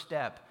that first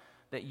step,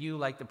 that you,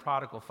 like the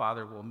prodigal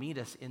father, will meet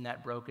us in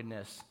that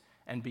brokenness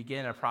and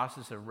begin a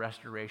process of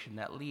restoration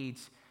that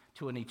leads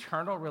to an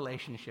eternal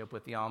relationship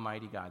with the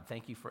Almighty God.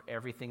 Thank you for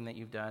everything that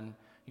you've done,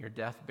 your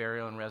death,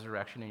 burial, and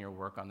resurrection, and your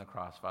work on the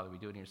cross. Father, we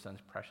do it in your Son's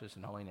precious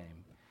and holy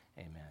name.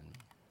 Amen.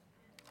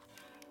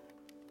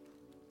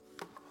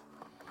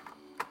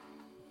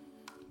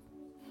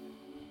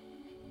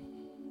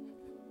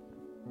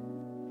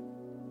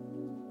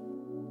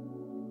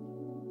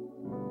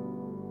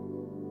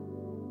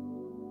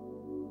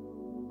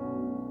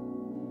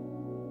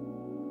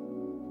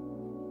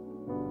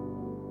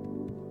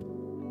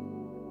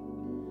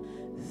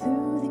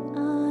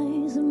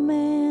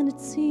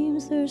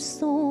 There's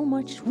so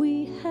much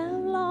we have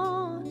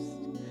lost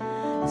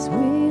as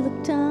we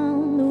look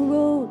down the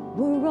road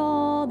where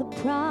all the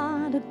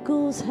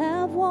prodigals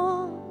have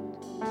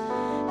walked,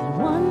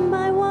 and one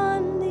by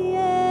one the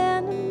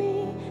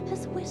enemy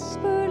has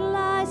whispered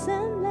lies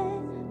and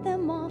led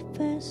them off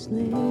as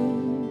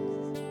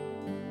slaves.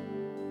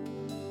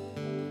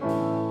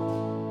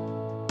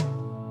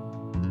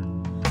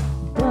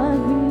 But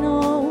we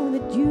know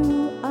that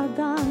you are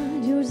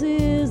God, yours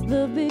is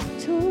the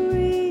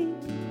victory.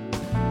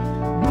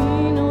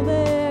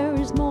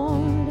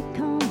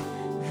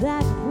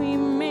 That we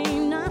may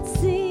not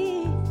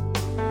see.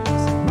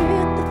 So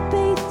with the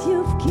faith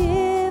you've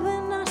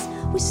given us,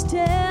 we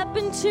step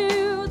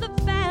into the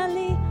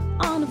valley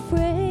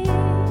unafraid.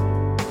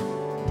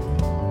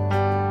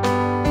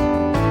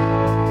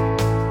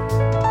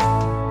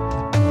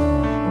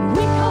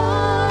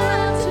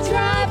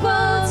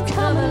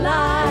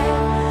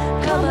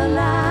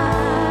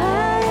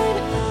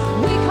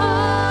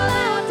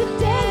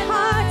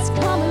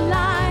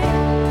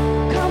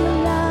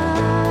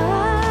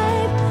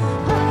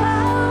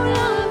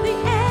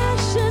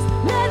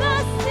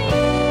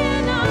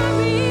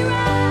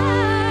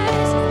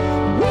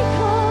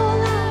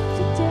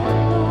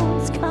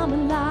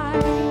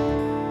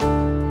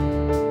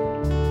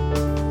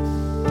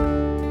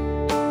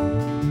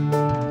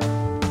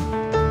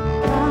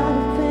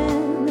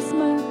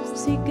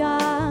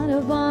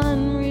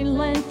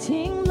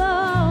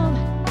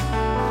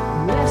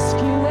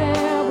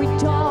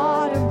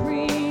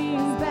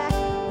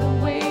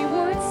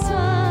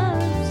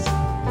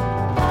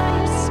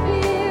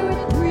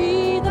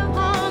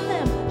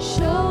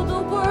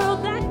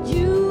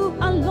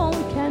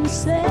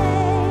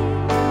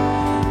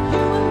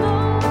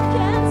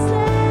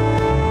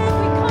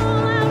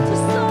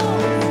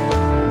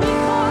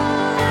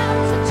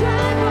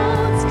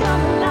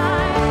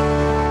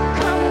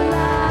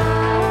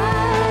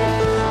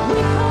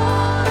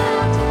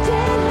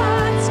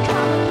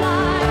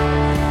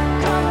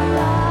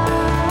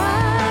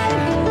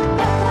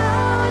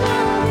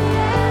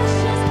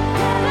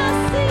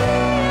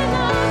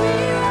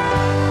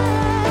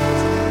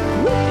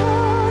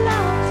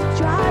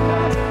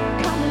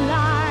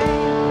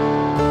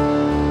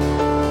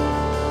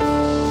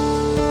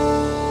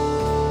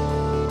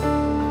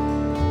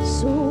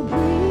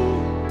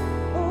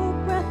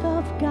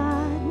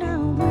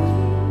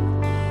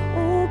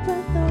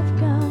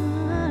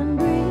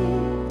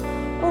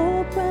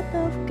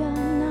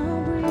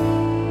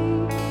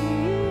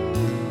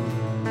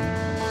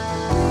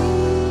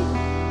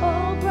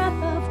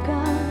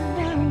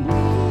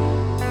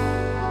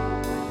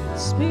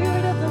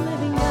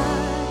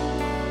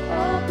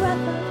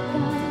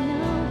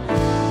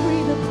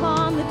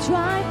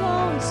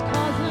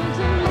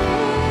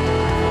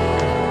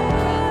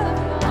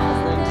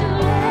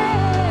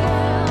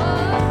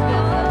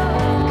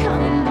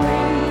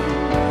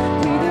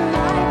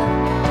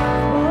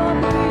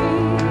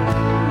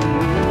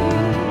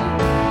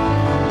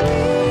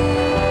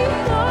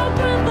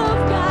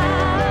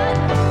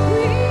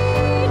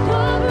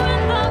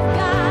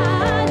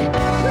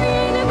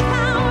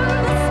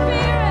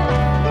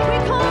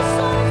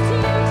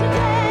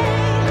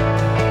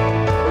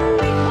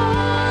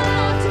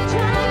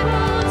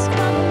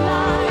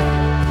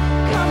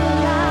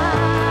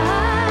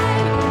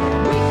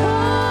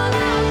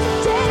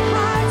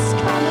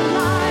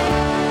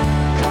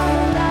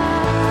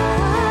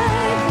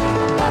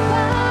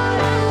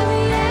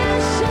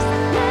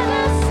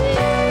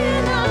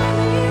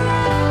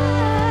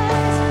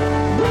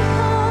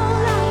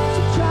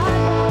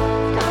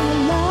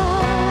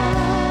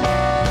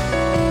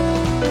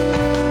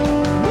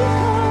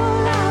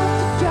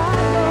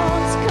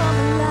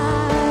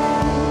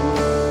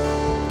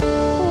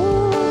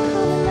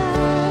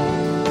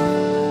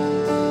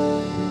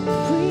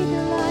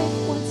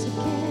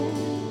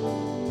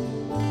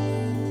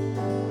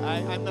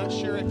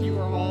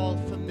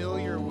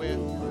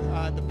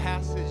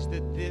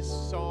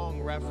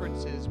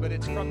 references, but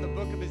it's from the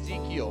book of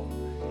Ezekiel.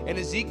 And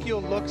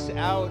Ezekiel looks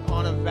out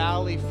on a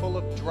valley full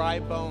of dry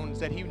bones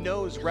that he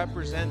knows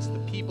represents the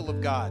people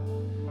of God,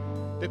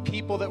 the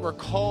people that were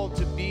called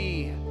to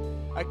be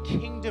a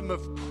kingdom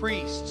of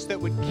priests that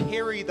would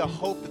carry the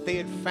hope that they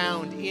had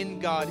found in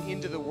God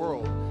into the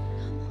world.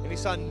 And he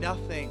saw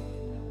nothing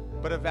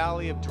but a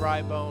valley of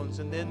dry bones.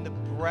 And then the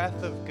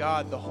breath of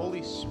God, the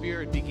Holy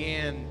Spirit,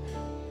 began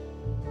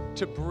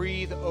to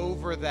breathe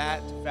over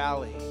that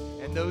valley.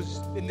 And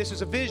this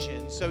is a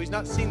vision, so he's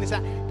not seeing this,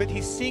 but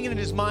he's seeing it in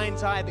his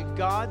mind's eye that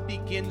God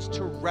begins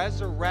to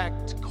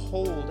resurrect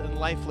cold and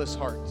lifeless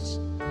hearts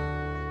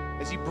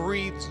as he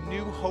breathes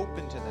new hope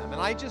into them.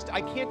 And I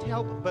can't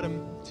help but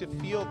to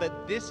feel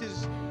that this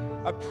is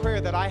a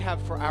prayer that I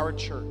have for our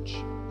church.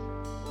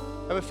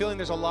 I have a feeling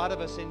there's a lot of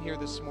us in here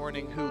this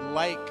morning who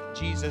like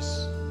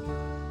Jesus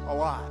a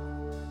lot.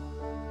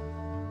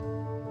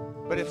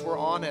 But if we're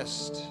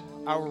honest,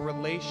 our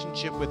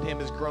relationship with him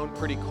has grown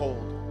pretty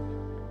cold.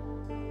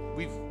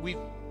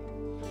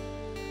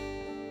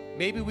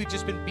 Maybe we've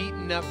just been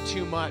beaten up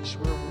too much.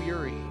 We're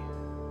weary.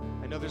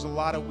 I know there's a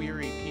lot of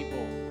weary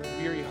people,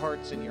 weary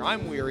hearts in here.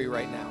 I'm weary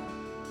right now.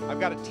 I've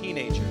got a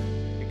teenager.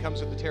 It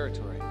comes with the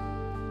territory.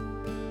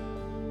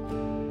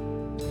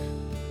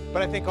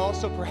 But I think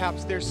also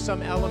perhaps there's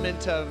some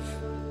element of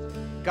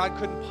God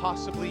couldn't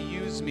possibly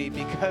use me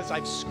because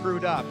I've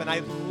screwed up. And I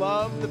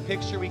love the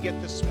picture we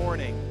get this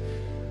morning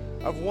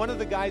of one of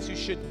the guys who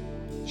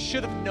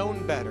should have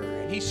known better,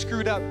 and he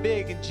screwed up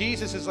big, and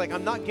Jesus is like,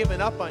 I'm not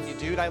giving up on you,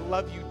 dude. I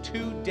love you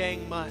too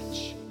dang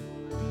much.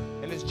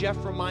 And as Jeff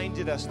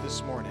reminded us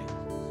this morning,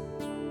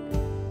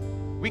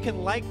 we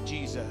can like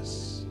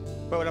Jesus,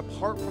 but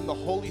apart from the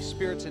Holy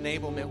Spirit's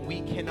enablement,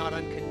 we cannot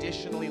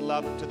unconditionally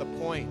love him to the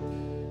point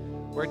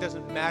where it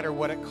doesn't matter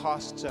what it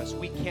costs us.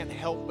 We can't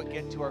help but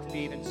get to our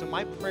feet. And so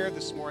my prayer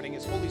this morning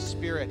is, Holy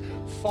Spirit,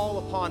 fall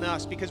upon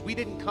us, because we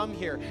didn't come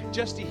here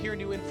just to hear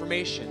new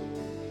information.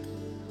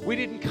 We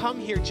didn't come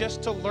here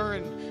just to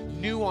learn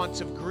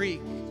nuance of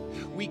Greek.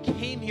 We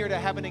came here to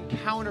have an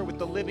encounter with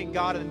the living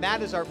God, and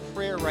that is our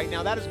prayer right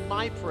now. That is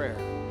my prayer,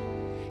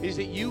 is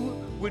that you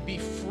would be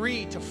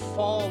free to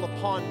fall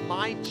upon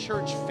my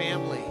church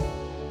family,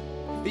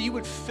 that you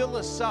would fill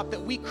us up,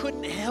 that we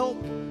couldn't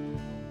help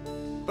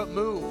but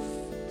move.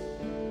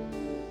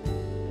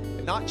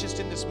 And not just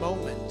in this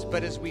moment,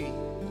 but as we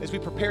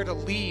prepare to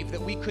leave,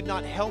 that we could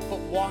not help but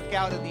walk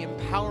out in the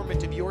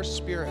empowerment of your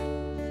Spirit,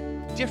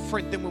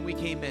 different than when we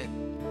came in,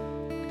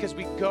 because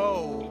we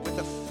go with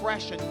a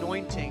fresh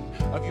anointing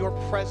of your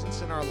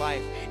presence in our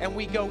life, and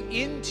we go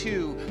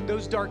into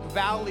those dark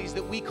valleys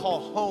that we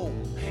call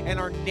home and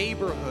our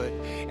neighborhood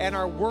and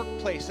our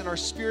workplace and our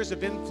spheres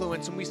of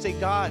influence, and we say,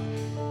 God,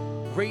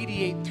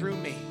 radiate through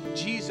me.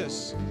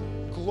 Jesus,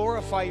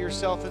 glorify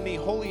yourself in me.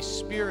 Holy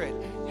Spirit,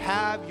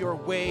 have your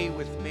way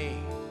with me.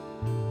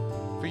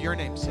 For your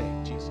name's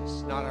sake,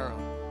 Jesus, not our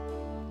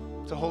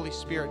own. So Holy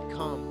Spirit,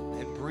 come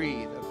and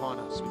breathe upon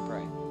us, we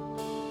pray.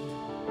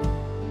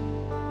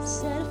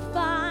 Set a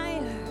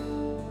fire,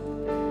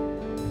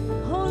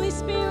 Holy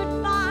Spirit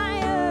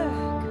fire,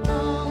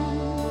 come.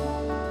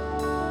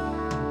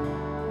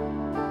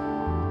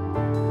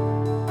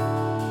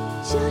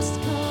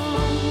 Just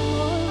come,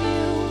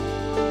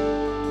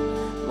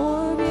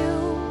 more of you.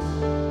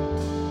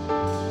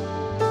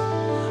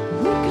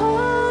 We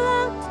call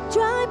out the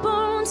dry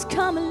bones,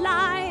 come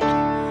alive,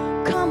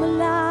 come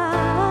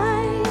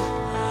alive.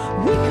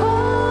 We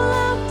call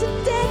out the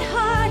dead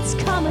hearts,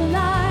 come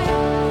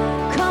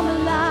alive, come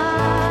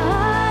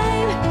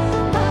alive.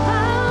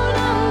 Out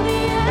of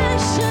the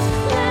ashes,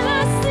 let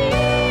us see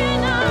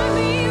an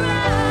army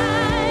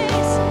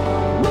rise.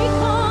 We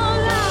call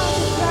out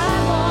the dry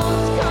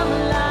bones, come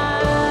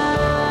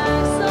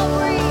alive. So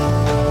breathe,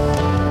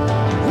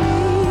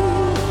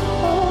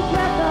 oh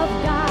breath of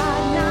God,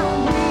 now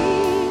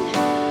breathe.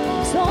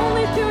 It's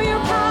only through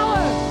your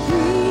power.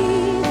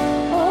 Breathe,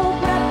 oh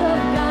breath of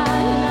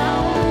God, now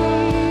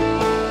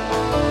breathe.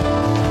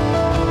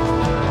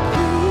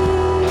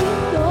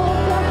 Breathe, oh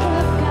breath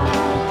of God.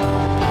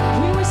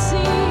 We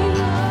receive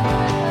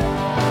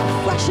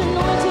fresh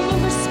anointing of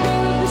the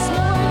Spirit this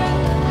morning.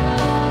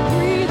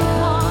 Breathe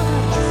upon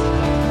us.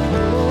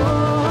 Oh,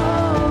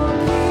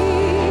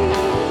 breathe,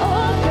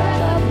 oh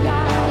breath of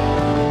God.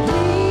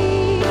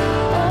 Breathe,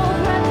 oh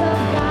breath of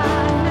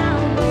God, now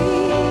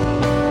breathe.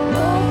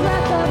 Oh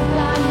breath of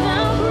God,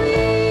 now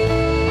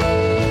breathe.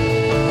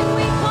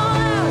 We call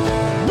out,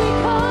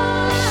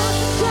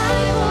 the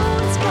dry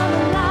bones, come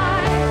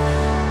alive,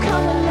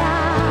 come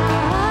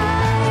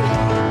alive.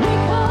 We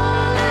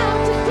call out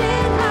the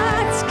dead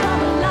hearts,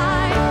 come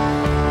alive,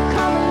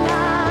 come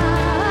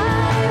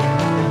alive.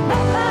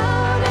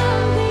 Out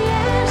of the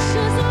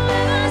ashes,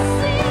 let us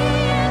see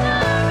an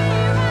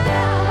army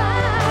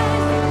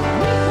rise.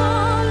 We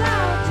call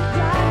out the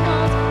dry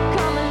bones,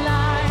 come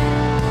alive.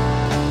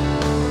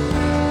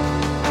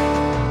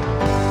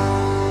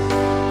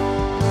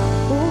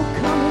 Oh,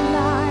 come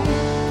alive.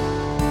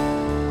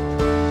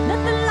 Let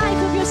the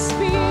life of your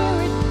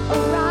Spirit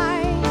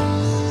arise.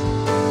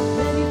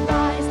 Let it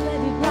rise,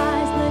 let it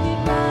rise, let it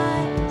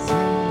rise.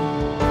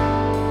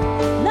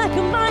 Like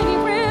a mighty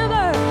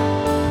river,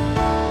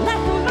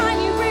 like a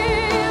mighty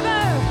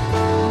river.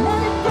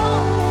 Let it flow,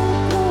 let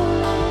it flow,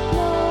 let it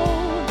flow.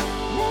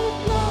 Let it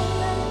flow,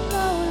 let it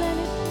flow,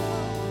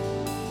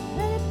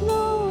 let it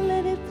flow.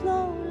 Let it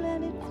flow,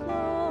 let it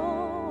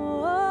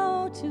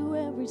flow to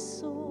every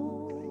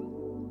soul.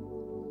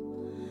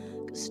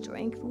 'Cause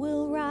strength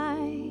will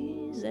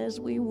rise as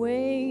we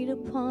wait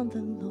upon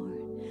the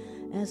Lord.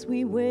 As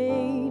we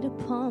wait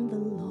upon the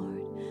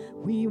Lord,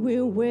 we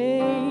will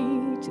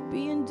wait to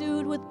be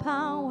endued with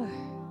power.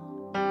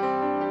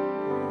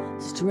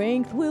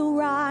 Strength will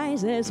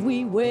rise as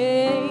we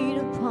wait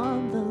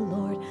upon the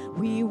Lord.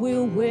 We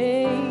will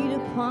wait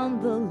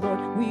upon the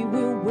Lord. We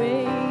will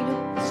wait.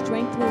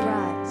 Strength will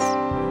rise.